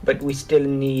book, but we still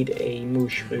need a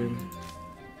mushroom.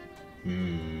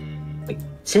 Like,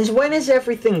 since when is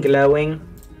everything glowing?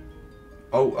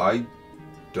 Oh, I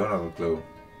don't have a clue.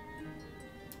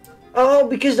 Oh,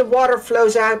 because the water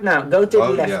flows out now. Go to the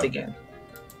left again.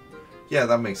 Yeah,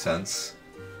 that makes sense.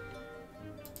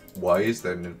 Why is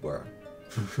there knitwear?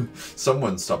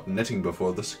 Someone stopped knitting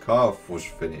before the scarf was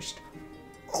finished.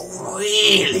 Oh,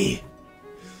 really?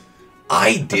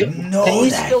 I didn't know that. Can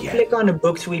you still click on the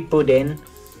books we put in?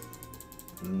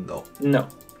 No. No.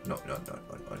 No.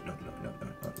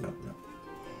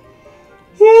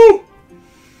 Woo!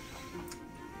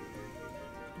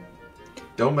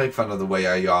 Don't make fun of the way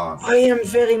I yawn. I am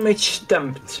very much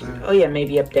stumped. Oh yeah,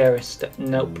 maybe up there is stumped.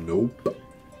 Nope. Nope.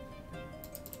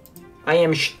 I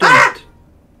am stumped.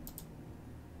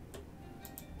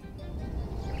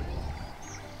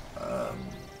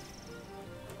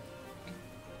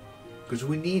 Because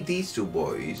we need these two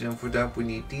boys, and for that we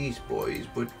need these boys,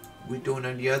 but we don't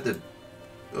have the other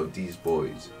of these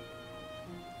boys.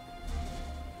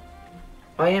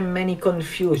 I am many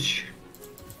confused.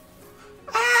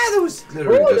 There was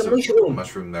literally just the a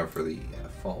mushroom there for the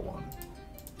fall one.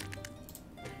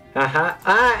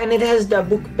 And it has the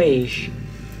book page.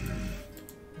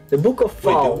 The Book of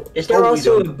Fall. Is there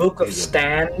also a Book of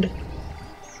Stand?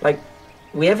 Like,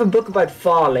 we have a book about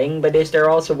falling, but is there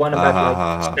also one about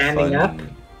like standing up?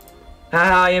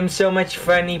 I am so much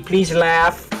funny. Please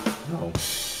laugh. No.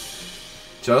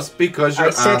 Just because you're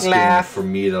asking for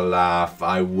me to laugh,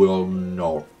 I will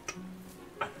not.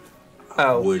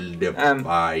 I will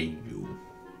defy you.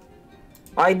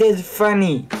 I did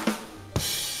funny.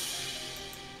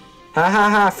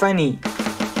 Funny.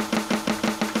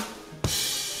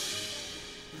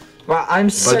 Well, I'm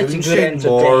such a good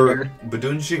entertainer.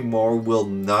 Badunching more will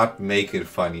not make it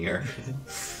funnier.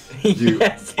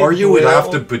 Yes, or you would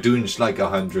have to badunch like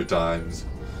 100 times.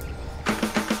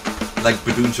 Like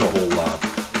badunch a whole lot.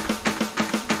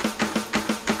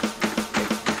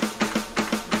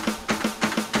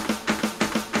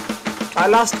 I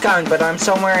lost count, but I'm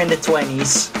somewhere in the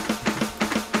 20s.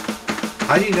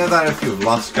 How do you know that if you've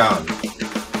lost count?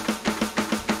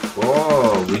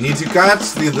 Whoa, we need to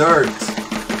catch the dirt.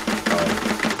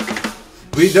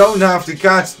 We don't have to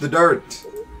catch the dirt.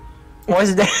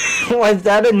 Was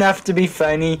that enough to be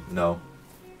funny? No.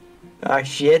 Ah,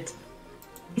 shit.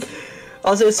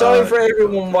 Also, sorry for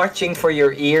everyone watching for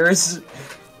your ears.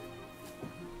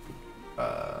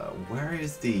 Where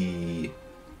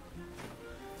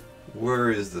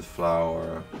is the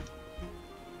flower?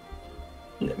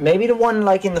 Maybe the one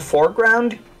like in the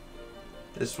foreground?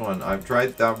 This one, I've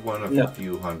tried that one a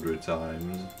few hundred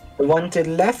times. The one to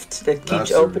the left that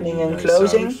keeps opening and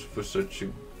closing? For such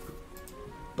a...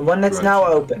 The one that's now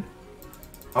open.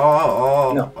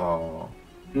 No.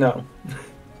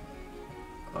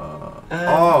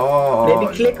 Maybe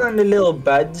click on the little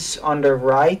buds on the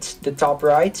right, the top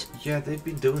right. Yeah, they've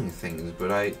been doing things,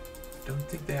 but I don't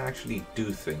think they actually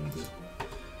do things.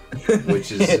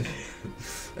 Which is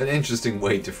an interesting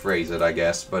way to phrase it, I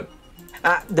guess, but...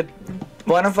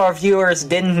 One of our viewers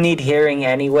didn't need hearing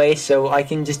anyway, so I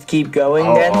can just keep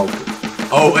going then.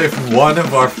 If one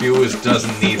of our viewers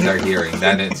doesn't need their hearing,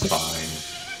 then it's fine.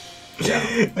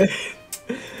 Yeah.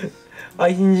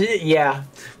 Yeah.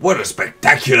 What a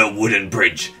spectacular wooden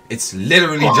bridge! It's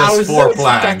literally just 4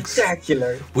 planks.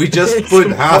 Spectacular. We just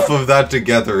put half of that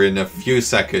together in a few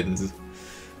seconds.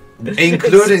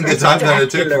 Including the time that it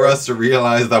took for us to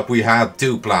realize that we had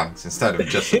 2 planks instead of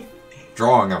just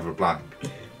drawing of a plank.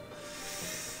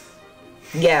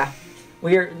 Yeah.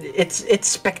 It's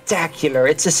spectacular.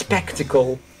 It's a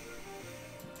spectacle.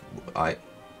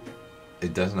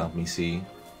 It doesn't help me see.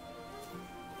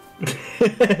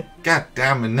 God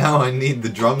damn it, now I need the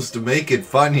drums to make it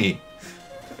funny.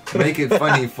 Make it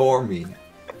funny for me.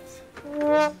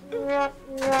 God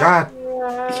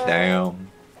damn.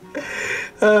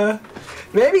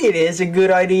 Maybe it is a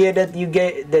good idea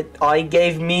that I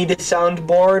gave me the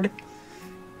soundboard.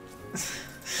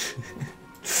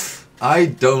 I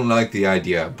don't like the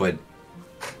idea, but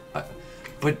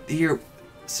here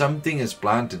something is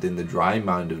planted in the dry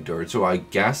mound of dirt, so I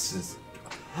guess it's.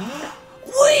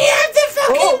 We have the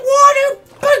fucking water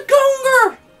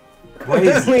bagunga!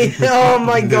 Oh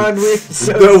my god, we're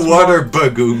so the smart. water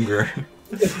bagunga.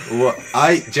 Well,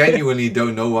 I genuinely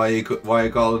don't know why I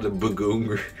call it a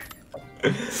bagunga.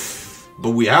 But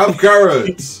we have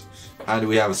carrots! And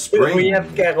we have spring. We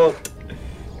have carrot.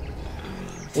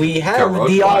 We have Carrot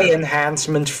the eye water.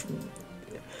 enhancement.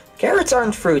 Carrots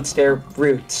aren't fruits, they're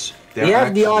roots. They're we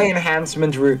have the eye actually-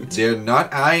 enhancement roots. They're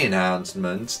not eye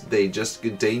enhancements, they just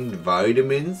contain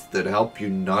vitamins that help you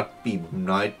not be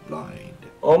night blind.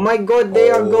 Oh my god, they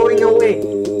are going away.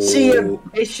 See ya,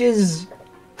 fishes.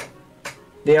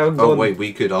 They are Oh gone. wait,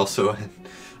 we could also.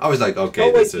 I was like, okay,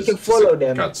 Oh, wait, this we is can just follow a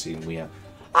them. cutscene. We have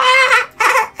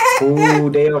Ooh,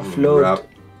 they are float.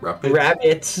 rabbit.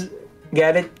 Rabbits.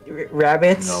 Get it?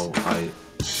 Rabbits? No, I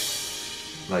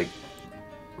like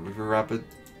river rabbit,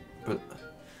 but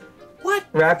what?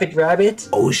 Rapid rabbit?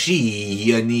 Oh,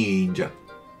 she a ninja.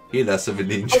 He less of a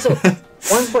ninja. Also,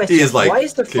 one question. He is like why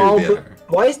is the fall clearly book? there.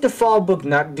 Why is the fall book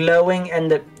not glowing and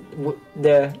the? Oh,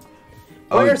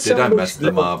 why are did some I books mess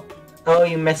them glow- up? Oh,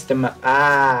 you messed them up.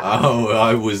 Ah. Oh,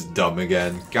 I was dumb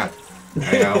again. God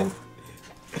damn.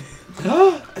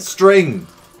 A string.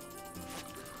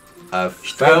 A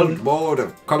felt board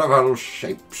of colorful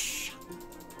shapes.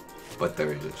 But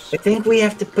there it is. I think we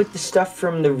have to put the stuff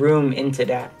from the room into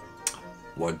that.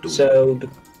 What do So the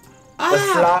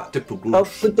typical oh,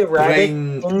 put the rabbit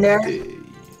string in there. day.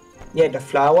 Yeah, the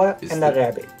flower Is and the the-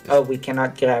 rabbit. Oh, we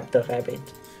cannot grab the rabbit.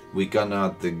 We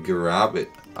cannot grab it.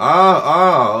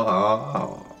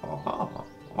 Oh,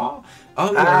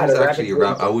 Ah, that's the actually a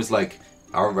rabbit rabbit. I was like,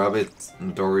 are rabbits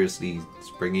notoriously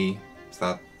springy? Is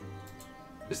that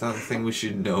the thing we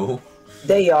should know?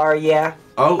 They are, yeah.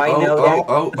 Oh, I know that.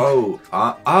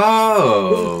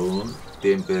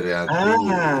 Temperature.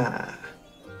 Ah.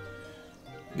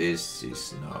 This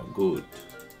is not good.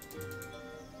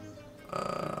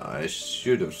 I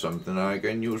should have something I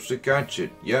can use to catch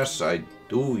it. Yes, I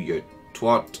do, you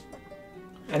twat.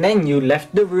 And then you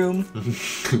left the room.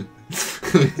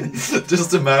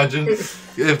 Just imagine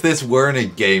if this weren't a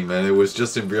game and it was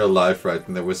just in real life, right?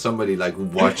 And there was somebody like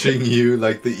watching you,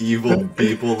 like the evil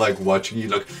people, like watching you,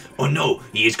 like, oh no,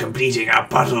 he is completing our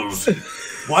puzzles.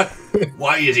 What?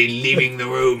 Why is he leaving the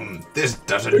room? This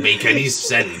doesn't make any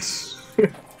sense.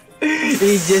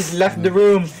 He just left the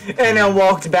room and then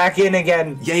walked back in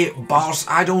again. Yeah, boss,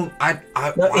 I don't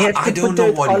No, he has to don't put know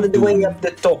it what all he the way do. up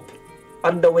the top.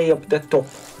 All the way up the top.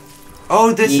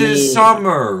 Oh, this is Yeah.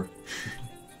 summer.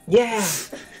 Yeah.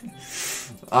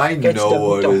 I Catch know them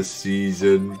what top. a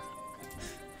season.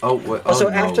 Oh, wait, Also, oh,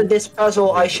 no. after this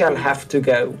puzzle, I shall have to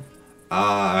go.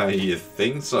 I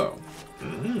think so.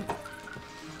 Mm.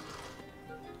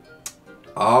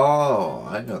 Oh,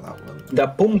 I know that one. The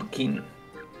pumpkin.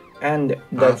 And the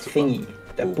That's thingy.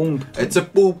 The Poop. pumpkin. It's a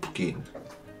poopkin,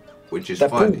 which is The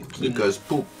funny poopkin. because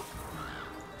poop.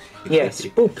 Yes,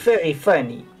 poop, very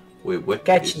funny. Wait, what?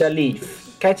 Catch is- the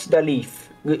leaf. Catch the leaf.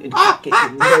 The leaf.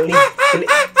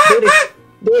 Do it.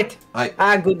 Do it.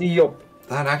 Good job.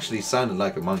 That actually sounded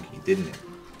like a monkey, didn't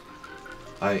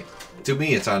it? To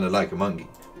me, it sounded like a monkey.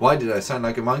 Why did I sound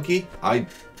like a monkey?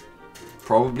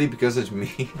 Probably because it's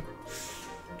me.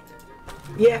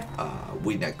 Yeah.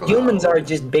 We neck. Humans are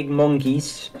just big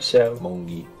monkeys, so.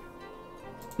 monkey.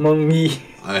 Monkey.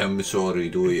 I am sorry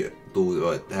to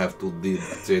have to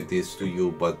say this to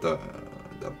you, but the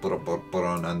proper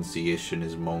pronunciation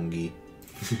is mongi.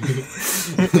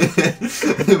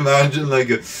 Imagine like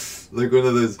one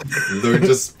of those learn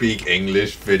to speak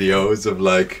English videos of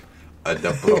like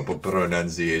the proper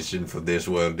pronunciation for this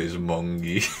word is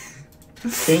mongi.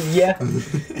 Yeah.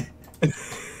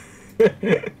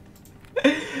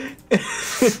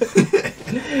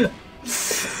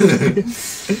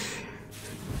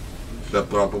 The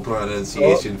proper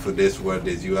pronunciation for this word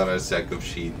is you are a sack of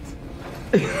shit.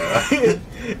 Yeah.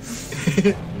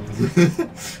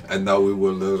 And now we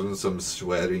will learn some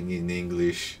swearing in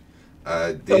English.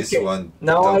 This Okay. one.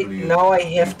 Now I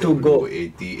have to go.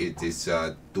 It is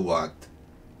tuat.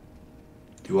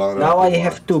 You are. Now I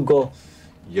have to go.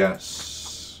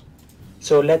 Yes.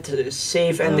 So let's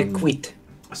save and quit.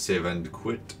 Save and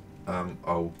quit.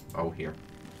 Oh, here.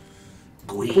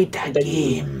 Quit the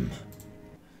game.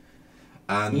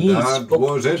 And Yes, that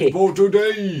was okay. it for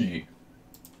today.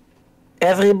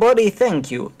 Everybody, thank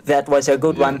you. That was a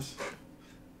good one.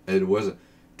 It was.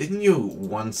 Didn't you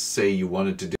once say you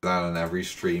wanted to do that on every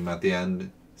stream at the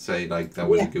end? Say, like, that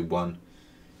was a good one?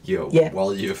 Yo,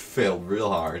 well, you failed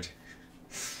real hard.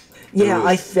 Yeah,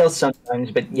 I fail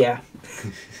sometimes, but yeah.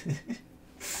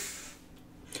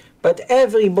 But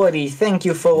everybody, thank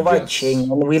you for watching,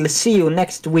 and we'll see you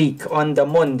next week on the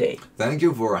Monday. Thank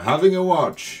you for having a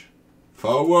watch.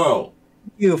 Farewell.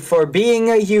 You for being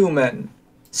a human.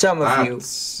 Some of you.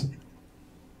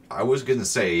 I was gonna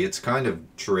say, it's kind of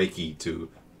tricky to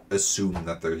assume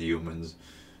that they're humans.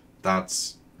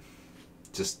 That's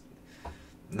just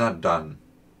not done,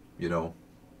 you know?